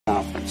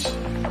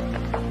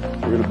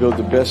Giants. We're going to build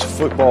the best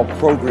football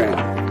program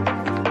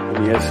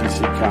in the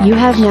SEC Conference. You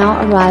have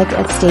now arrived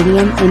at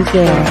Stadium in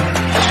Gale.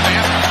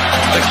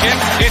 The kick,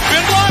 it's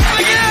been blocked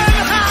again!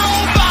 How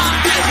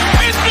about it?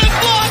 It's been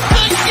blocked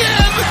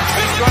again!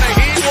 It's going to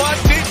heat one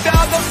deep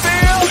down the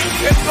field.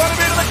 It's going to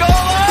be to the goal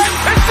line.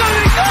 It's going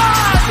to be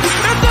gone! It's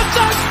a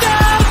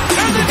touchdown!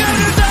 And the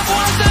Gators have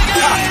won the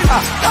game!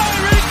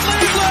 Tyree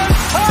Cleveland!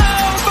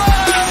 How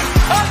about it?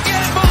 I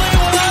can't believe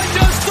what I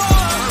just saw!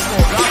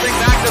 Dropping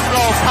back to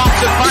throw.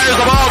 Pops and fires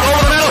the ball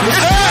over the middle. It's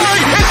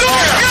Dory! It's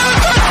Dory! Got a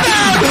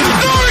touchdown!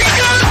 Dory's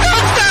got a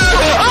touchdown!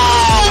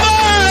 Oh,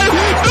 man!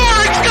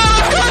 Dory's got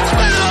a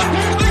touchdown!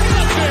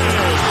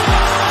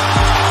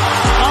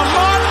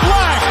 Ahmad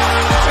Black,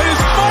 in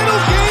his final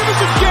game as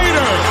a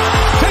Gator,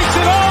 takes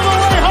it all the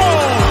way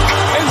home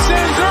and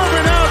sends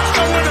Urban out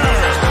the winner.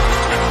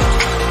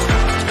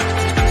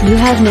 You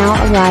have now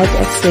arrived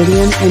at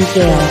Stadium in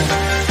Gale.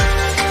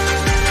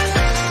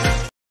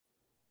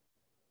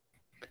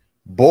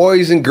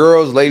 Boys and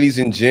girls, ladies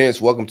and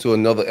gents, welcome to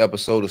another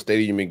episode of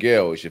Stadium in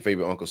Gale. It's your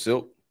favorite Uncle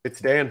Silk. It's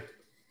Dan.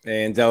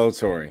 And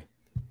Delatorre.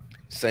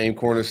 Same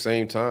corner,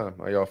 same time.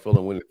 How y'all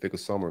feeling when the thick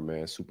of summer,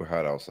 man? Super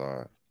hot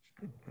outside.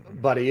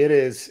 Buddy, it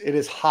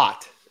is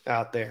hot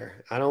out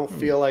there. I don't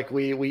feel like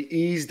we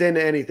eased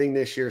into anything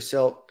this year,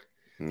 Silk.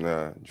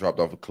 Nah, dropped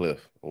off a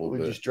cliff a little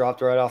bit. Just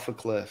dropped right off a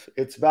cliff.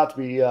 It's about to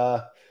be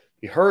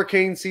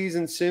hurricane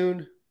season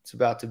soon. It's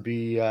about to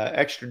be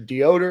extra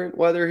deodorant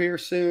weather here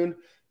soon.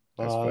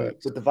 But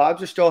the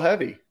vibes are still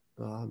heavy.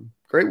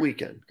 Great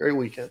weekend.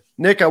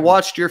 Nick, I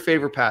watched your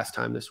favorite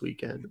pastime this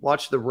weekend.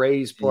 Watched the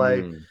Rays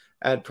play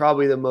at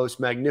probably the most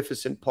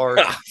magnificent park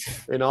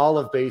in all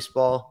of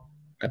baseball.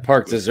 That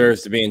park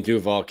deserves to be in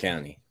Duval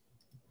County.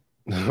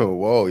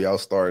 Whoa, y'all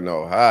starting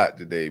out hot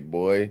today,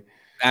 boy.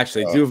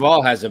 Actually,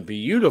 Duval has a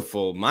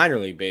beautiful minor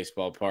league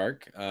baseball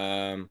park.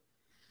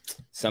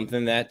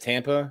 Something that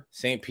Tampa,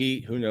 St.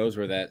 Pete, who knows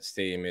where that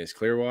stadium is?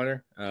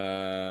 Clearwater,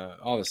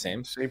 all the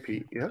same. St.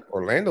 Pete, yeah.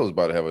 Orlando's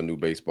about to have a new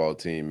baseball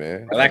team,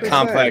 man. Well, that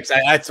complex,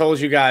 I told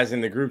you guys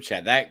in the group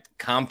chat, that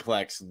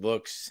complex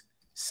looks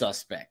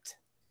suspect.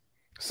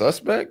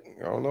 Suspect?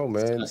 I don't know,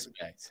 man.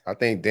 Suspect. I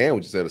think Dan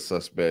was just at a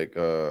suspect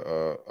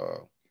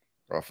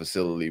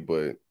facility,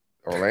 but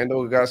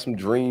Orlando got some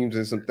dreams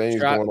and some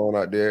things going on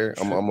out there.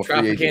 I'm a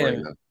free agent right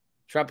now.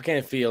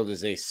 Tropicana Field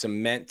is a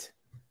cement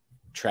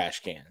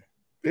trash can.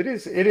 It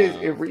is.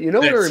 You know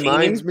what it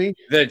reminds me?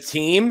 The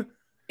team,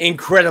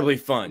 incredibly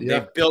fun. Yeah.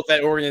 They've built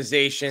that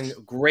organization.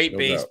 Great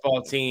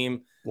baseball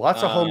team.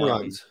 Lots of home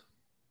runs.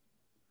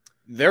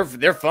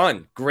 They're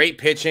fun. Great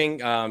pitching.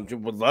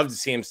 Would love to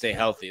see them stay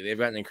healthy. They've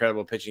got an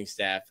incredible pitching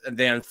staff.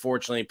 They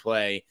unfortunately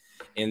play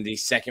in the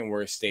second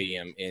worst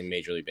stadium in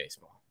Major League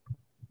Baseball.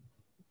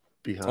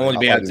 Only to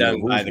be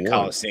outdone by the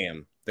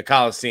Coliseum. The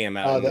Coliseum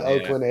out. The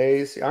Oakland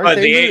A's. Aren't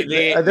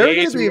they're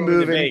going to be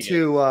moving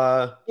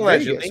to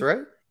Vegas,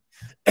 right?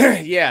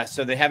 Yeah,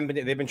 so they've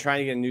been trying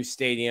to get a new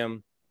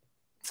stadium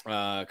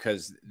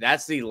because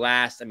that's the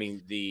last. I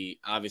mean,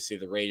 obviously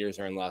the Raiders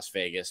are in Las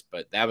Vegas,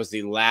 but that was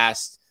the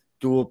last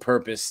dual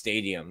purpose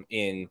stadium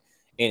in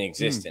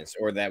existence,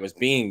 or that was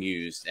being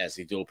used as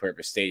the dual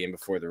purpose stadium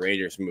before the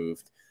Raiders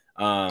moved.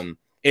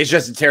 It's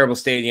just a terrible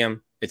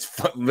stadium. It's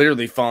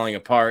literally falling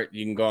apart.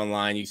 You can go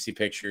online, you see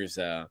pictures.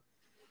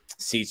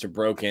 Seats are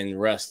broken,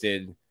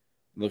 rusted.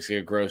 Looks like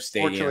a gross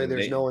stadium. Fortunately,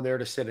 there's no one there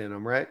to sit in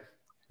them, right?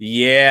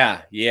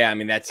 Yeah. I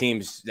mean, that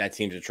team's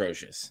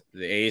atrocious.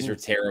 The A's are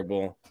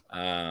terrible.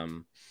 I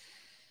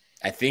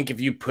think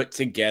if you put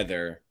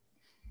together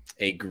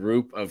a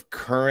group of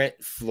current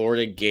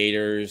Florida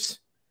Gators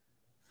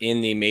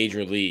in the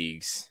major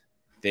leagues,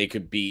 they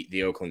could beat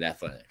the Oakland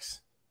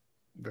Athletics.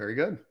 Very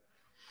good.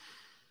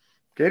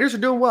 Gators are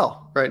doing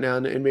well right now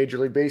in Major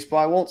League Baseball.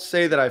 I won't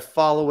say that I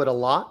follow it a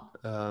lot.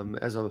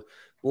 As a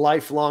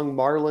lifelong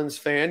Marlins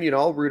fan,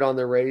 I'll root on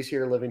the Rays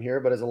here, living here.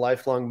 But as a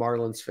lifelong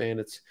Marlins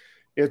fan,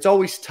 it's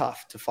always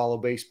tough to follow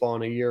baseball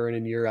on a year in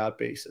and year out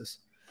basis.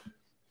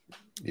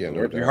 Yeah,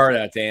 rip your heart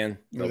out, Dan.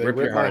 Rip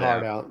your heart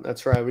out.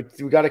 That's right.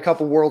 We got a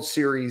couple World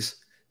Series,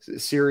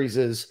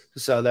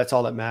 so that's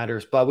all that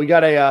matters. But we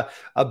got a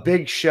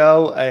big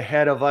show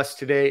ahead of us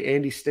today.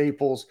 Andy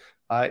Staples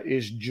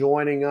is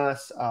joining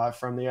us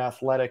from The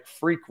Athletic,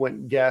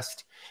 frequent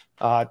guest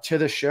to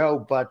the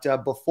show. But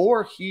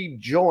before he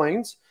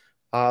joins,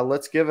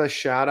 let's give a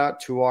shout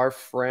out to our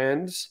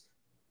friends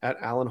at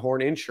Allen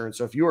Horn Insurance.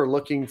 So if you are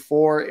looking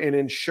for an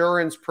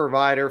insurance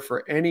provider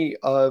for any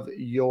of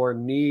your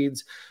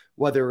needs,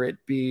 whether it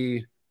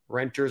be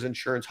renter's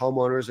insurance,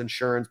 homeowner's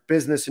insurance,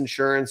 business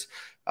insurance,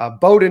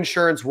 boat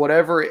insurance,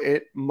 whatever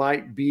it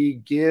might be,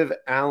 give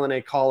Allen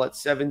a call at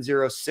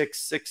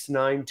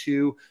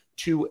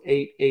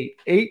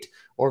 706-692-2888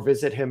 or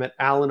visit him at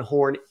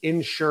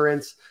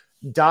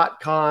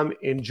allenhorninsurance.com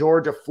in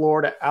Georgia,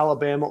 Florida,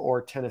 Alabama,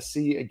 or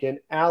Tennessee. Again,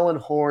 Allen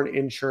Horn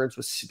Insurance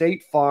with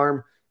State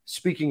Farm.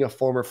 Speaking of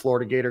former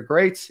Florida Gator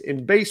greats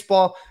in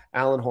baseball,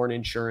 Allen Horn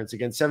Insurance.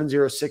 Again,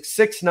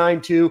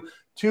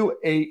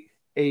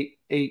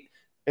 706-692-2888.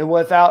 And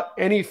without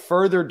any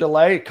further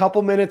delay, a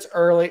couple minutes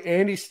early,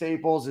 Andy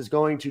Staples is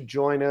going to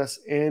join us.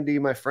 Andy,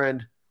 my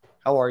friend,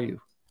 how are you?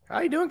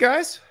 How you doing,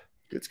 guys?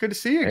 It's good to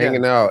see you again.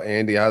 Hanging out,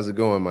 Andy. How's it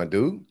going, my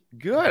dude?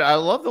 Good. I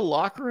love the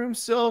locker room,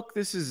 Silk.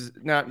 This is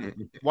not.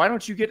 Why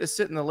don't you get to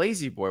sit in the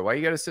lazy boy? Why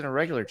you got to sit in a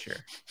regular chair?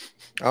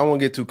 I don't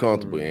want to get too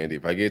comfortable, Andy.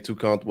 If I get too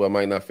comfortable, I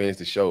might not finish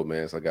the show,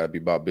 man. So I got to be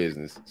about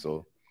business.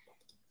 So,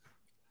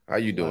 how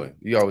you doing?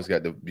 You always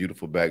got the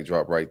beautiful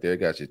backdrop right there.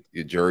 Got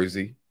your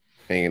jersey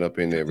hanging up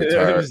in there.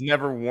 It was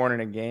never worn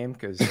in a game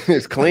because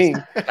it's clean.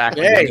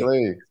 Hey,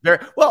 clean.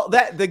 Well,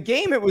 the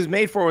game it was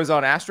made for was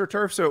on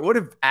AstroTurf, so it would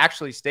have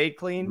actually stayed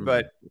clean.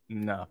 But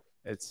no,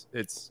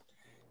 it's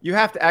you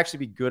have to actually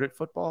be good at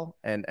football,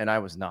 and I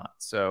was not.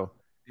 So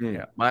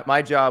yeah,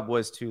 my job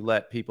was to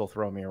let people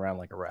throw me around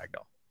like a rag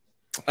doll.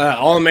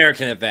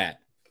 All-American at that.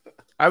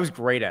 I was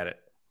great at it.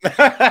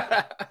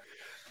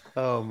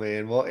 Oh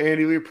man, well,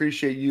 Andy, we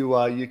appreciate you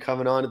you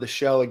coming on to the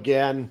show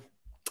again.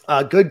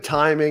 Good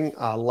timing.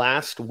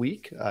 Last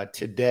week,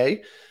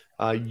 today,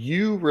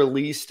 you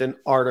released an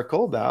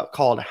article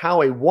called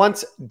 "How a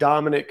Once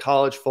Dominant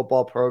College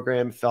Football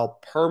Program Fell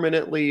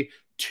Permanently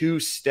 2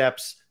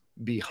 Steps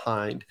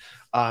Behind."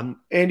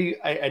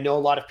 Andy, I know a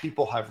lot of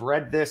people have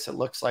read this. It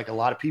looks like a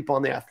lot of people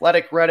on the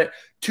Athletic Reddit,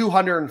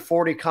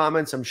 240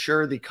 comments. I'm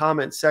sure the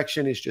comment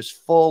section is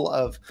just full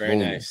of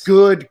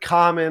good,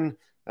 common,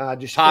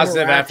 just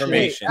positive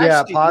affirmation. Yeah,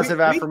 actually,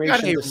 positive affirmation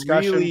got a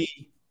discussion.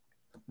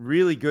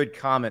 Really good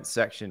comment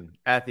section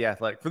at the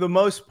Athletic for the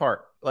most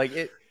part. Like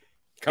it,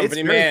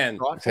 company man,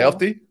 it's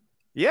healthy.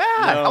 Yeah,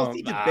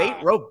 healthy debate,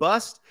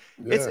 robust.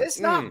 Yeah. It's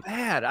not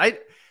bad.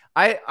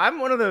 I'm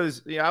one of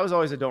those, I was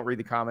always a don't read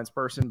the comments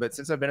person, but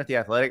since I've been at the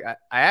Athletic, I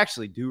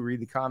actually do read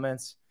the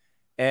comments.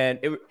 And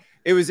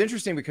it was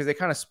interesting because they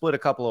kind of split a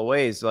couple of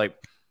ways. Like,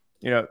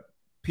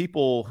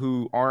 people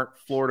who aren't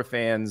Florida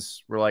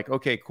fans were like,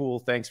 okay, cool,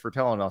 thanks for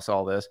telling us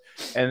all this.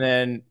 And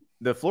then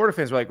the Florida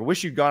fans were like, I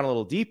wish you'd gone a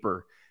little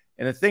deeper.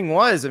 And the thing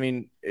was, I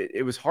mean,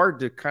 it was hard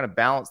to kind of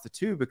balance the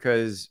two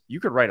because you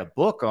could write a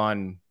book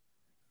on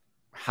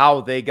how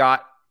they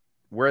got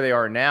where they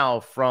are now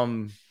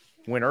from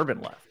when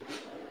Urban left.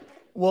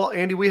 Well,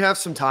 Andy, we have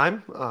some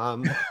time.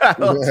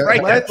 Let's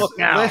write that book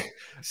now.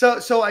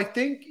 So I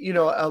think,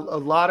 a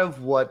lot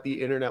of what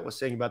the internet was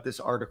saying about this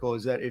article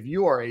is that if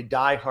you are a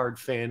diehard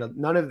fan,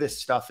 none of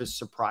this stuff is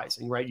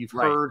surprising, right? You've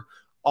heard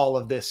all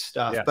of this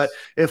stuff. Yes. But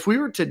if we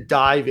were to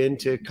dive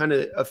into kind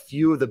of a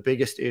few of the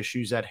biggest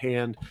issues at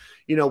hand,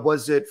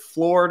 was it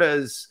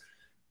Florida's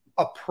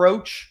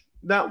approach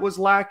that was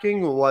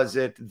lacking? Was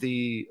it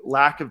the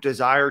lack of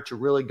desire to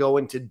really go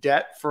into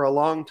debt for a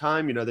long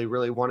time? They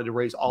really wanted to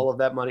raise all of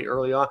that money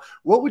early on.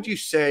 What would you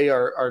say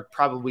are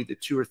probably the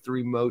 2 or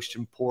 3 most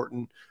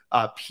important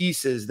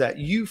pieces that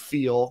you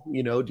feel,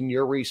 in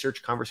your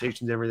research,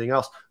 conversations, everything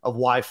else, of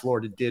why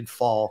Florida did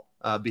fall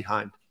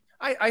behind?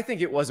 I think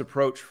it was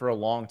approach for a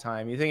long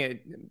time. You think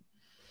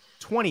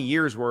 20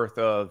 years worth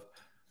of,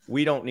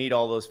 we don't need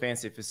all those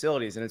fancy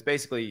facilities. And it's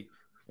basically,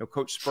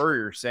 Coach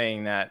Spurrier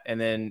saying that,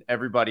 and then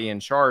everybody in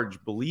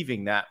charge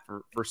believing that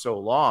for so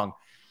long,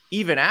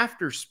 even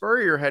after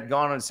Spurrier had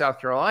gone on to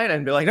South Carolina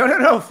and be like,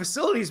 no,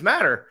 facilities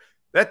matter.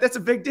 That's a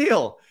big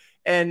deal.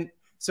 And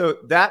so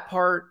that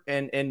part,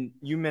 and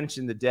you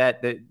mentioned the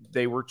debt, that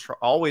they were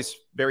always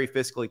very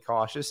fiscally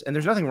cautious, and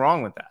there's nothing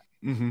wrong with that.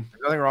 There's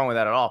nothing wrong with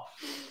that at all.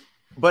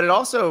 But it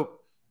also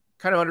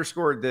kind of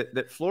underscored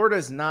that Florida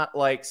is not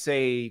like,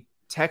 say,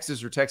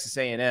 Texas or Texas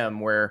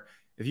A&M, where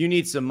if you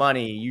need some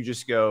money, you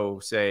just go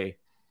say,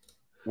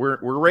 we're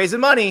raising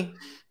money,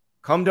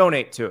 come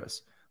donate to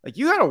us. Like,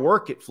 you got to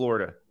work at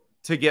Florida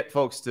to get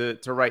folks to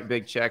write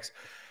big checks.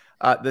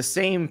 The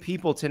same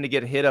people tend to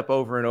get hit up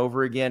over and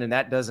over again, and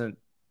that doesn't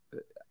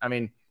 – I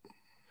mean,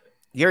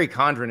 Gary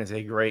Condren is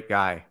a great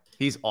guy.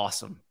 He's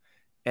awesome.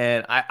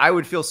 And I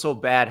would feel so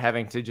bad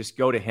having to just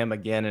go to him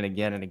again and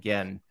again and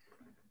again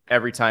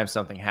every time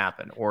something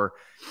happened, or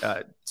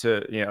Gale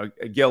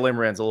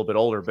Limran's a little bit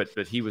older,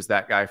 but he was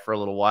that guy for a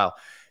little while.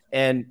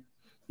 And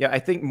I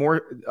think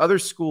more other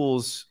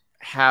schools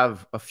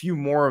have a few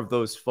more of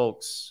those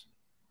folks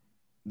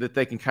that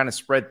they can kind of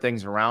spread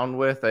things around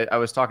with. I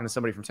was talking to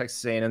somebody from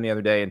Texas A&M the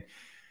other day, and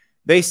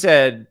they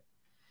said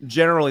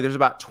generally there's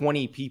about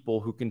 20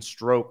 people who can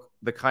stroke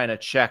the kind of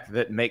check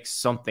that makes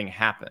something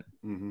happen.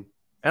 And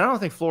I don't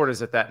think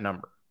Florida's at that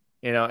number,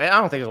 and I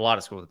don't think there's a lot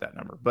of schools at that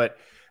number, but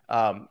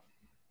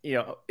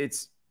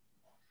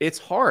it's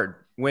hard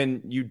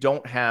when you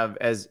don't have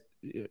as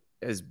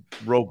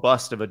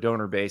robust of a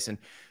donor base. And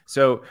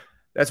so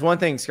that's one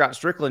thing Scott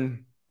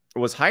Strickland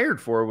was hired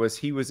for, was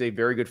he was a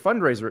very good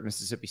fundraiser at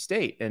Mississippi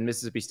State, and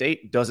Mississippi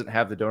State doesn't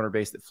have the donor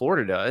base that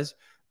Florida does,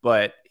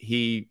 but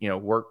he,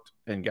 worked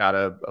and got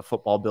a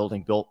football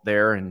building built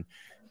there and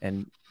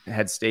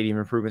had stadium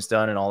improvements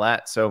done and all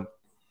that. So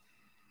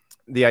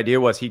the idea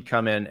was he'd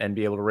come in and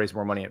be able to raise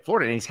more money at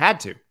Florida, and he's had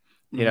to,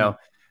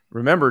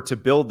 remember, to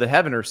build the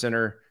Heavener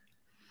Center,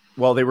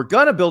 well, they were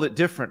going to build it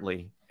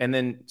differently. And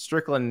then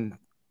Strickland,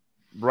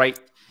 right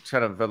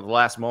kind of at the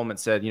last moment,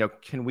 said,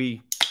 can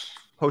we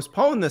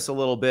postpone this a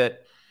little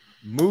bit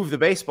move the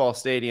baseball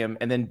stadium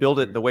and then build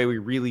it the way we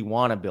really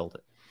want to build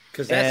it.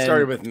 Because that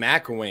started with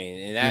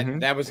McElwain,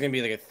 and that was going to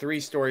be like a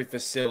 3-story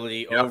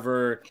facility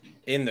over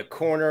in the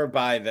corner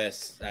by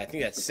this, I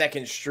think that's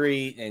 2nd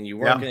Street, and you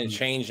weren't going to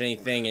change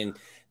anything. And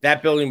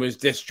that building was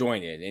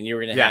disjointed, and you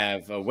were going to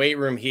have a weight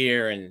room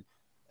here and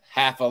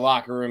half a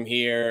locker room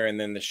here, and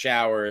then the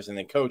showers, and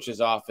then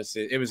coach's office.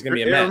 It was going to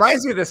be a mess. It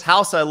reminds me of this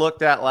house I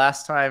looked at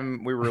last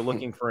time we were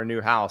looking for a new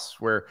house,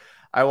 where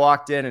I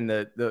walked in and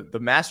the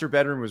master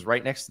bedroom was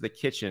right next to the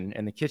kitchen,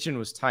 and the kitchen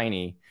was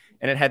tiny,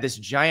 and it had this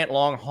giant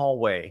long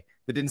hallway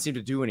that didn't seem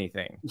to do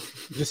anything.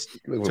 Just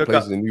took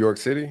place in New York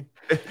City.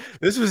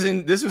 This was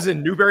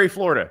in Newberry,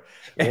 Florida,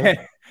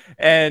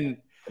 and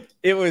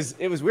it was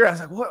weird. I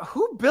was like, "What?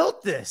 Who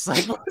built this?"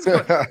 Like,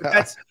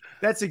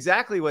 that's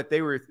exactly what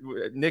they were.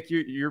 Nick,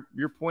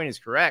 your point is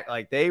correct.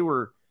 Like, they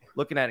were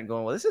looking at it and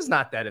going, "Well, this is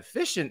not that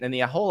efficient." And the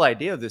whole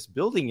idea of this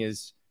building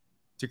is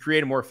to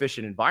create a more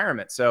efficient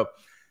environment. So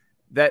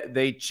that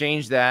they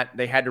changed that.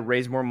 They had to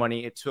raise more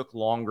money. It took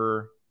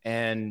longer,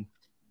 and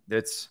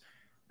that's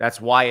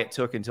why it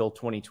took until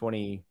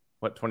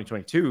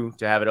 2022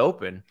 to have it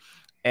open.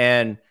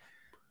 And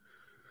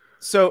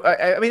so,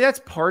 I mean, that's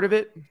part of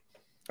it.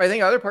 I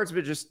think other parts of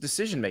it just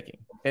decision making,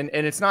 and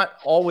it's not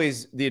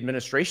always the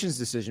administration's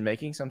decision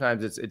making.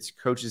 Sometimes it's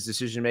coaches'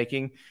 decision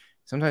making.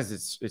 Sometimes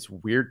it's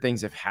weird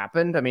things have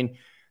happened. I mean,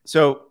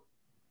 so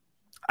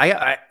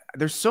I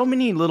there's so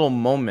many little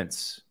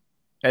moments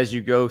as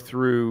you go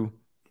through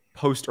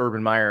post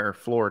Urban Meyer,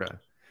 Florida.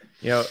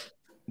 You know,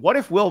 what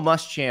if Will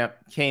Muschamp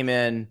came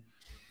in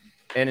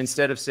and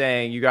instead of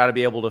saying you got to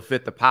be able to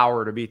fit the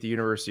power to beat the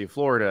University of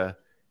Florida,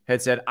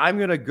 had said, I'm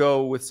going to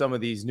go with some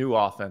of these new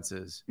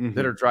offenses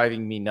that are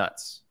driving me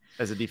nuts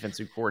as a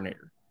defensive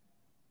coordinator.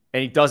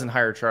 And he doesn't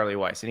hire Charlie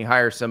Weiss, and he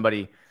hires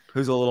somebody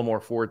who's a little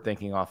more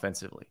forward-thinking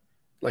offensively.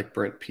 Like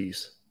Brent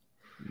Pease.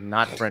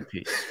 Not Brent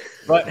Pease.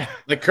 But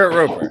like Kurt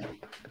Roper.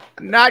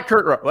 Not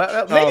Kurt Roper.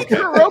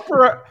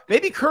 Well,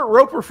 maybe Kurt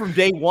Roper from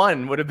day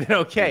one would have been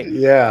okay.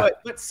 Yeah.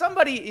 But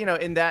somebody, you know,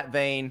 in that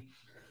vein,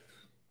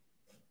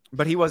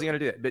 but he wasn't going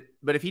to do that.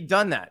 But if he'd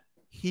done that,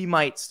 he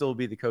might still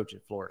be the coach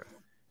at Florida.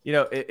 You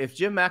know, if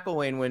Jim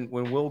McElwain,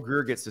 when Will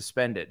Grier gets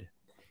suspended,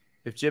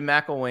 if Jim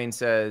McElwain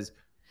says,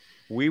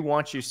 we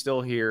want you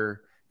still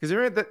here,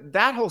 because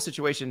that whole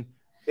situation,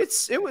 it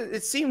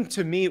seemed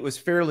to me it was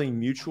fairly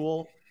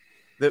mutual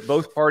that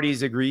both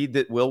parties agreed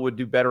that Will would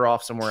do better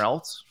off somewhere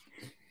else.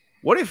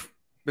 What if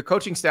the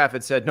coaching staff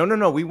had said,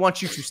 no, we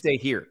want you to stay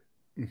here.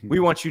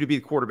 We want you to be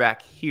the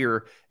quarterback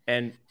here.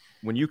 And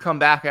when you come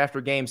back after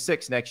game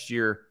 6 next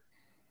year,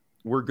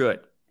 we're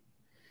good.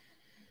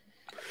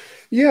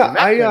 Yeah,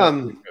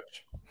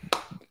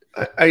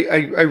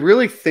 I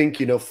really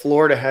think, you know,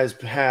 Florida has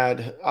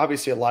had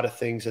obviously a lot of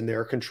things in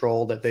their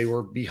control that they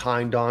were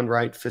behind on,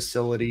 right?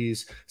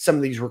 Facilities, some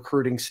of these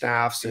recruiting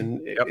staffs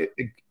and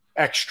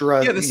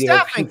extra. Yeah, the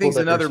staffing thing's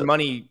another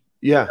money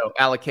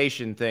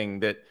allocation thing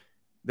that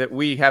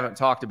we haven't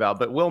talked about.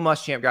 But Will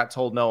Muschamp got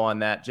told no on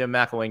that. Jim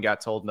McElwain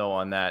got told no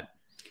on that.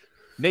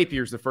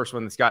 Napier's the first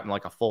one that's gotten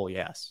like a full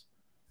yes.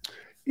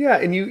 Yeah,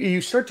 and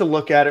you start to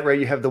look at it, right?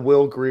 You have the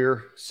Will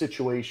Grier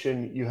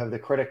situation. You have the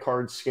credit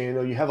card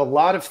scandal. You have a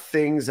lot of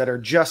things that are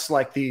just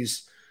like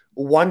these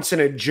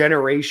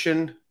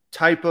once-in-a-generation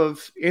type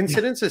of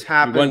incidences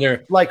happen. You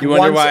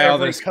wonder why all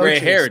this gray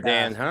hair,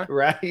 Dan, huh?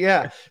 Right,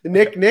 yeah.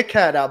 Nick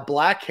had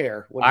black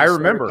hair. When I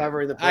remember.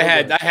 Covering the I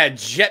had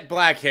jet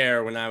black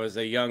hair when I was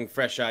a young,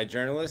 fresh-eyed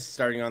journalist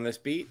starting on this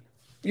beat.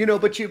 You know,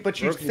 but you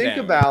think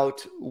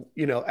about,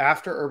 you know,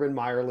 after Urban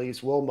Meyer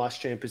leaves, Will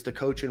Muschamp is the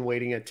coach in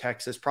waiting at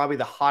Texas, probably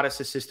the hottest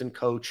assistant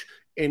coach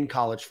in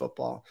college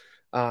football.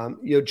 You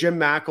know, Jim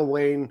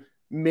McElwain,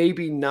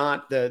 maybe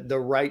not the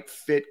right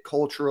fit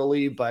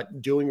culturally,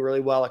 but doing really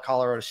well at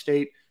Colorado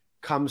State,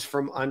 comes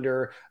from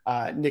under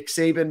Nick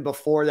Saban.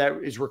 Before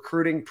that, is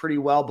recruiting pretty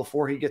well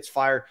before he gets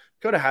fired.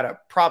 Could have had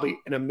probably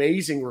an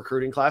amazing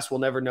recruiting class. We'll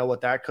never know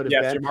what that could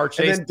have been. Jamar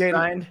Chase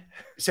signed.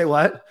 Say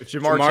what?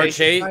 Jamar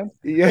Chase.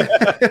 Yeah.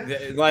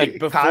 Like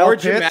before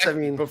Jim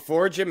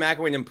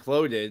McElwain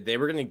imploded, they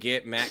were going to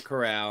get Matt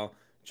Corral,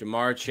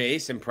 Jamar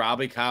Chase, and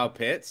probably Kyle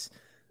Pitts.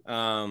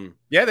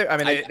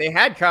 They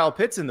had Kyle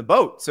Pitts in the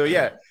boat. So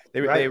yeah,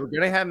 they were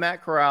going to have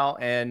Matt Corral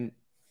and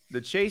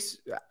the Chase.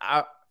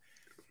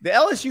 The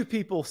LSU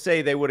people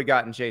say they would have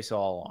gotten Chase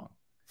all along.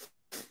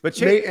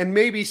 But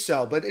maybe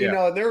so, but you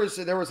know, there was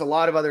a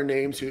lot of other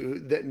names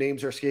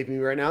names are escaping me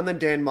right now. And then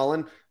Dan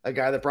Mullen, a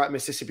guy that brought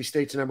Mississippi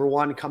State to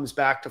 #1, comes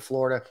back to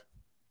Florida.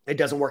 It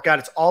doesn't work out.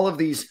 It's all of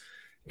these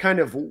kind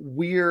of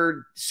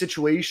weird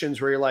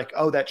situations where you're like,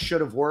 oh, that should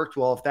have worked.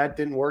 Well, if that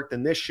didn't work,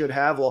 then this should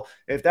have. Well,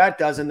 if that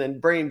doesn't, then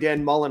bringing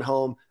Dan Mullen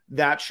home,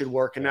 that should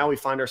work. And now we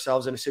find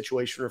ourselves in a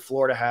situation where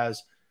Florida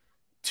has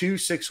 2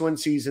 6-win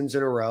seasons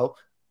in a row.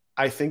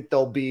 I think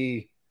they'll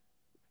be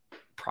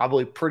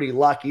probably pretty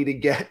lucky to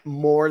get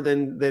more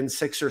than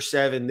 6 or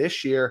 7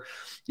 this year.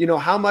 You know,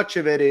 how much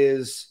of it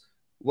is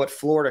what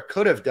Florida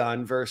could have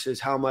done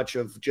versus how much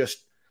of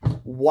just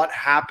what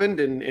happened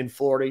in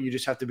Florida? You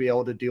just have to be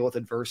able to deal with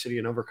adversity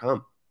and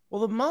overcome.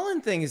 Well, the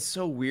Mullen thing is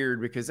so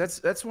weird because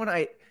that's when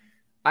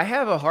I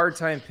have a hard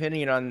time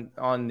pinning it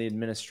on the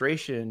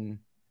administration,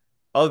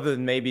 other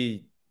than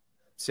maybe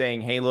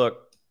saying, "Hey,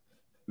 look,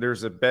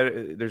 there's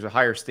a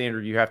higher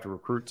standard you have to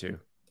recruit to."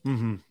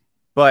 Mm-hmm.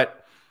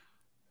 But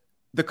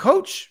the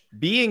coach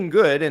being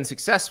good and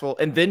successful,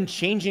 and then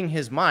changing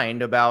his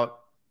mind about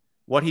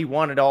what he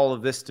wanted all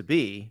of this to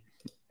be,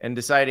 and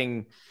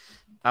deciding,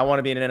 "I want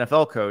to be an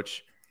NFL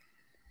coach,"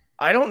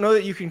 I don't know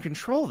that you can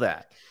control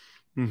that.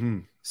 Mm-hmm.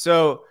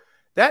 So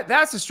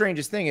that's the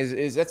strangest thing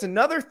is it's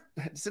another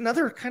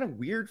kind of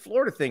weird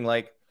Florida thing.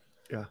 Like,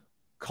 yeah,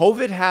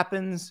 COVID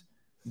happens,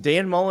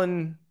 Dan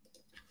Mullen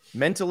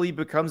mentally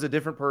becomes a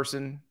different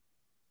person,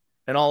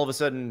 and all of a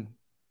sudden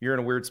you're in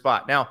a weird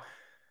spot. Now,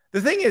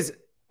 the thing is,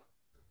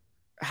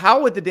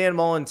 how would the Dan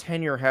Mullen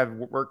tenure have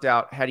worked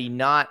out had he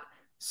not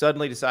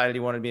suddenly decided he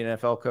wanted to be an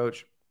NFL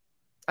coach?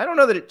 I don't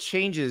know that it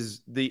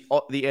changes the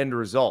end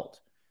result,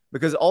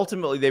 because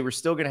ultimately they were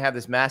still going to have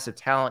this massive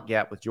talent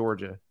gap with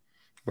Georgia,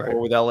 right, or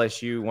with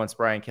LSU once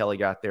Brian Kelly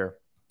got there.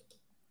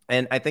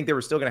 And I think they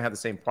were still going to have the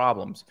same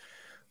problems.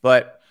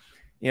 But,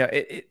 you know,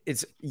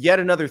 it's yet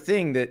another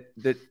thing that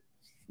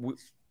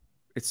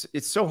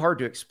it's so hard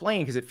to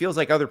explain, because it feels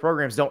like other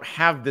programs don't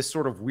have this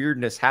sort of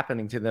weirdness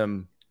happening to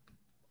them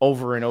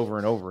over and over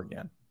and over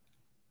again.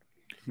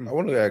 I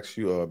want to ask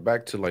you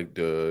back to like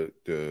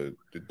the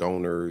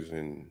donors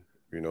and,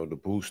 you know, the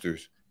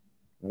boosters.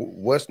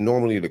 What's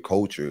normally the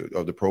culture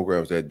of the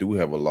programs that do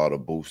have a lot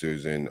of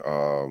boosters and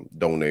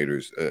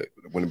donators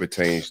when it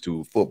pertains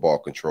to football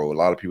control? A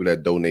lot of people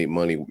that donate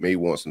money may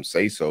want some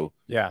say-so,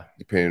 yeah,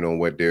 depending on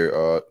what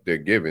they're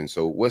given.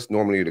 So what's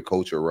normally the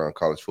culture around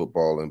college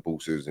football and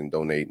boosters and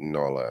donating and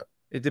all that?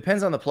 It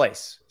depends on the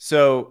place.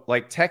 So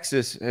like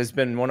Texas has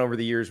been one over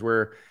the years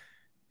where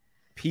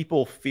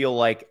people feel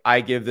like, I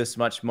give this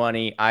much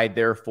money, I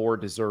therefore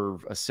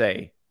deserve a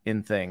say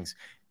in things.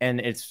 And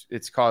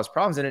it's caused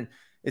problems. And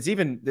it's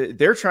even,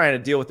 they're trying to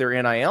deal with their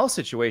NIL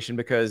situation,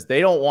 because they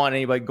don't want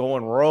anybody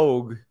going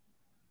rogue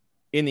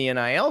in the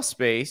NIL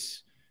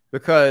space,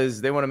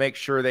 because they want to make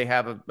sure they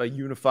have a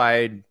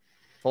unified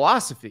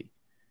philosophy.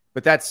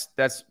 But that's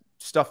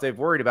stuff they've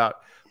worried about.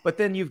 But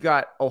then you've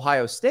got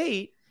Ohio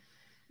State,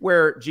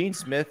 where Gene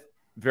Smith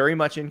very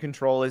much in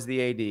control as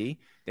the AD.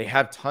 They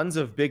have tons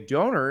of big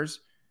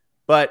donors,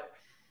 but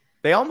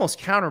they almost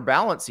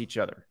counterbalance each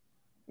other,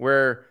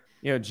 where,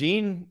 you know,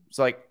 Gene's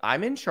like,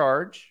 I'm in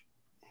charge.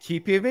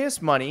 Keep giving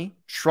us money.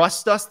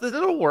 Trust us that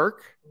it'll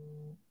work.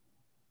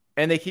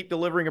 And they keep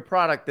delivering a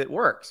product that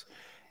works.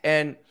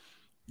 And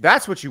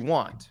that's what you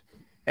want.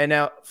 And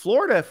now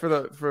Florida, for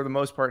the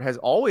most part, has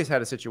always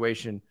had a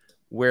situation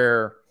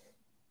where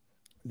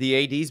the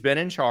AD's been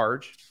in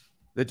charge.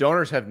 The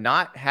donors have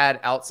not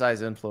had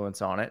outsized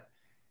influence on it.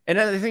 And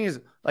then the thing is,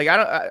 like,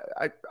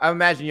 I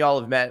imagine y'all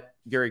have met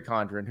Gary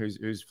Condren,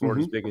 who's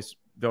Florida's biggest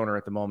donor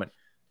at the moment.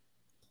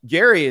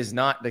 Gary is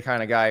not the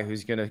kind of guy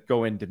who's going to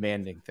go in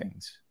demanding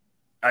things.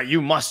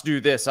 You must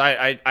do this.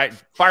 I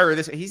fire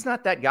this. He's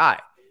not that guy.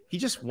 He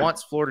just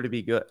wants Florida to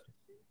be good.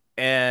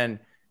 And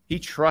he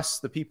trusts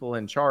the people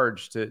in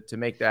charge to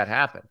make that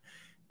happen.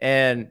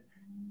 And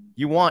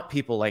you want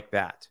people like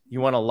that.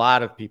 You want a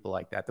lot of people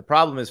like that. The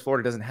problem is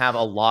Florida doesn't have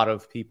a lot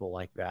of people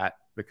like that,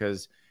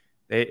 because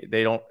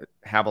they don't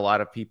have a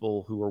lot of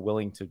people who are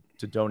willing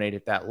to donate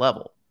at that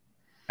level.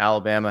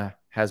 Alabama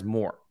has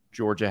more.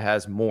 Georgia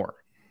has more.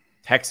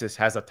 Texas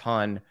has a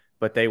ton,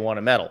 but they want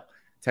to medal.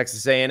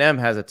 Texas A&M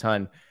has a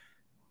ton.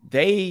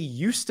 They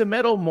used to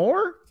medal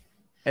more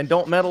and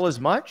don't medal as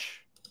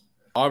much.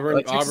 Auburn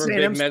big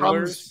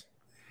medalers.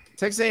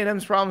 Texas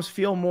A&M's problems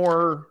feel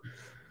more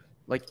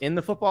like in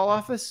the football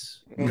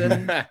office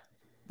than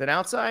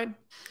outside.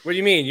 What do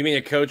you mean? You mean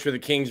a coach with a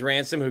king's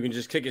ransom who can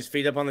just kick his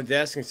feet up on the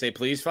desk and say,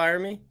 "Please fire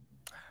me"?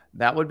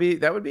 That would be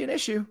an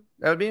issue.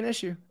 That would be an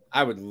issue.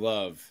 I would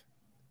love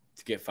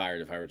to get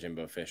fired if I were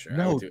Jimbo Fisher.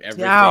 No I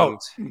would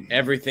do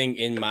everything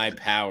in my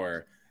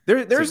power.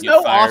 There's no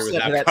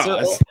offset to that.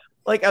 So,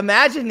 like,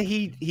 imagine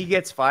he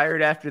gets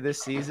fired after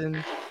this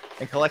season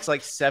and collects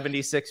like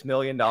 $76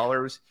 million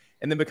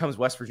and then becomes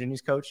West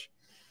Virginia's coach.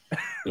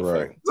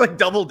 Right. It's like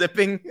double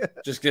dipping.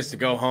 Just gets to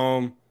go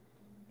home.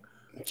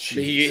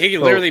 He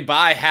can literally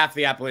buy half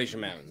the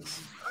Appalachian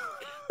Mountains.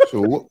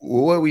 So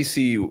what we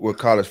see what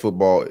college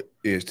football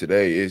is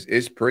today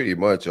is pretty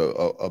much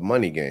a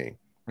money game.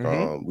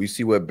 Mm-hmm. We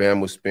see what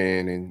Bama was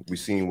spending. We've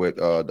seen what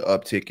the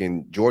uptick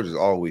in Georgia's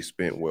always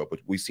spent well, but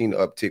we've seen the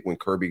uptick when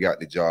Kirby got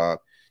the job.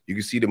 You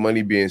can see the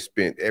money being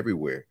spent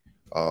everywhere.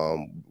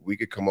 We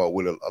could come up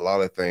with a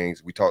lot of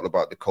things. We talked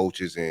about the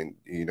coaches and,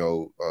 you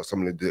know,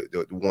 some of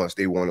the ones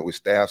they wanted with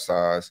staff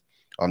size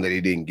that they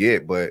didn't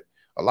get, but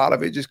a lot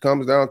of it just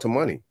comes down to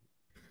money.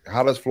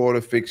 How does Florida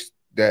fix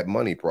that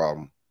money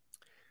problem?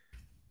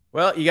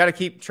 Well, you got to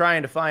keep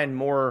trying to find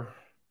more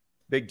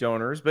big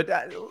donors, but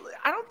I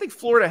don't think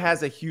Florida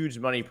has a huge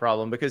money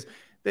problem, because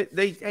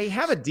they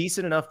have a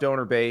decent enough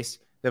donor base.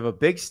 They have a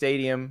big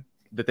stadium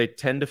that they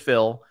tend to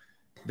fill.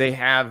 They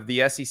have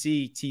the SEC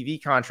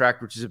TV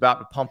contract, which is about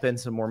to pump in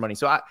some more money.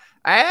 So I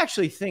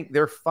actually think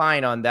they're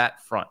fine on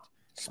that front.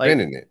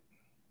 Spending it.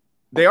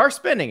 They are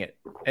spending it.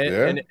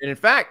 And in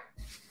fact,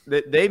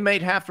 they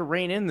might have to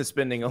rein in the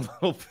spending a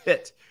little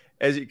bit,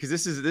 because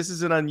this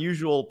is an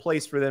unusual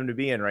place for them to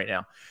be in right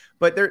now.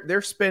 But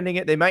they're spending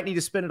it. They might need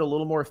to spend it a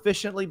little more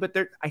efficiently, but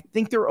I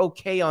think they're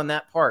okay on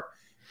that part.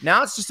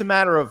 Now it's just a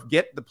matter of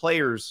get the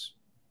players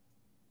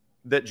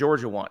that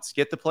Georgia wants,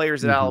 get the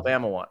players that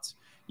Alabama wants.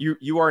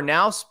 You are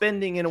now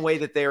spending in a way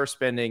that they are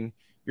spending.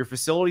 Your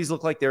facilities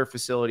look like their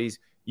facilities.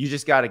 You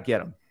just got to get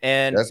them,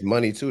 and that's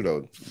money too,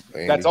 though.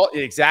 Andy. That's all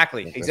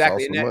exactly.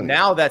 And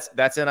now that's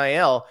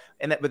NIL,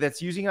 but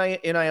that's using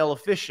NIL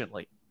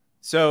efficiently.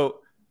 So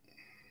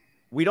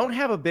we don't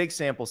have a big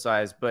sample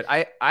size, but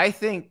I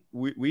think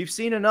we've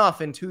seen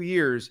enough in 2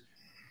 years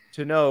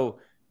to know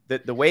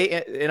that the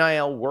way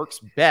NIL works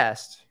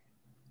best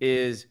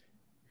is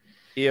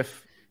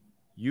if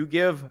you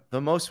give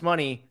the most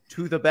money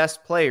to the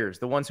best players,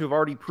 the ones who have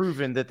already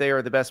proven that they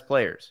are the best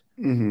players.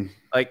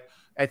 Like,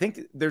 I think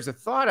there's a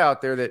thought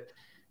out there that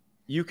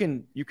you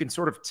can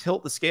sort of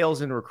tilt the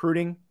scales in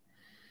recruiting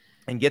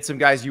and get some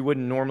guys you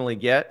wouldn't normally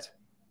get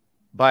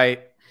by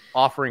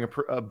offering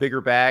a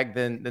bigger bag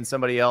than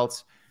somebody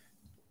else.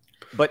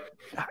 But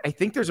I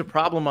think there's a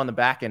problem on the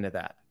back end of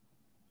that,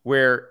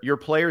 where your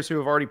players who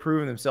have already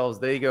proven themselves,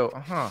 they go,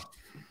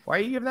 why are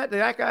you giving that to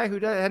that guy who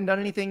hadn't done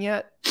anything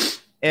yet?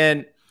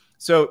 And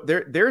so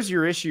there's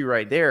your issue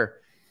right there.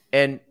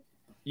 And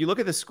you look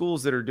at the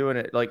schools that are doing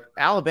it, like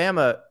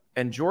Alabama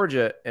and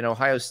Georgia and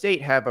Ohio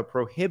State have a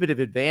prohibitive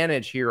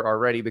advantage here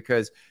already,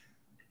 because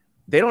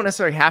they don't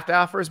necessarily have to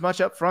offer as much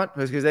up front,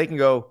 because they can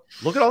go,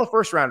 look at all the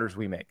first rounders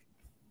we make.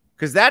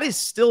 Because that is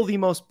still the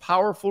most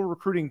powerful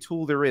recruiting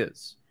tool there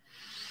is.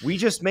 We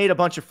just made a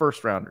bunch of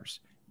first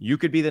rounders. You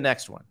could be the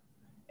next one.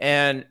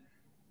 And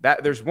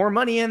that there's more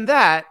money in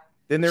that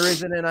than there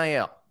is in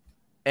NIL.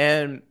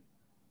 And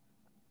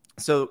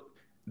so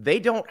they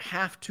don't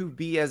have to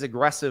be as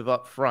aggressive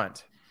up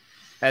front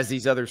as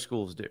these other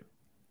schools do.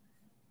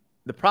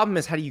 The problem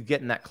is, how do you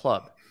get in that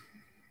club?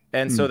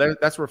 And so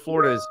that's where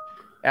Florida is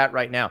at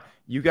right now.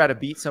 You got to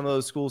beat some of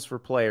those schools for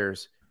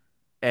players.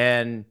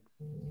 And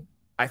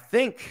I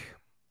think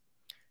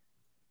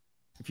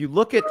if you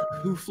look at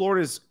who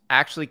Florida's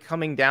actually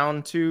coming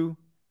down to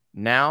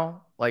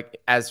now, like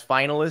as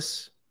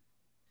finalists,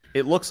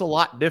 it looks a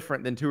lot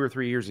different than 2 or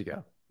 3 years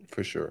ago.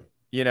 For sure.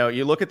 You know,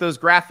 you look at those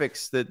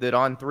graphics that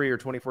On3 or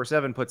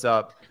 24/7 puts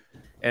up,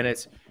 and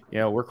it's,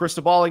 we're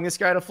crystal balling this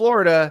guy to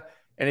Florida,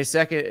 and his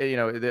second,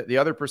 the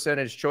other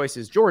percentage choice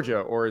is Georgia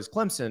or is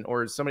Clemson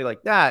or is somebody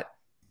like that.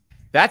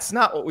 That's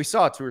not what we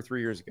saw 2 or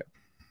 3 years ago.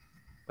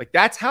 Like,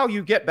 that's how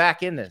you get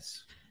back in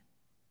this.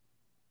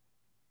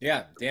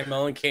 Yeah, Dan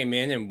Mullen came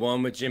in and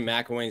won with Jim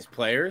McElwain's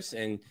players,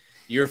 and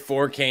year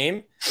 4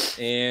 came,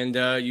 and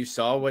you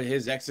saw what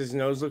his X's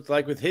and O's looked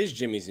like with his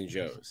Jimmies and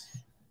Joes.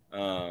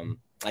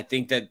 I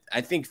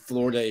think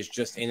Florida is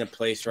just in a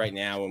place right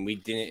now, and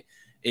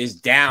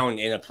is down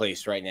in a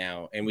place right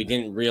now, and we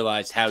didn't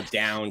realize how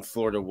down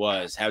Florida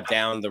was, how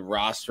down the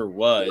roster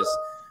was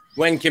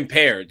when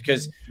compared,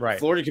 because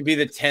Florida could be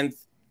the 10th,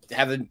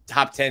 have the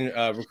top 10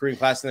 recruiting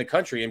class in the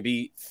country and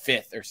be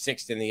 5th or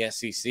 6th in the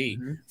SEC,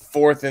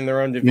 4th in their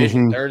own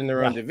division, 3rd in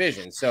their own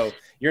division. So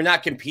you're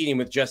not competing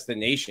with just the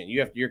nation.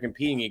 You're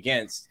competing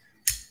against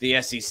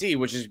the SEC,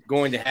 which is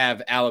going to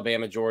have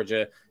Alabama,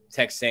 Georgia,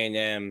 Texas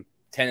A&M,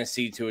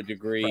 Tennessee to a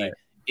degree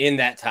in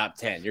that top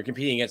 10. You're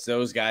competing against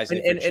those guys,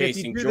 and if you're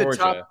chasing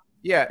Georgia.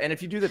 And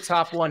if you do the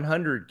top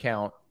 100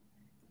 count,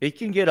 it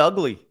can get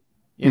ugly.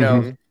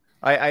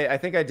 I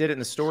think I did it in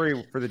the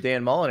story for the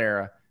Dan Mullen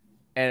era,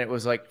 and it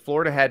was like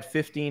Florida had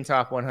 15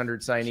 top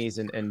 100 signees,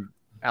 and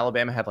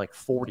Alabama had like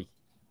 40,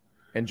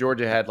 and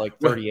Georgia had like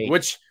 38.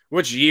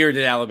 Which year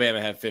did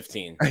Alabama have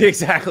 15?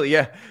 Exactly.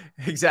 Yeah,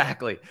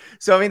 exactly.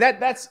 So, I mean,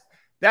 that's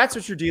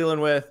what you're dealing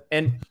with.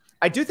 And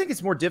I do think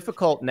it's more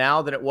difficult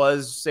now than it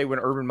was, say, when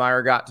Urban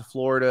Meyer got to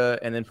Florida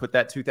and then put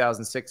that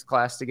 2006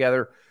 class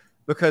together,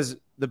 because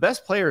the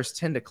best players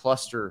tend to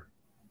cluster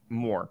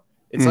more.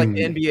 It's like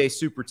the NBA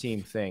super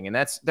team thing. And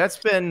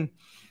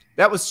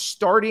that was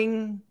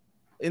starting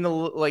in the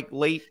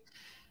late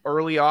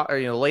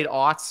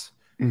aughts,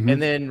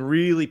 and then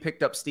really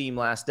picked up steam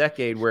last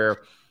decade,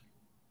 where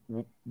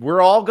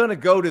we're all going to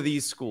go to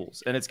these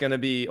schools, and it's going to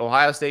be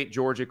Ohio State,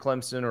 Georgia,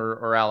 Clemson,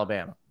 or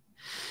Alabama.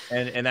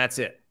 And that's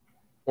it.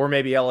 Or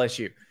maybe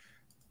LSU.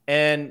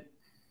 And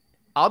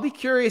I'll be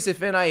curious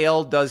if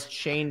NIL does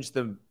change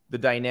the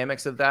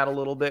dynamics of that a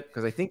little bit,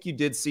 because I think you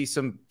did see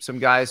some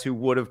guys who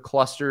would have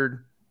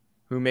clustered,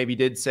 who maybe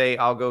did say,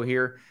 I'll go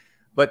here.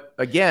 But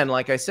again,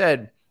 like I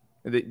said,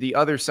 the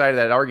other side of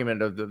that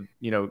argument of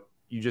you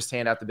just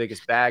hand out the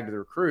biggest bag to the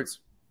recruits,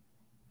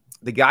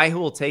 the guy who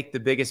will take the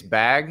biggest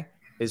bag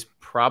is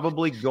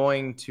probably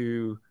going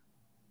to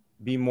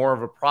be more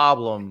of a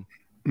problem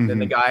than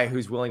the guy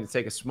who's willing to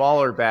take a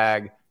smaller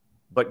bag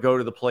but go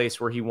to the place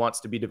where he wants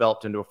to be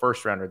developed into a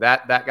first rounder.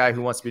 That guy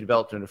who wants to be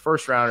developed into a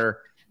first rounder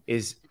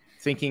is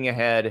thinking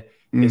ahead,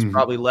 is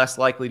probably less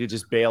likely to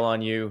just bail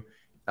on you,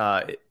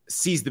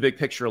 sees the big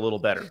picture a little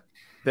better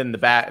than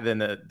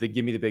the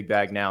give me the big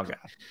bag now guy.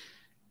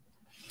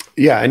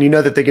 Yeah, and you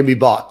know that they can be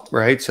bought,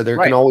 right? So there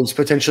Right. can always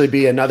potentially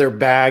be another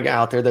bag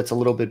out there that's a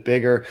little bit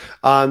bigger.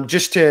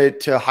 Just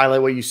to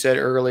highlight what you said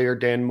earlier,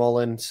 Dan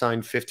Mullen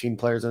signed 15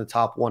 players in the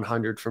top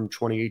 100 from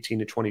 2018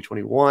 to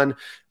 2021.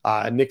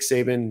 Nick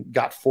Saban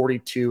got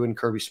 42 and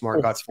Kirby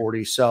Smart got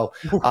 40. So,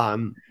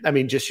 I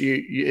mean, just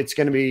it's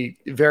going to be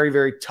very,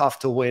 very tough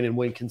to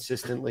win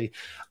consistently.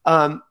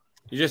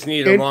 You just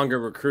need a longer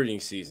recruiting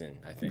season,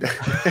 I think.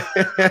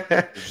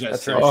 It's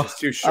just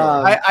too short.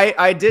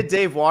 I did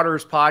Dave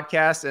Waters'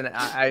 podcast, and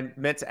I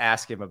meant to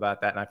ask him about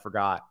that, and I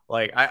forgot.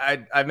 Like,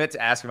 I meant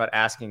to ask him about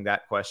asking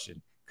that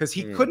question because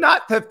he could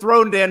not have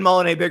thrown Dan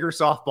Mullen a bigger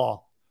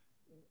softball.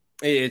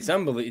 It's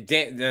unbelievable.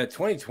 The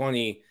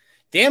 2020,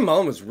 Dan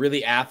Mullen was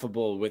really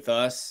affable with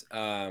us.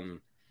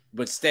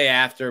 Would stay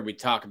after. We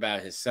talk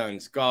about his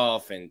son's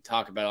golf and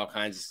talk about all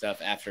kinds of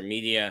stuff after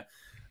media.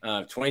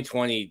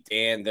 2020,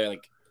 Dan, they're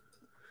like,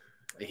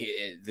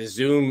 the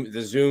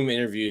Zoom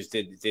interviews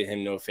did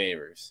him no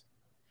favors.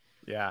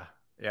 Yeah.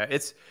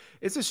 It's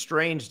a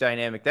strange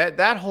dynamic.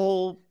 That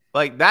whole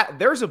like that.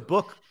 There's a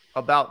book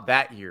about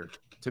that year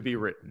to be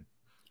written,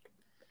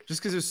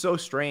 just because it's so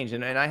strange.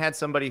 And I had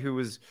somebody it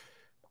was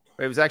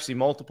actually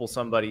multiple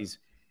somebodies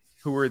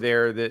who were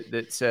there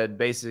that said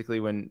basically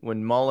when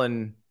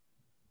Mullen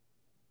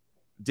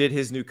did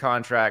his new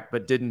contract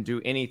but didn't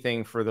do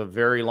anything for the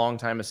very long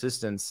time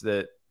assistants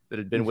that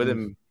had been with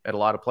him at a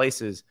lot of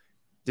places.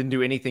 Didn't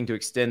do anything to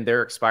extend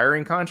their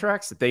expiring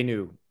contracts that they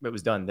knew it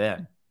was done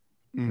then.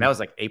 And that was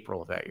like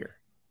April of that year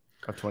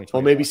of 2020.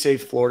 Well, maybe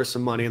save Florida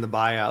some money in the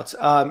buyouts.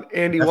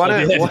 Andy, want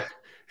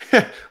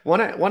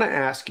to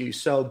ask you.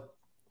 So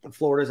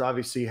Florida's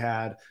obviously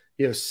had,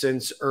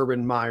 since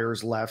Urban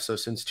Meyer's left, so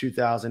since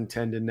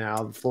 2010 to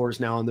now, Florida's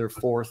now on their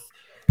fourth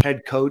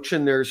head coach,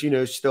 and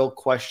there's still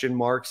question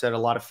marks that a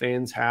lot of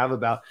fans have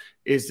about,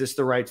 is this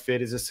the right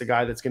fit? Is this the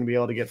guy that's going to be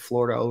able to get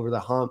Florida over the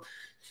hump?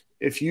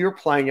 If you're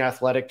playing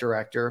athletic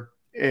director,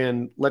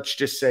 and let's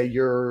just say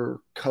your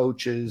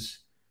coach is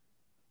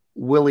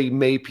Willie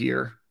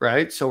Napier,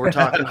 right? So we're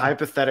talking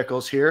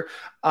hypotheticals here.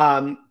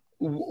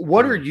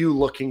 What are you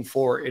looking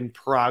for in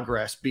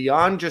progress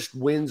beyond just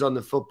wins on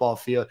the football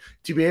field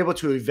to be able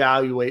to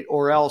evaluate,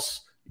 or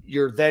else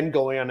you're then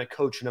going on a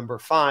coach number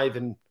 5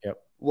 and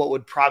what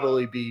would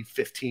probably be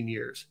 15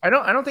 years? I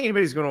don't think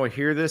anybody's going to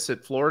hear this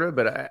at Florida,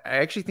 but I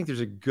actually think there's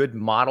a good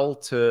model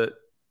to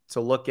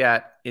look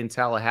at in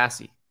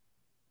Tallahassee.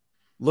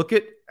 Look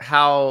at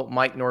how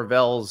Mike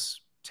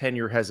Norvell's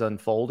tenure has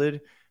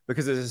unfolded,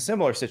 because it's a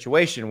similar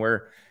situation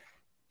where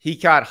he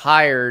got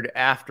hired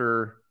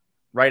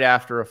right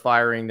after a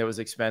firing that was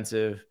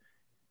expensive,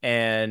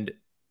 and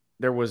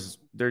there's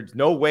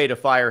no way to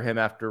fire him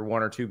after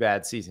 1 or 2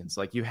 bad seasons.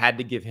 Like, you had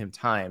to give him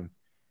time.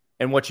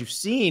 And what you've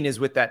seen is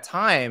with that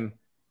time,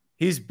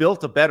 he's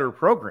built a better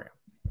program.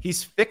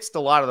 He's fixed a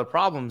lot of the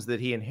problems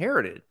that he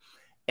inherited.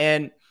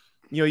 And,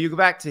 you go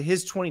back to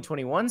his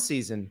 2021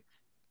 season,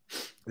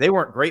 they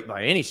weren't great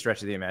by any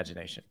stretch of the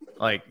imagination.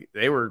 Like,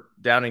 they were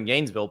down in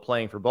Gainesville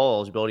playing for bowl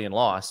eligibility and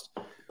lost,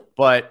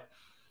 but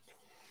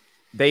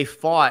they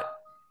fought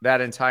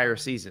that entire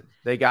season.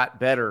 They got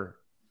better,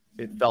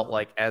 it felt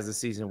like, as the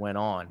season went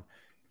on.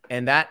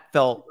 And that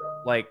felt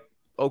like,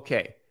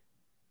 okay,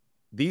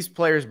 these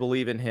players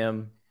believe in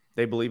him.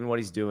 They believe in what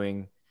he's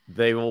doing.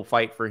 They will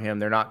fight for him.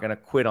 They're not going to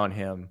quit on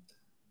him.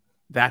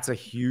 That's a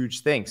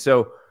huge thing.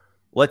 So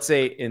let's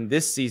say in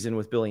this season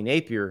with Billy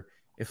Napier,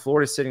 if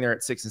Florida's sitting there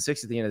at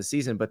 6-6 at the end of the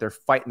season, but they're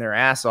fighting their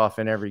ass off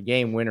in every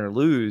game, win or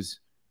lose,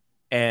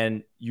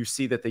 and you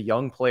see that the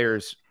young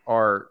players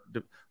are,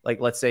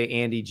 like, let's say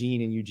Andy Jean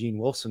and Eugene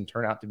Wilson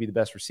turn out to be the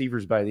best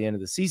receivers by the end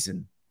of the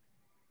season,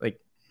 like,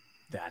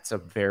 that's a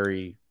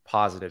very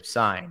positive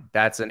sign.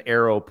 That's an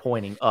arrow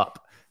pointing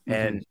up.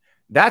 And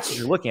that's what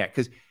you're looking at,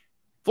 because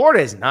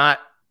Florida is not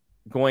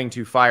going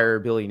to fire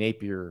Billy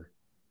Napier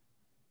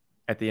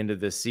at the end of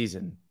this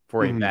season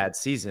for a bad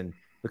season,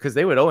 because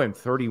they would owe him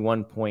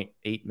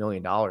 $31.8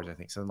 million, I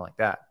think, something like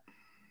that.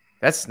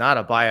 That's not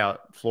a buyout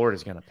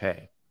Florida's going to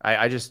pay.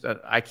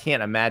 I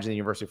can't imagine the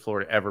University of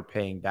Florida ever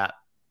paying that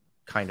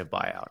kind of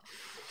buyout.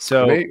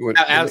 So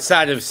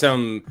outside of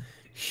some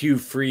Hugh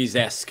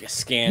Freeze-esque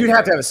scandal, you'd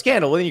have to have a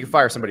scandal. Well, then you can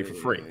fire somebody for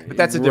free. But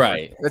that's a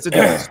different, that's a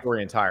different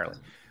story entirely.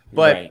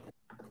 But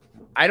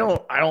I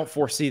don't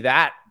foresee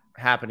that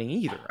happening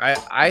either.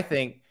 I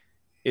think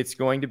it's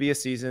going to be a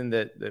season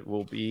that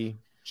will be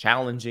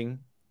challenging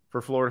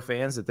for Florida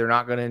fans, that they're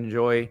not going to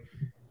enjoy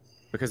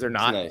because they're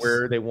not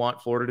where they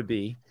want Florida to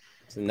be.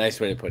 It's a nice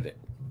way to put it.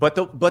 But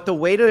the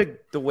way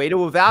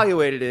to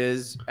evaluate it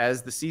is,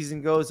 as the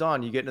season goes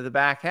on, you get into the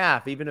back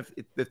half, even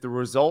if the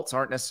results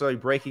aren't necessarily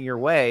breaking your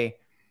way,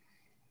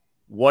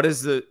 what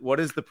is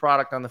the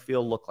product on the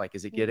field look like?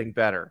 Is it getting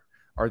better?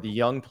 Are the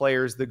young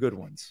players the good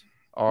ones?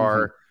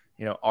 Are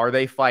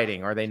they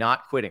fighting? Are they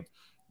not quitting?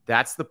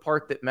 That's the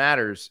part that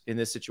matters in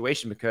this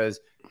situation,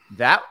 because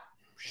that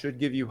should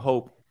give you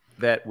hope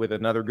that with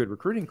another good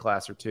recruiting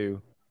class or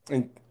two,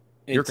 and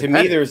to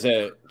me there's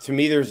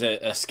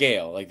a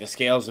scale, like the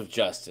scales of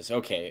justice.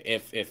 Okay,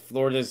 if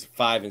Florida's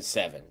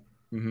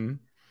 5-7,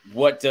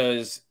 what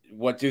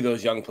what do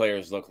those young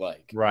players look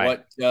like? Right.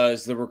 What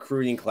does the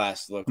recruiting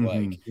class look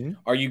like? Mhm.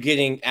 Are you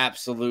getting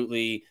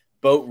absolutely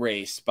boat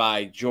raced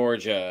by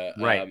Georgia?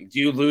 Right. Do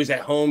you lose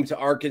at home to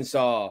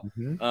Arkansas,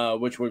 Mhm.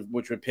 which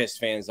would piss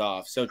fans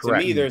off? So to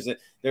Correct. me,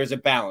 there's a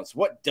balance.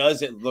 What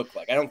does it look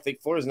like? I don't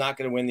think Florida's not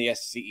going to win the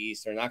SEC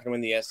East. They're not going to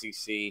win the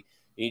SEC.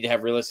 You need to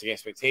have realistic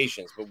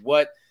expectations. But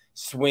what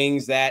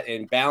swings that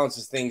and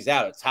balances things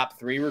out? A top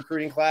 3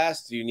 recruiting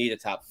class? Do you need a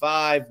top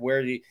 5?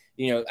 Where do you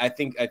I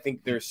think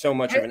there's so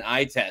much of an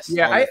eye test on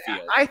the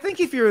field. I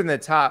think if you're in the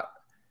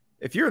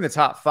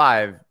top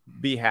 5,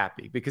 be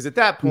happy, because at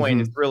that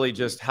point it's really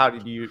just how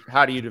do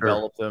you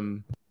develop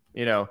them?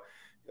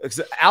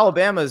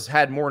 Alabama's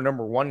had more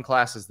number 1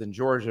 classes than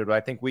Georgia, but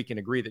I think we can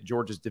agree that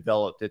Georgia's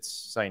developed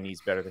its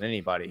signees better than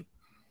anybody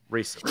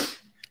recently.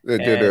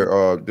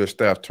 Their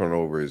staff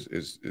turnover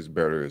is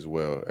better as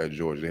well at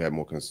Georgia. They have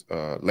more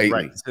lately.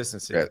 Right,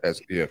 consistency.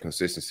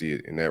 Consistency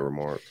in that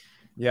remark.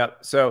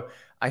 Yep. So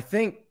I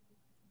think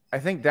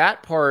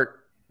that part,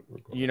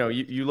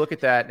 you look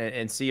at that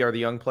and see, are the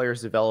young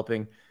players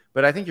developing?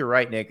 But I think you're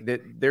right, Nick,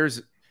 that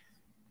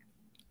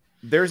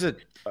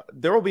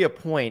there will be a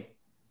point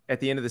at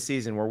the end of the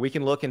season where we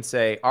can look and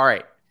say, all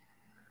right,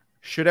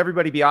 should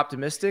everybody be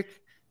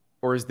optimistic,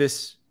 or is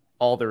this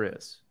all there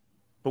is?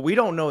 But we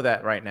don't know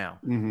that right now.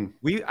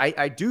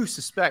 I do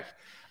suspect,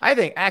 I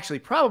think actually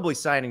probably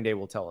signing day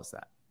will tell us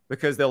that,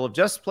 because they'll have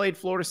just played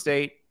Florida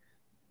State.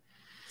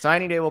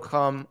 Signing day will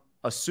come,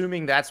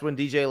 assuming that's when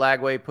DJ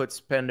Lagway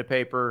puts pen to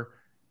paper.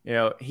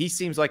 He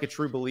seems like a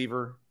true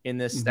believer in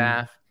this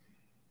staff.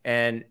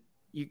 And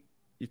you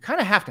kind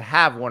of have to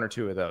have one or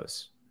two of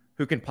those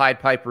who can Pied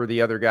Piper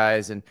the other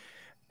guys. And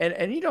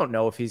you don't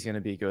know if he's going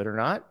to be good or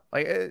not.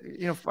 Like,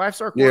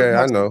 5-star.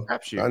 Yeah, I know.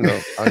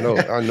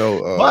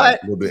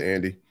 But, a little bit,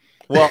 Andy.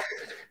 Well,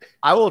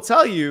 I will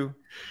tell you,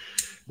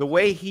 the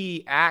way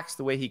he acts,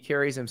 the way he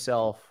carries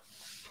himself,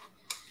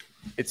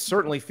 it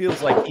certainly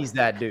feels like he's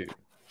that dude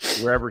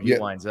wherever he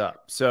winds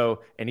up.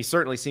 So, and he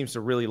certainly seems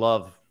to really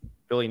love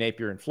Billy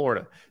Napier in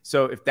Florida.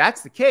 So if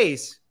that's the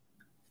case,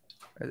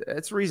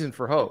 that's reason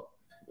for hope.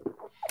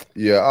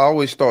 Yeah, I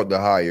always thought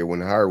when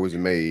the hire was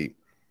made,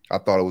 I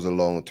thought it was a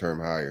long-term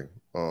hire.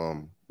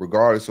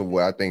 Regardless of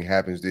what I think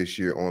happens this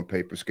year on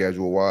paper,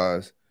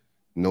 schedule-wise,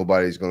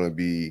 nobody's going to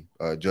be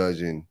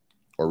judging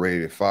or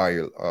ready to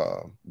fire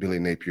Billy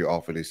Napier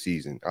off of this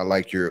season. I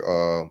like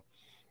your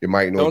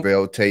Mike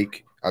Norvell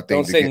take. I think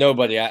don't say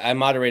nobody. I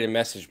moderate a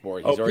message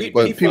board. He's already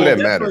people that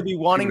matter. Be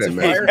wanting to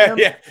fire him.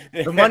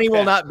 The money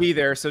will not be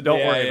there, so don't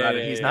worry about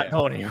it. He's not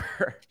going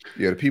anywhere.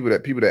 Yeah, the people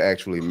that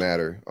actually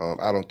matter.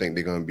 I don't think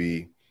they're going to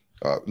be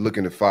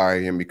looking to fire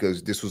him,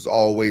 because this was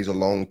always a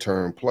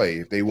long-term play.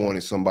 If they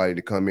wanted somebody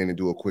to come in and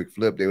do a quick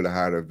flip, they would have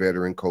hired a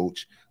veteran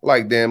coach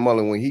like Dan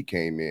Mullen when he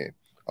came in.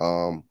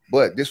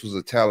 But this was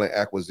a talent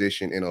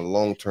acquisition in a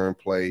long-term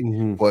play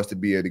for us to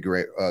be able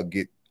to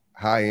get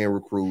high-end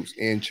recruits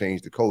and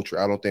change the culture.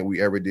 I don't think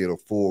we ever did a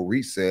full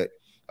reset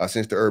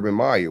since the Urban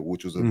Meyer,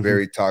 which was a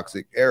very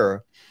toxic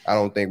era. I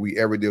don't think we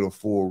ever did a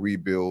full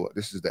rebuild.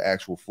 This is the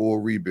actual full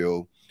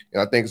rebuild.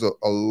 And I think it's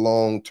a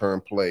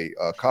long-term play.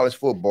 College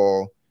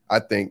football, I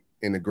think,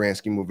 in the grand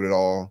scheme of it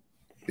all,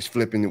 is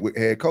flipping with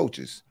head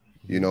coaches.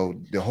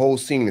 The whole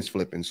scene is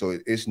flipping. So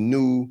it's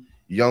new,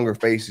 younger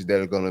faces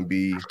that are going to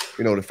be,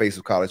 the face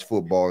of college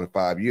football in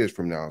 5 years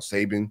from now.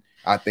 Saban,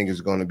 I think,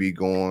 is going to be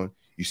gone.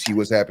 You see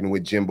what's happening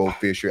with Jimbo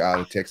Fisher out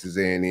of Texas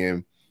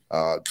A&M.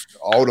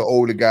 All the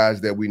older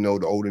guys that we know,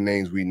 the older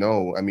names we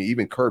know. I mean,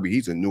 even Kirby,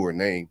 he's a newer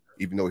name,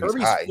 even though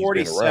he's hot.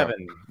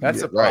 47.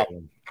 That's a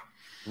problem.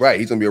 Right.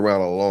 He's going to be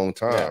around a long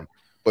time. Yeah.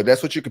 But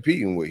that's what you're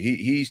competing with.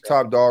 He's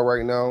top dog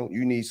right now.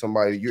 You need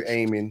somebody. You're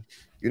aiming.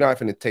 You're not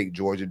going to take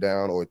Georgia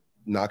down or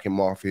knock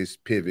him off his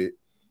pivot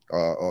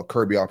or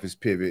Kirby off his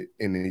pivot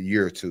in a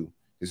year or two.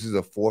 This is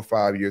a 4 or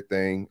 5 year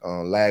thing.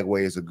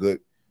 Lagway is a good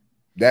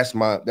 – that's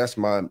my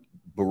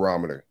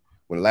barometer.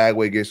 When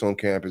Lagway gets on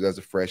campus as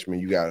a freshman,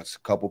 you got a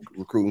couple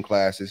recruiting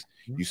classes.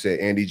 You said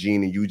Andy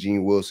Jean and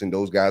Eugene Wilson,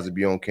 those guys will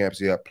be on campus.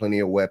 They have plenty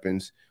of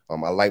weapons. I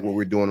like what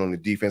we're doing on the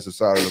defensive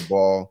side of the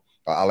ball.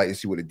 I like to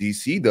see what the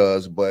DC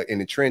does, but in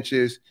the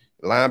trenches,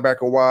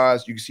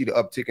 linebacker-wise, you can see the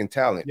uptick in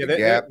talent.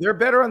 Yeah, they're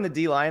better on the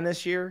D-line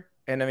this year.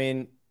 And, I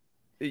mean,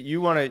 you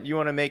want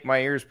to make my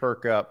ears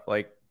perk up.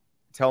 Like,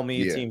 tell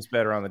me a team's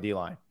better on the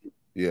D-line.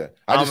 Yeah,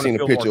 I just seen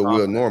a picture of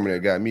Will Norman that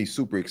got me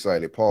super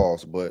excited.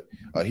 Pause, but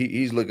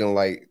he's looking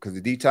like, because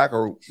the D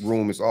tackle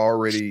room is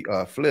already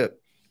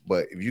flipped.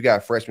 But if you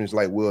got freshmen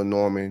like Will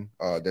Norman,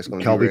 that's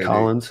going to be Kelby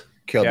Collins.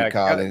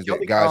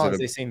 Kelby Collins,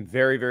 they seem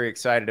very, very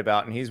excited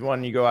about, and he's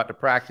one you go out to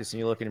practice and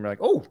you look at him and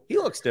you're like, oh, he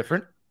looks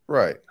different.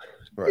 Right.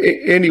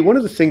 Andy, one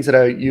of the things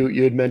that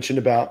you had mentioned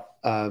about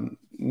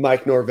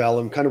Mike Norvell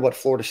and kind of what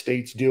Florida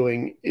State's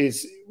doing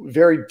is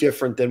very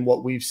different than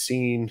what we've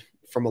seen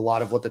from a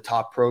lot of what the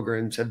top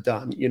programs have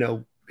done.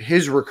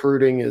 His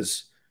recruiting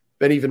has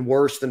been even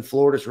worse than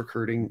Florida's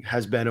recruiting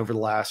has been over the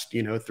last,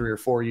 3 or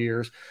 4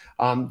 years.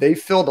 They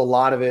filled a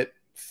lot of it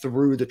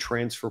through the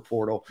transfer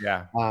portal.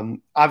 Yeah.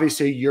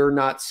 Obviously, you're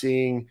not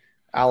seeing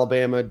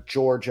Alabama,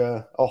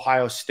 Georgia,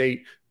 Ohio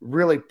State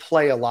really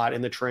play a lot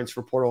in the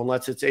transfer portal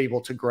unless it's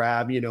able to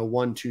grab,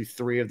 1, 2,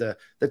 3 of the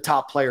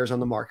top players on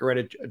the market,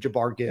 right?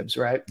 Jabbar Gibbs,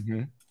 right?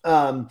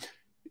 Mm-hmm.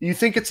 You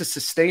think it's a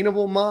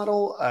sustainable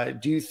model?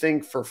 Do you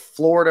think for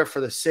Florida, for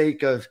the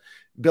sake of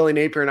Billy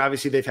Napier, and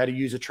obviously they've had to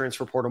use a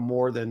transfer portal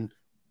more than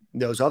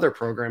those other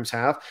programs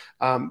have.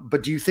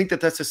 But do you think that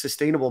that's a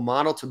sustainable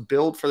model to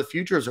build for the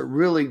future? Is it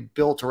really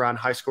built around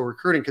high school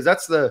recruiting? Because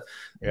that's the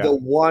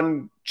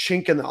one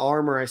chink in the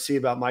armor I see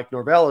about Mike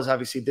Norvell is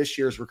obviously this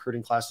year's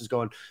recruiting class is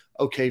going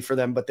okay for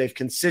them, but they've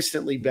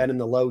consistently been in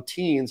the low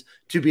teens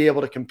to be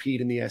able to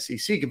compete in the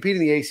SEC. Compete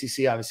in the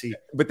ACC, obviously.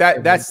 But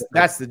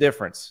that's the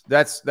difference.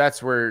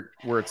 That's where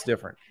it's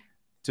different.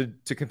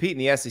 To compete in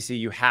the SEC,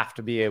 you have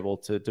to be able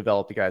to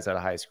develop the guys out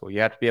of high school.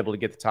 You have to be able to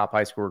get the top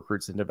high school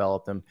recruits and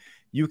develop them.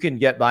 You can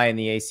get by in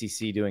the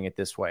ACC doing it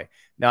this way.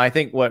 Now, I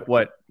think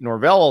what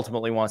Norvell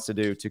ultimately wants to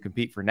do to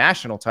compete for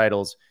national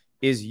titles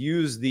is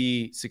use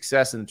the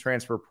success in the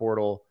transfer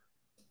portal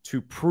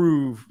to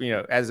prove,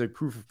 as a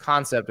proof of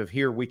concept of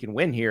here, we can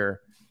win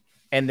here.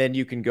 And then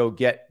you can go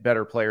get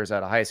better players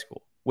out of high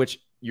school, which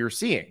you're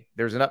seeing.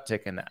 There's an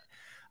uptick in that.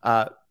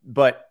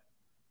 But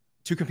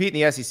to compete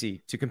in the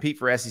SEC, to compete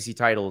for SEC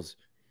titles,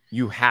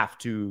 you have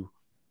to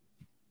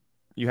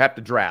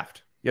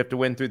draft. You have to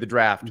win through the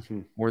draft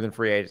more than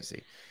free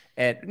agency.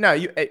 And no,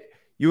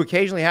 you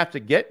occasionally have to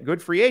get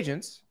good free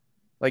agents.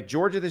 Like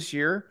Georgia this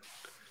year,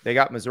 they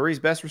got Missouri's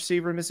best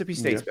receiver and Mississippi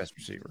State's best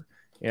receiver.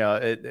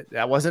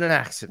 That wasn't an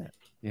accident.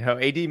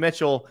 A.D.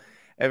 Mitchell,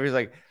 everybody's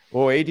like,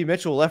 oh, A.D.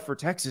 Mitchell left for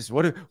Texas.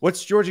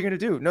 What's Georgia going to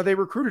do? No, they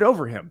recruited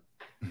over him.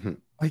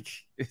 Like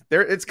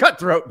it's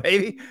cutthroat,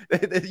 baby.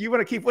 You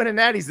want to keep winning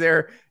natties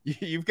there,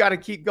 you've got to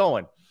keep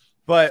going.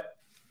 But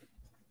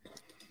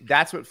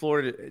that's what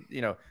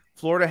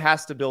Florida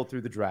has to build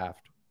through the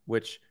draft,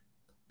 which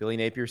Billy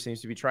Napier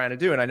seems to be trying to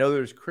do. And I know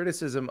there's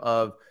criticism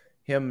of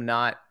him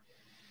not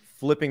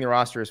flipping the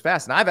roster as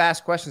fast. And I've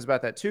asked questions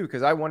about that too,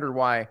 because I wonder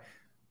why,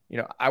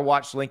 I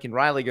watched Lincoln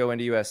Riley go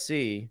into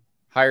USC,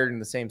 hired in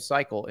the same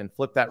cycle, and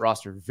flip that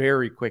roster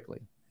very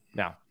quickly.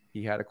 Now,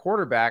 he had a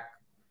quarterback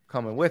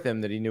coming with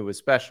him that he knew was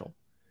special.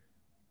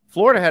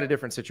 Florida had a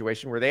different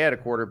situation where they had a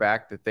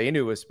quarterback that they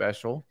knew was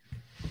special,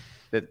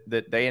 that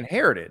they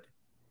inherited.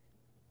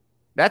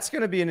 That's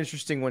going to be an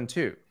interesting one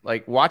too.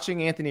 Like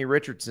watching Anthony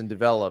Richardson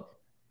develop,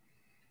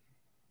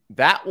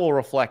 that will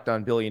reflect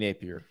on Billy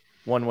Napier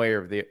one way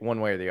or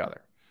the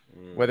other,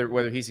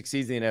 whether he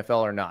succeeds in the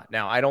NFL or not.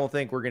 Now, I don't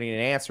think we're going to get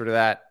an answer to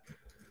that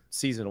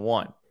season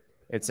 1.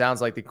 It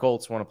sounds like the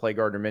Colts want to play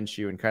Gardner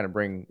Minshew and kind of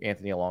bring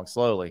Anthony along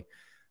slowly.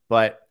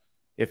 But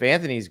if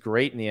Anthony's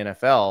great in the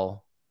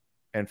NFL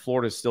and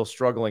Florida's still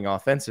struggling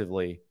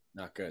offensively,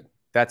 not good.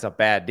 That's a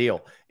bad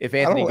deal. If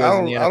Anthony goes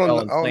in the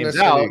NFL and flames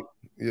out,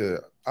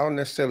 I don't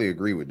necessarily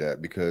agree with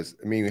that because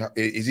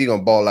is he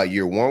gonna ball out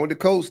year 1 with the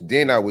Colts?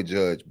 Then I would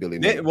judge Billy.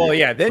 Then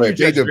you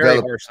judge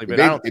very harshly.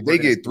 But if they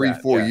get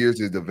 3-4 years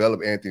to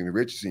develop Anthony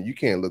Richardson, you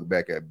can't look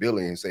back at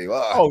Billy and say,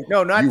 "Oh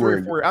no, not 3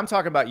 or 4." I'm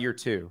talking about year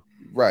 2,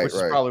 which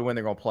is probably when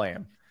they're gonna play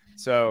him.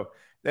 So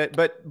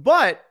but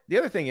the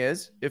other thing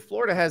is, if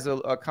Florida has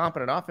a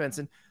competent offense,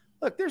 and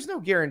look, there's no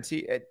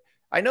guarantee.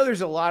 I know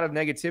there's a lot of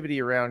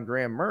negativity around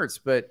Graham Mertz,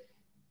 but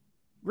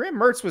Graham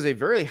Mertz was a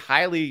very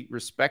highly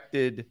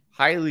respected,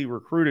 highly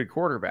recruited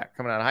quarterback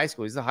coming out of high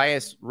school. He's the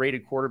highest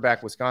rated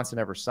quarterback Wisconsin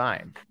ever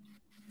signed.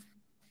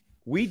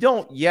 We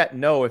don't yet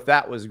know if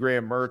that was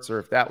Graham Mertz or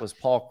if that was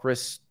Paul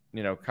Chryst,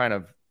 kind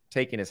of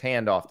taking his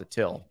hand off the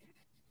till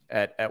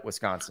at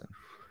Wisconsin.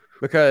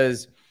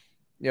 Because,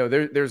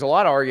 there's a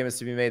lot of arguments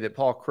to be made that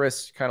Paul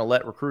Chryst kind of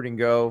let recruiting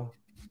go.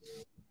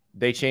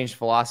 They changed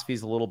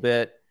philosophies a little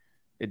bit.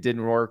 It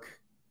didn't work.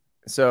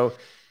 So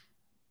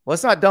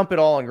let's not dump it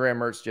all on Graham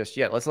Mertz just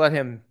yet. Let's let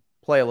him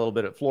play a little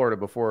bit at Florida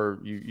before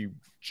you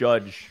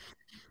judge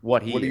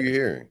what he. What are you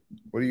hearing?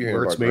 What are you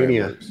hearing Mertz about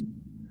mania? Graham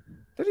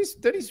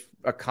Mertz? That he's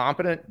a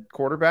competent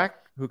quarterback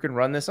who can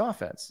run this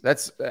offense.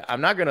 I'm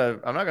not gonna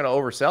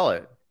oversell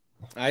it.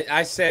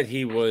 I said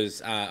he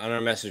was on our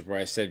message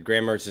board. I said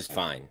Graham Mertz is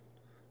fine.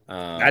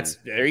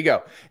 There you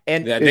go.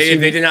 And they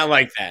did not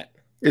like that.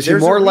 Is he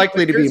more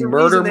likely to be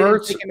murder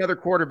Mertz? Take another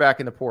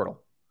quarterback in the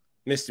portal.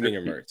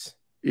 Misdemeanor Mertz.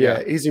 Yeah.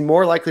 Is he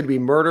more likely to be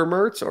murder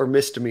Mertz or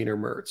misdemeanor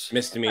Mertz?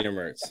 Misdemeanor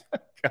Mertz.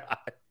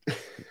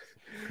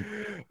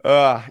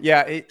 God.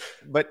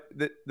 But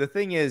the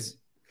thing is,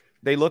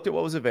 they looked at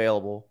what was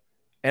available,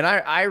 and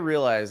I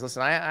realized,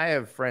 listen, I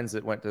have friends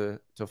that went to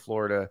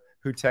Florida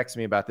who text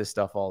me about this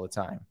stuff all the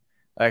time.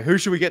 Like, who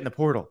should we get in the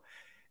portal?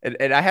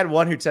 And I had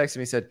one who texted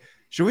me, said,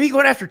 should we go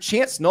after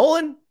Chance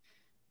Nolan?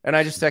 And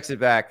I just texted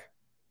back,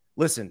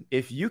 listen,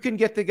 if you can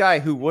get the guy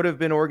who would have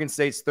been Oregon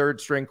State's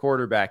third string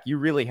quarterback, you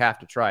really have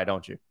to try,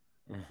 don't you?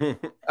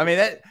 I mean,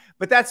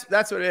 that's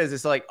what it is.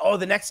 It's like, oh,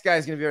 the next guy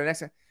is going to be our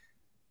next guy.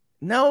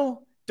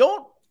 No,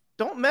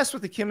 don't mess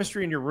with the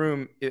chemistry in your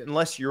room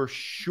unless you're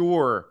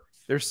sure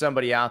there's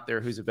somebody out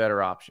there who's a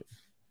better option.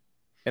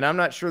 And I'm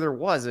not sure there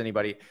was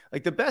anybody.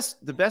 Like the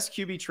best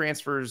QB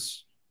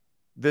transfers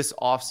this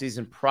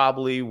offseason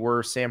probably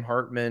were Sam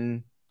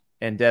Hartman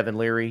and Devin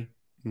Leary.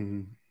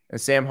 Mm-hmm.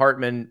 And Sam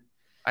Hartman,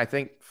 I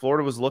think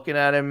Florida was looking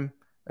at him.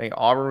 I think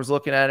Auburn was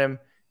looking at him.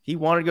 He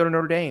wanted to go to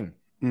Notre Dame.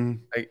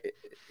 Mm-hmm.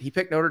 He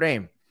picked Notre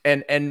Dame.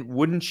 And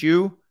wouldn't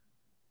you?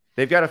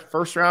 They've got a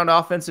first-round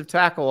offensive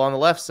tackle on the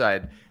left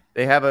side.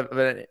 They have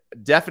a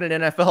definite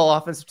NFL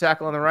offensive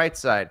tackle on the right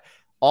side.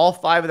 All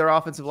 5 of their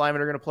offensive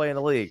linemen are going to play in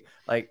the league.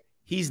 Like,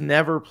 he's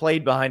never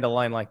played behind a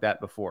line like that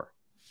before.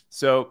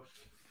 So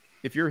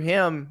if you're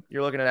him,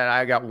 you're looking at that.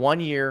 I got 1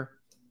 year.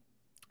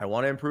 I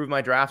want to improve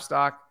my draft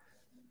stock,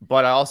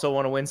 but I also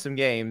want to win some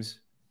games.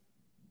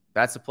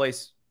 That's the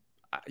place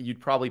you'd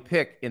probably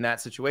pick in that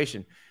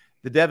situation.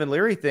 The Devin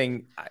Leary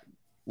thing,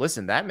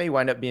 listen, that may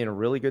wind up being a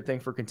really good thing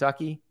for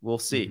Kentucky. We'll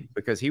see,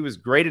 because he was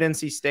great at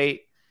NC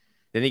State.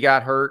 Then he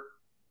got hurt.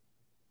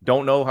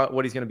 Don't know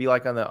what he's going to be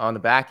like on the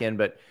back end,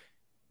 but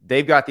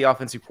they've got the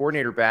offensive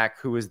coordinator back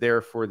who was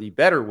there for the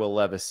better Will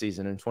Levis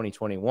season in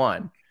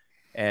 2021.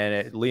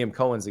 And Liam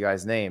Cohen's the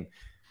guy's name.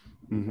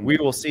 Mm-hmm. We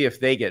will see if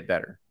they get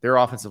better. Their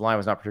offensive line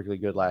was not particularly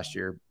good last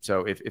year.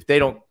 So if they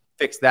don't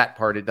fix that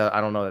part,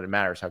 I don't know that it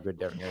matters how good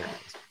Devin Leary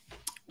is.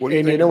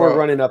 And you know we're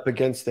running up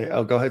against it.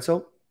 Oh, go ahead,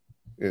 so.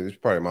 Yeah, this is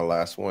probably my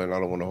last one. I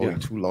don't want to hold you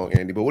too long,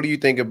 Andy. But what do you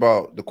think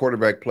about the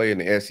quarterback play in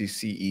the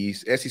SEC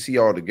East, SEC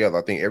altogether?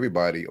 I think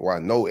everybody, or I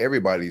know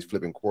everybody's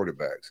flipping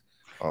quarterbacks.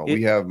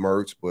 We have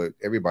Mertz, but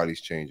everybody's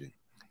changing.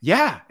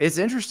 Yeah, it's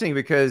interesting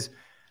because,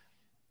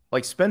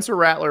 like, Spencer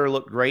Rattler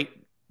looked great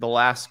the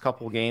last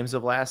couple games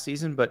of last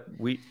season, but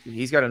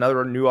he's got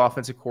another new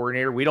offensive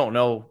coordinator. We don't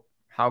know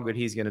how good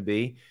he's going to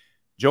be.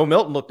 Joe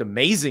Milton looked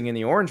amazing in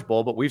the Orange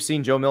Bowl, but we've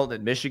seen Joe Milton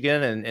at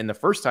Michigan and the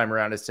first time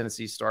around as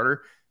Tennessee's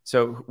starter.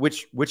 So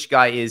which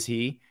guy is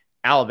he?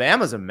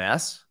 Alabama's a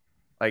mess.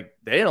 Like,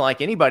 they didn't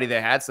like anybody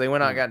they had, so they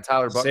went out and got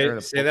Tyler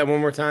Buckner. Say that one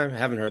more time. I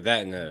haven't heard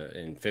that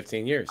in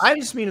 15 years. I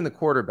just mean in the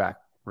quarterback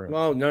room.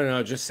 Well,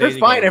 no, just say it's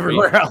fine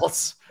everywhere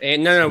else.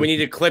 And no, we need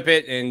to clip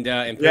it and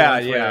put it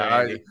on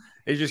Twitter,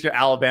 It's just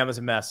Alabama's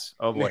a mess.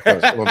 Oh boy,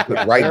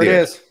 right there. It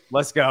is.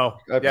 Let's go.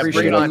 I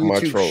appreciate it on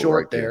YouTube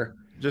short right there.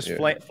 Just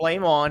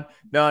flame on.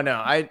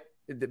 No.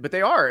 But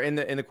they are in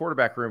the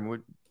quarterback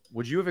room.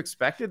 Would you have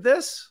expected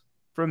this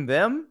from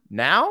them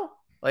now?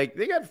 Like,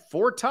 they got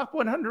 4 top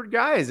 100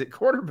 guys at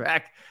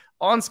quarterback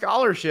on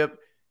scholarship,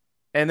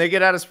 and they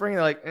get out of spring.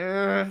 They're like,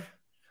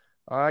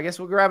 I guess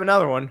we'll grab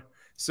another one.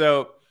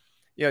 So,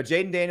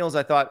 Jaden Daniels,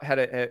 I thought, had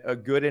a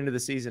good end of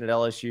the season at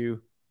LSU.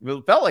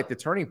 It felt like the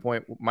turning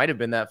point might have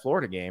been that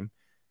Florida game.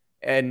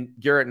 And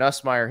Garrett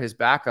Nussmeier, his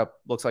backup,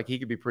 looks like he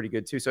could be pretty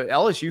good too. So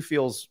LSU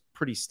feels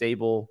pretty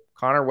stable.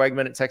 Connor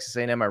Wegman at Texas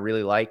A&M I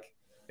really like.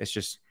 It's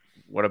just,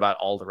 what about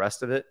all the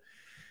rest of it?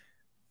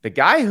 The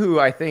guy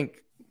who I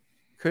think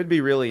could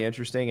be really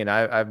interesting, and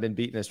I've been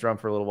beating this drum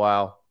for a little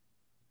while,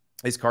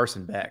 is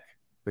Carson Beck,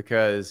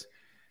 because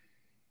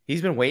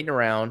he's been waiting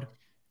around.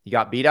 He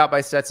got beat out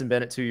by Stetson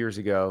Bennett 2 years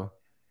ago.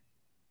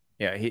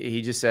 Yeah,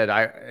 he just said,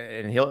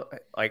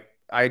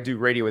 I do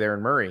radio with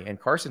Aaron Murray, and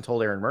Carson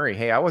told Aaron Murray,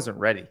 hey, I wasn't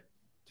ready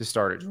to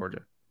start at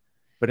Georgia.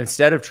 But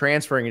instead of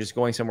transferring and just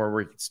going somewhere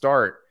where he could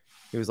start,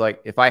 he was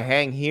like, if I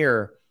hang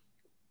here,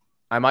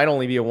 I might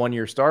only be a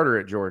 1-year starter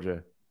at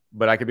Georgia,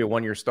 but I could be a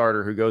 1-year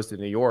starter who goes to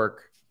New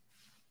York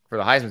for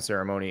the Heisman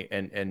ceremony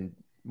and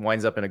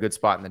winds up in a good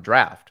spot in the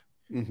draft,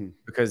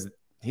 because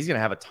he's going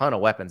to have a ton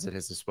of weapons at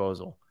his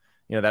disposal.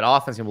 That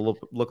offense can look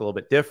a little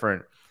bit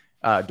different.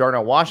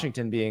 Darnell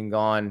Washington being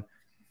gone,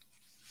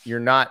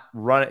 you're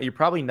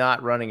probably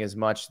not running as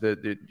much.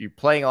 You're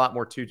playing a lot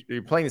more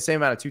you're playing the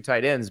same amount of 2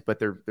 tight ends, but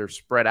they're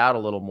spread out a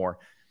little more.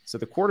 So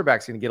the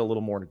quarterback's going to get a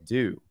little more to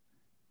do.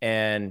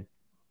 And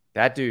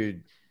that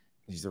dude,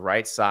 he's the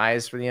right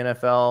size for the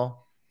NFL.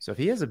 So if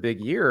he has a big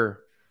year,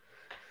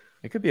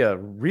 it could be a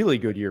really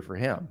good year for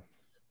him.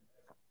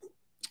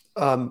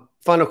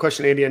 Final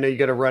question, Andy. I know you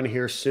got to run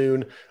here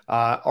soon.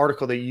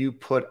 Article that you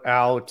put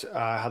out,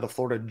 how the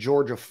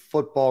Florida-Georgia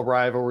football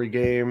rivalry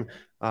game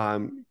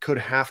could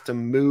have to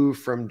move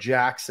from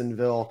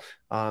Jacksonville.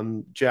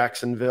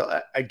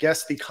 I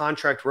guess the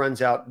contract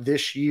runs out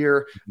this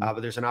year,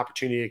 but there's an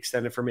opportunity to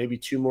extend it for maybe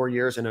 2 more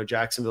years. I know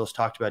Jacksonville's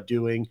talked about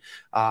doing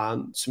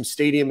some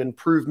stadium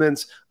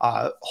improvements,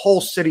 whole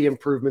city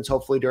improvements,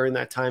 hopefully during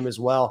that time as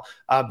well.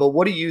 But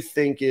what do you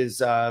think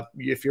is,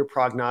 if you're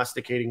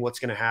prognosticating what's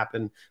going to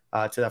happen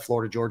to that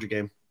Florida-Georgia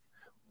game?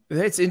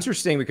 It's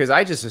interesting because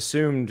I just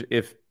assumed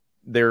if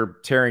they're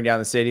tearing down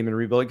the stadium and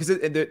rebuilding, because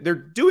they're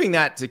doing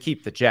that to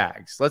keep the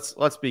Jags.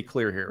 Let's be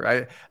clear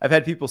here. I've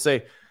had people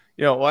say,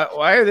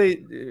 why are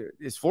they?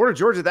 Is Florida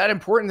Georgia that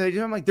important?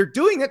 I'm like, they're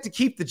doing that to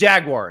keep the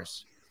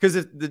Jaguars, because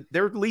if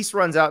their lease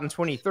runs out in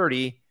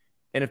 2030,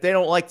 and if they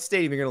don't like the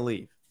stadium, they're going to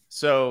leave.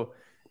 So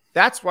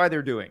that's why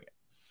they're doing it,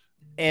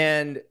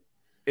 and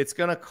it's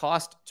going to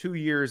cost 2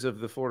 years of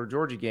the Florida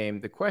Georgia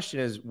game. The question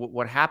is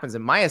what happens.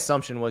 And my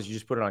assumption was you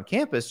just put it on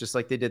campus, just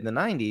like they did in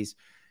the 90s.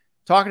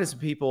 Talking to some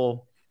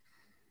people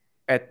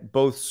at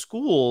both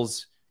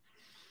schools,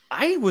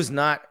 I was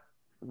not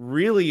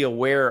really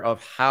aware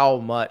of how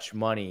much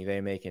money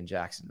they make in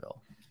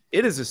Jacksonville.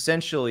 It is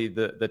essentially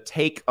the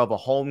take of a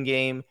home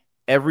game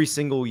every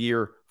single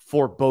year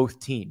for both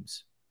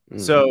teams.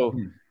 So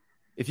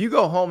If you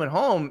go home and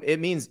home, it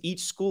means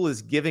each school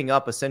is giving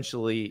up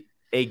essentially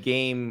a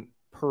game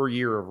per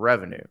year of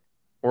revenue,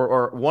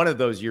 or one of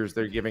those years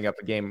they're giving up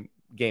a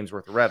game's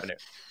worth of revenue.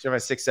 So if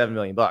I $6-7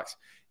 million bucks.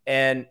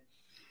 And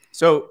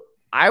so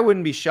I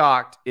wouldn't be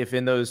shocked if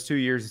in those 2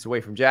 years it's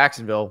away from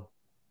Jacksonville,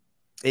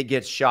 it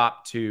gets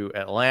shopped to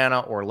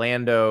Atlanta,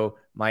 Orlando,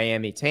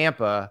 Miami,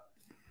 Tampa.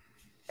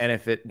 And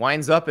if it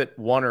winds up at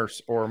one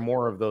or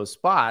more of those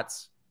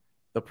spots,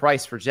 the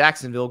price for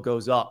Jacksonville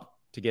goes up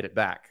to get it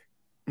back.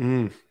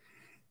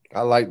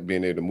 I like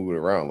being able to move it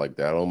around like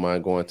that. I don't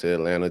mind going to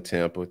Atlanta,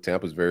 Tampa.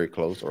 Tampa's very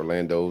close.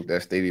 Orlando,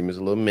 that stadium is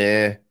a little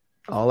meh.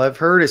 All I've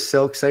heard is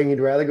Silk saying he'd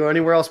rather go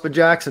anywhere else but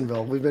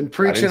Jacksonville. We've been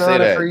preaching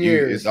on it for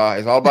years. It's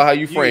all about how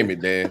you frame it,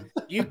 Dan.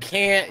 You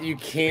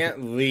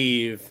can't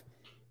leave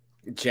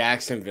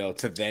Jacksonville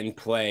to then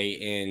play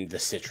in the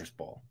Citrus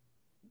Bowl.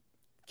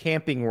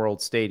 Camping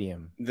World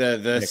Stadium.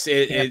 The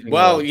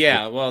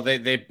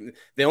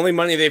only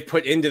money they've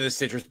put into the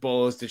Citrus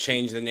Bowl is to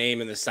change the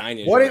name and the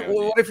signage. What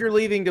if you're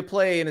leaving to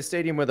play in a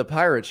stadium with a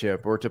pirate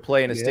ship, or to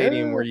play in a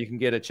stadium where you can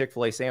get a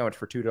Chick-fil-A sandwich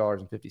for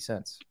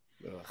 $2.50?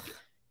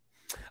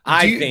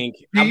 I'm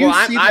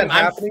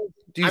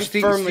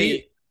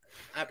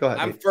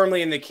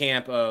firmly in the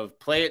camp of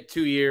play it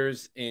 2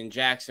 years in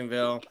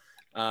Jacksonville,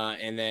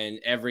 and then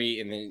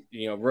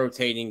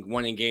rotating,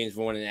 one in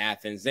Gainesville, one in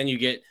Athens. Then you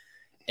get,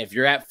 if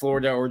you're at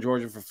Florida or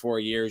Georgia for 4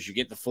 years, you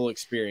get the full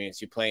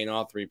experience. You play in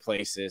all three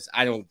places.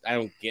 I don't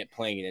get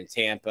playing it in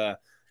Tampa.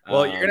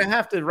 Well, you're gonna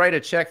have to write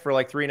a check for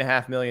like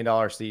 $3.5 million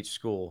to each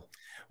school.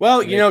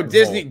 Well,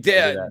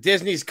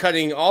 Disney's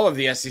cutting all of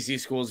the SEC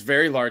schools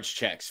very large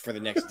checks for the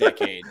next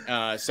decade.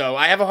 So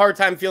I have a hard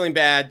time feeling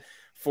bad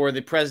for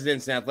the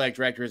presidents and athletic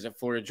directors at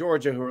Florida,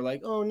 Georgia, who are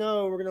like, oh,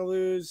 no, we're going to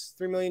lose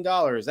 $3 million.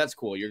 That's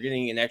cool. You're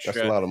getting an extra.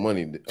 That's a lot of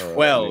money.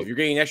 12. You're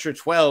getting an extra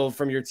 12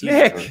 from your team.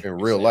 In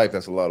real life,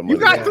 that's a lot of money.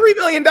 You got $3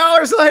 million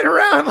laying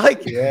around.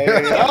 Like,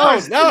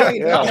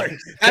 no.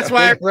 That's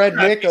why I read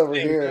Nick over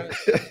here.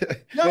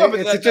 No,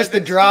 but it's just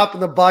a drop in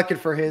the bucket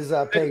for his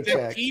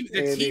paycheck.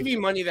 The TV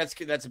money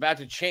that's about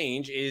to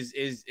change is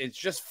it's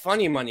just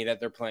funny money that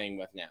they're playing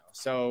with now.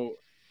 So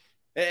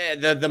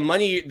the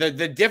money,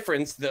 the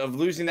difference of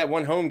losing that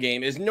one home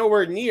game is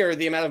nowhere near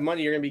the amount of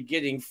money you're going to be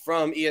getting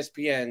from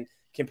ESPN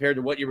compared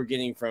to what you were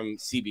getting from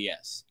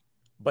CBS.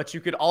 But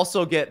you could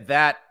also get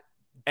that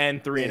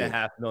and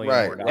 $3.5 million.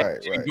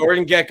 Right.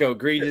 Gordon Gekko,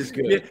 greed is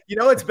good. You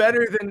know what's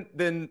better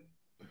than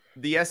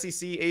the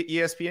SEC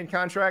ESPN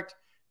contract?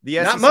 The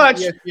SEC Not much.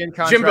 ESPN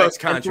contract, Jimbo's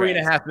contract,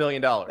 $3.5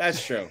 million.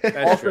 That's true.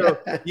 That's true.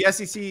 The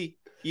SEC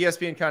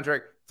ESPN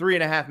contract,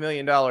 $3.5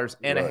 million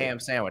and a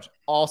ham sandwich,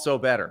 also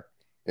better.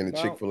 And the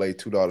Chick-fil-A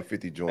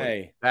 $2.50 joint.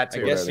 Hey, that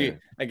too.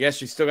 I guess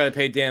you still got to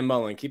pay Dan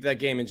Mullen. Keep that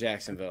game in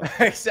Jacksonville.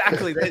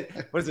 Exactly.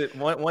 What is it?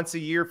 Once a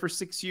year for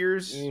 6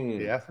 years?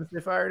 Yeah. Since they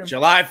fired him.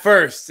 July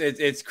 1st.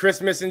 It's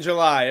Christmas in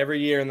July every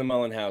year in the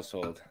Mullen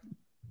household.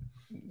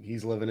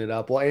 He's living it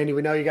up. Well, Andy,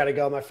 we know you got to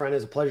go, my friend.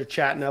 It's a pleasure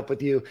chatting up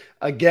with you.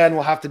 Again,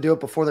 we'll have to do it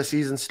before the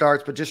season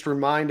starts, but just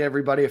remind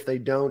everybody, if they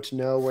don't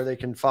know, where they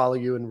can follow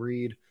you and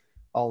read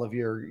all of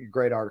your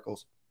great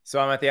articles. So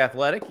I'm at The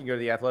Athletic. You can go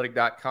to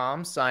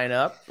theathletic.com, sign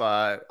up.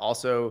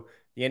 Also,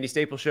 The Andy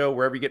Staples Show,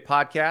 wherever you get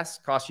podcasts,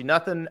 costs you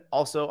nothing.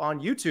 Also on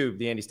YouTube,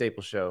 The Andy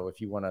Staples Show,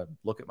 if you want to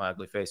look at my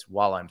ugly face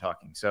while I'm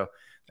talking. So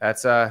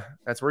that's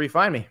where you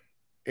find me.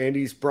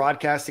 Andy's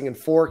broadcasting in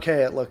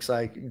 4K, it looks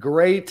like.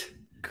 Great.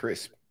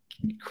 Crisp.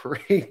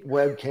 Great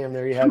webcam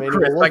there you have. Andy. I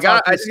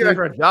just get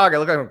after a jog. I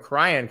look like I'm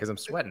crying because I'm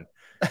sweating.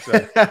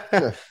 So.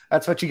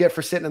 That's what you get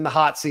for sitting in the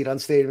hot seat on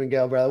Stadium and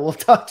Gale, brother. We'll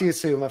talk to you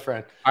soon, my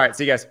friend. All right.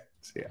 See you guys.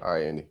 See ya. All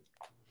right, Andy.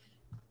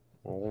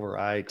 All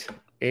right.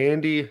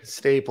 Andy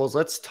Staples.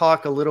 Let's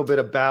talk a little bit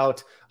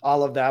about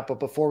all of that. But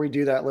before we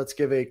do that, let's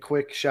give a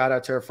quick shout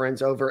out to our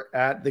friends over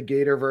at the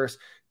Gatorverse.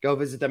 Go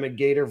visit them at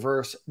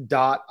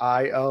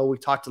gatorverse.io. We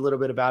talked a little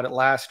bit about it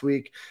last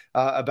week,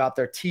 about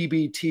their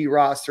TBT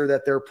roster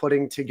that they're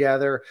putting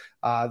together.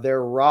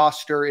 Their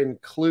roster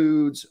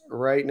includes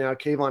right now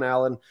Kayvon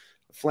Allen,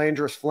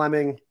 Flanders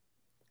Fleming,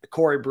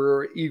 Corey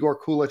Brewer, Igor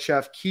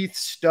Kulachev, Keith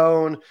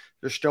Stone.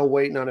 They're still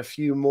waiting on a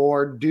few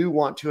more. Do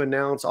want to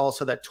announce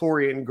also that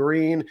Torian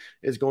Green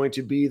is going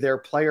to be their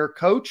player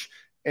coach,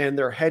 and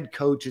their head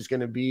coach is going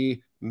to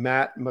be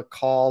Matt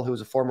McCall, who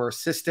was a former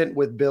assistant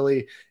with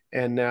Billy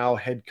and now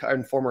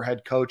former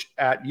head coach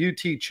at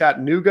UT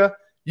Chattanooga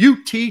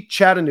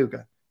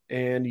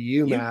and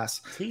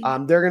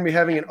UMass. They're going to be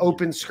having an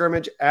open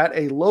scrimmage at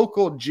a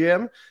local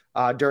gym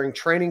during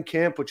training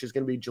camp, which is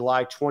going to be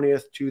July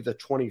 20th to the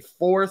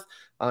 24th.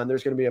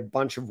 There's going to be a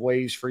bunch of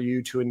ways for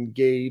you to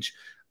engage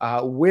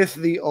with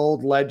the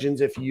old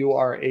legends if you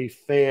are a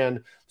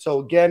fan. So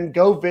again,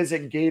 go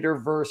visit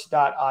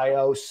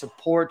gatorverse.io,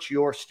 support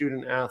your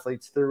student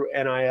athletes through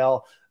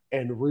NIL,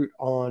 and root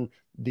on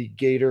the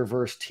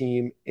Gatorverse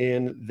team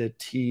in the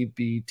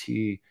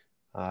TBT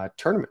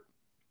tournament.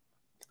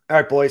 All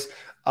right, boys.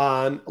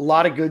 A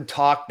lot of good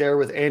talk there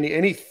with Andy.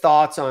 Any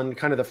thoughts on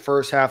kind of the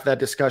first half of that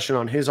discussion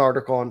on his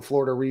article on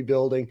Florida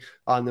rebuilding?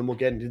 And then we'll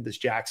get into this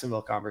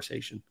Jacksonville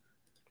conversation.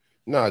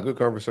 Nah, good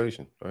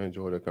conversation. I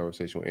enjoyed that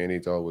conversation with Andy.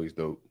 It's always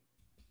dope.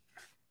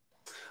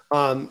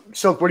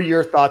 So what are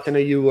your thoughts? I know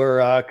you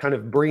were kind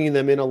of bringing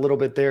them in a little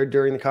bit there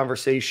during the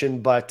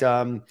conversation, but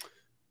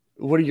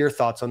what are your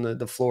thoughts on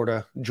the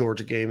Florida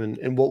Georgia game,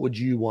 and what would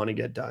you want to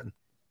get done?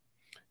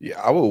 Yeah,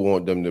 I would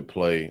want them to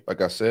play.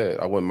 Like I said,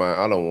 I wouldn't mind.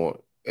 I don't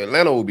want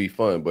Atlanta would be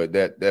fun, but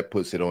that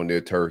puts it on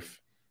their turf.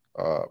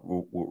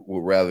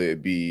 Would rather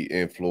it be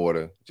in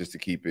Florida just to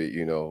keep it,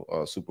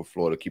 Super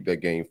Florida, keep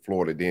that game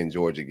Florida, then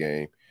Georgia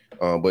game.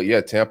 But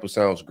yeah, Tampa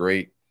sounds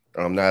great.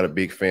 I'm not a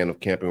big fan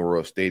of Camping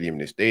World Stadium,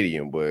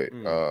 but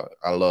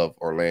I love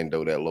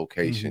Orlando, that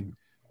location,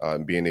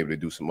 and being able to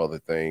do some other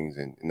things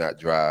and not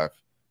drive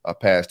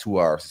past 2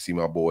 hours to see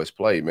my boys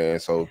play, man.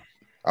 So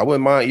I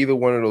wouldn't mind either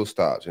one of those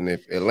stops. And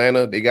if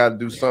Atlanta, they got to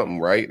do something,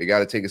 right? They got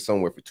to take it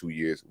somewhere for 2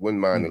 years.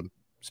 Wouldn't mind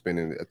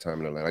spending a time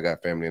in Atlanta. I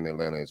got family in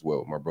Atlanta as well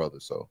with my brother,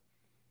 so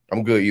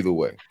I'm good either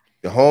way.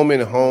 The home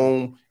and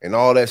home and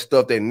all that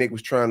stuff that Nick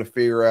was trying to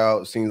figure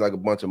out seems like a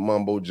bunch of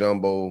mumbo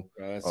jumbo.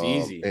 That's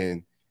easy.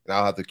 And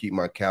I'll have to keep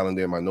my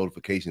calendar and my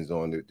notifications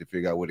on to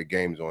figure out where the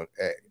game's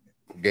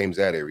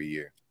at every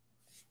year.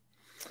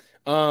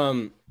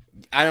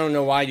 I don't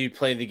know why you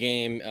play the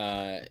game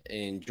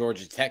in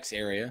Georgia Tech's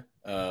area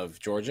of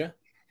Georgia.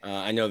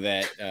 I know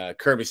that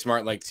Kirby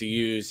Smart likes to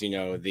use,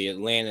 the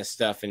Atlanta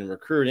stuff in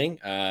recruiting,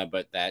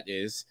 but that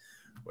is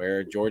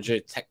where Georgia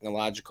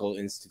Technological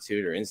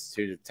Institute or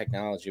Institute of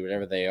Technology,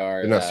 whatever they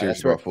are. They're not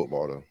serious about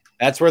football, though.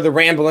 That's where the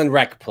Ramblin'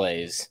 Wreck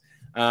plays.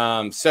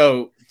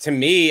 So to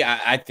me,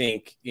 I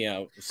think,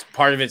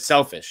 part of it's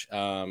selfish.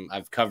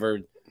 I've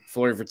covered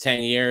Florida for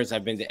 10 years.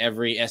 I've been to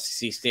every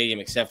SEC stadium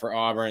except for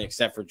Auburn,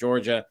 except for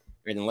Georgia.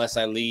 And unless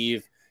I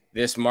leave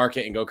this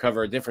market and go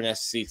cover a different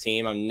SEC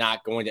team, I'm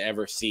not going to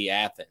ever see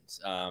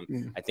Athens. I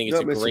think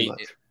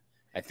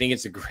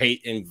it's a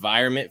great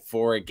environment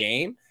for a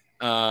game.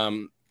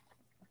 And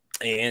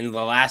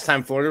the last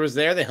time Florida was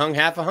there, they hung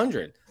half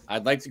 100.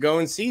 I'd like to go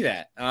and see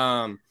that.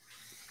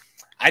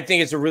 I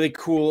think it's a really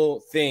cool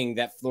thing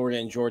that Florida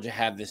and Georgia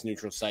have this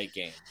neutral site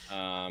game.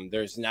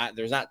 There's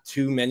not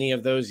too many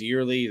of those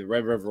yearly. The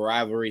Red River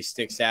rivalry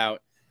sticks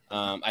out.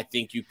 I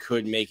think you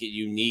could make it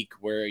unique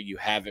where you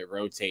have it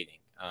rotating.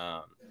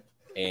 I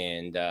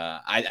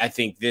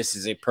think this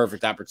is a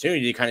perfect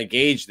opportunity to kind of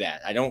gauge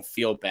that. I don't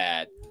feel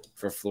bad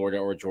for Florida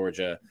or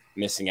Georgia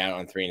missing out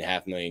on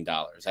 $3.5 million.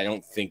 I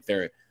don't think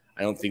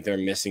they're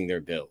missing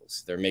their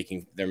bills. They're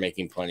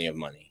making plenty of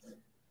money.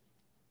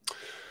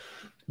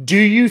 Do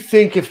you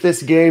think if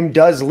this game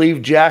does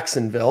leave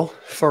Jacksonville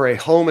for a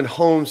home and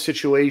home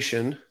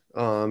situation,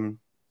 do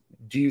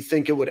you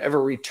think it would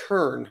ever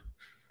return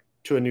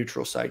to a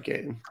neutral site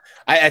game?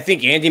 I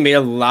think Andy made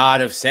a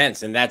lot of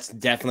sense, and that's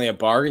definitely a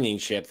bargaining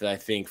chip that I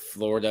think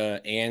Florida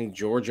and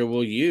Georgia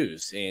will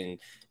use, and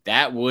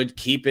that would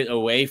keep it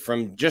away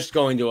from just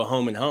going to a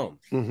home and home.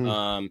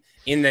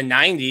 In the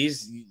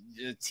 90s,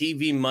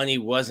 TV money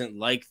wasn't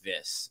like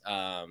this.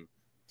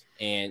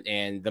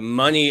 And the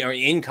money or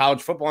in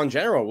college football in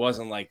general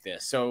wasn't like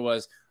this. So it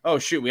was, oh,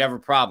 shoot, we have a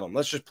problem.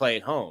 Let's just play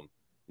at home.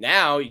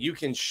 Now you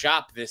can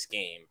shop this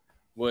game,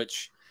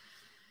 which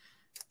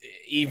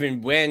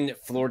even when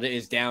Florida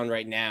is down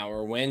right now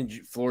or when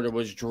Florida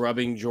was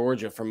drubbing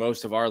Georgia for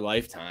most of our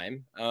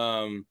lifetime,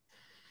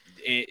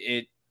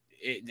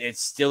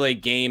 it's still a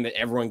game that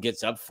everyone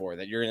gets up for,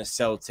 that you're going to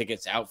sell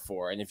tickets out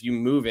for. And if you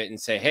move it and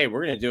say, hey,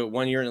 we're going to do it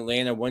 1 year in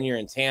Atlanta, 1 year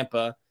in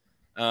Tampa,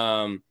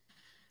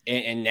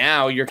 and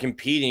now you're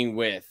competing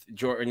with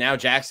now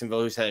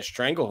Jacksonville, who's had a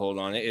stranglehold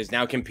on it, is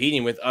now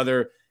competing with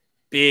other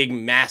big,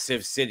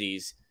 massive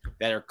cities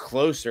that are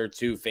closer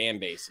to fan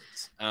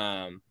bases.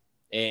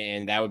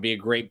 And that would be a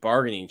great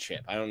bargaining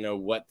chip. I don't know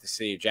what the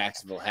city of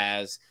Jacksonville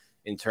has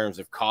in terms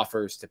of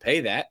coffers to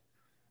pay that.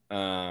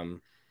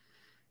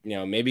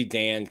 Maybe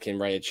Dan can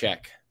write a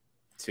check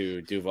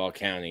to Duval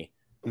County.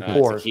 I'm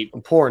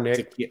poor,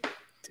 Nick.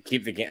 To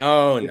keep the game.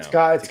 Oh, no.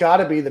 It's got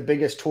to be the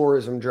biggest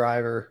tourism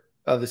driver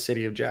of the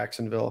city of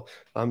Jacksonville.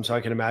 So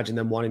I can imagine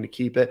them wanting to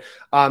keep it.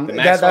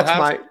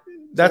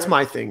 That's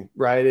my thing,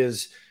 right?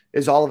 Is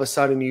all of a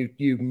sudden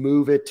you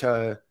move it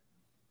to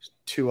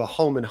a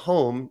home and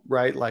home,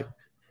 right? Like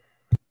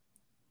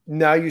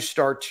now you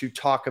start to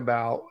talk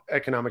about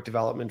economic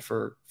development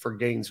for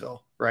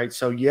Gainesville, right?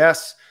 So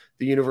yes,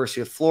 the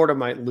University of Florida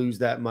might lose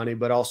that money,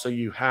 but also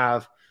you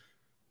have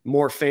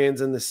more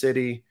fans in the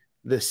city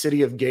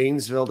of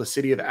Gainesville, the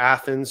city of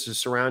Athens, the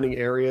surrounding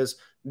areas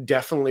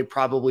definitely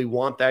probably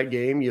want that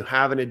game. You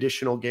have an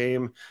additional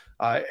game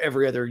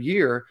every other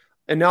year.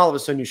 And now all of a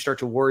sudden you start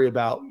to worry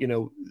about,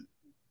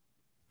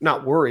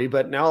 not worry,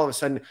 but now all of a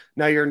sudden,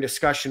 now you're in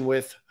discussion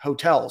with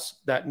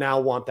hotels that now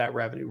want that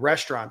revenue,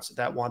 restaurants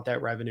that want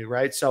that revenue,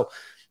 right? So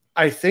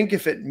I think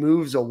if it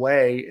moves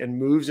away and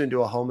moves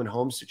into a home and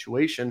home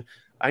situation,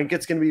 I think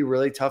it's going to be a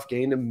really tough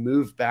game to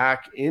move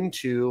back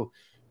into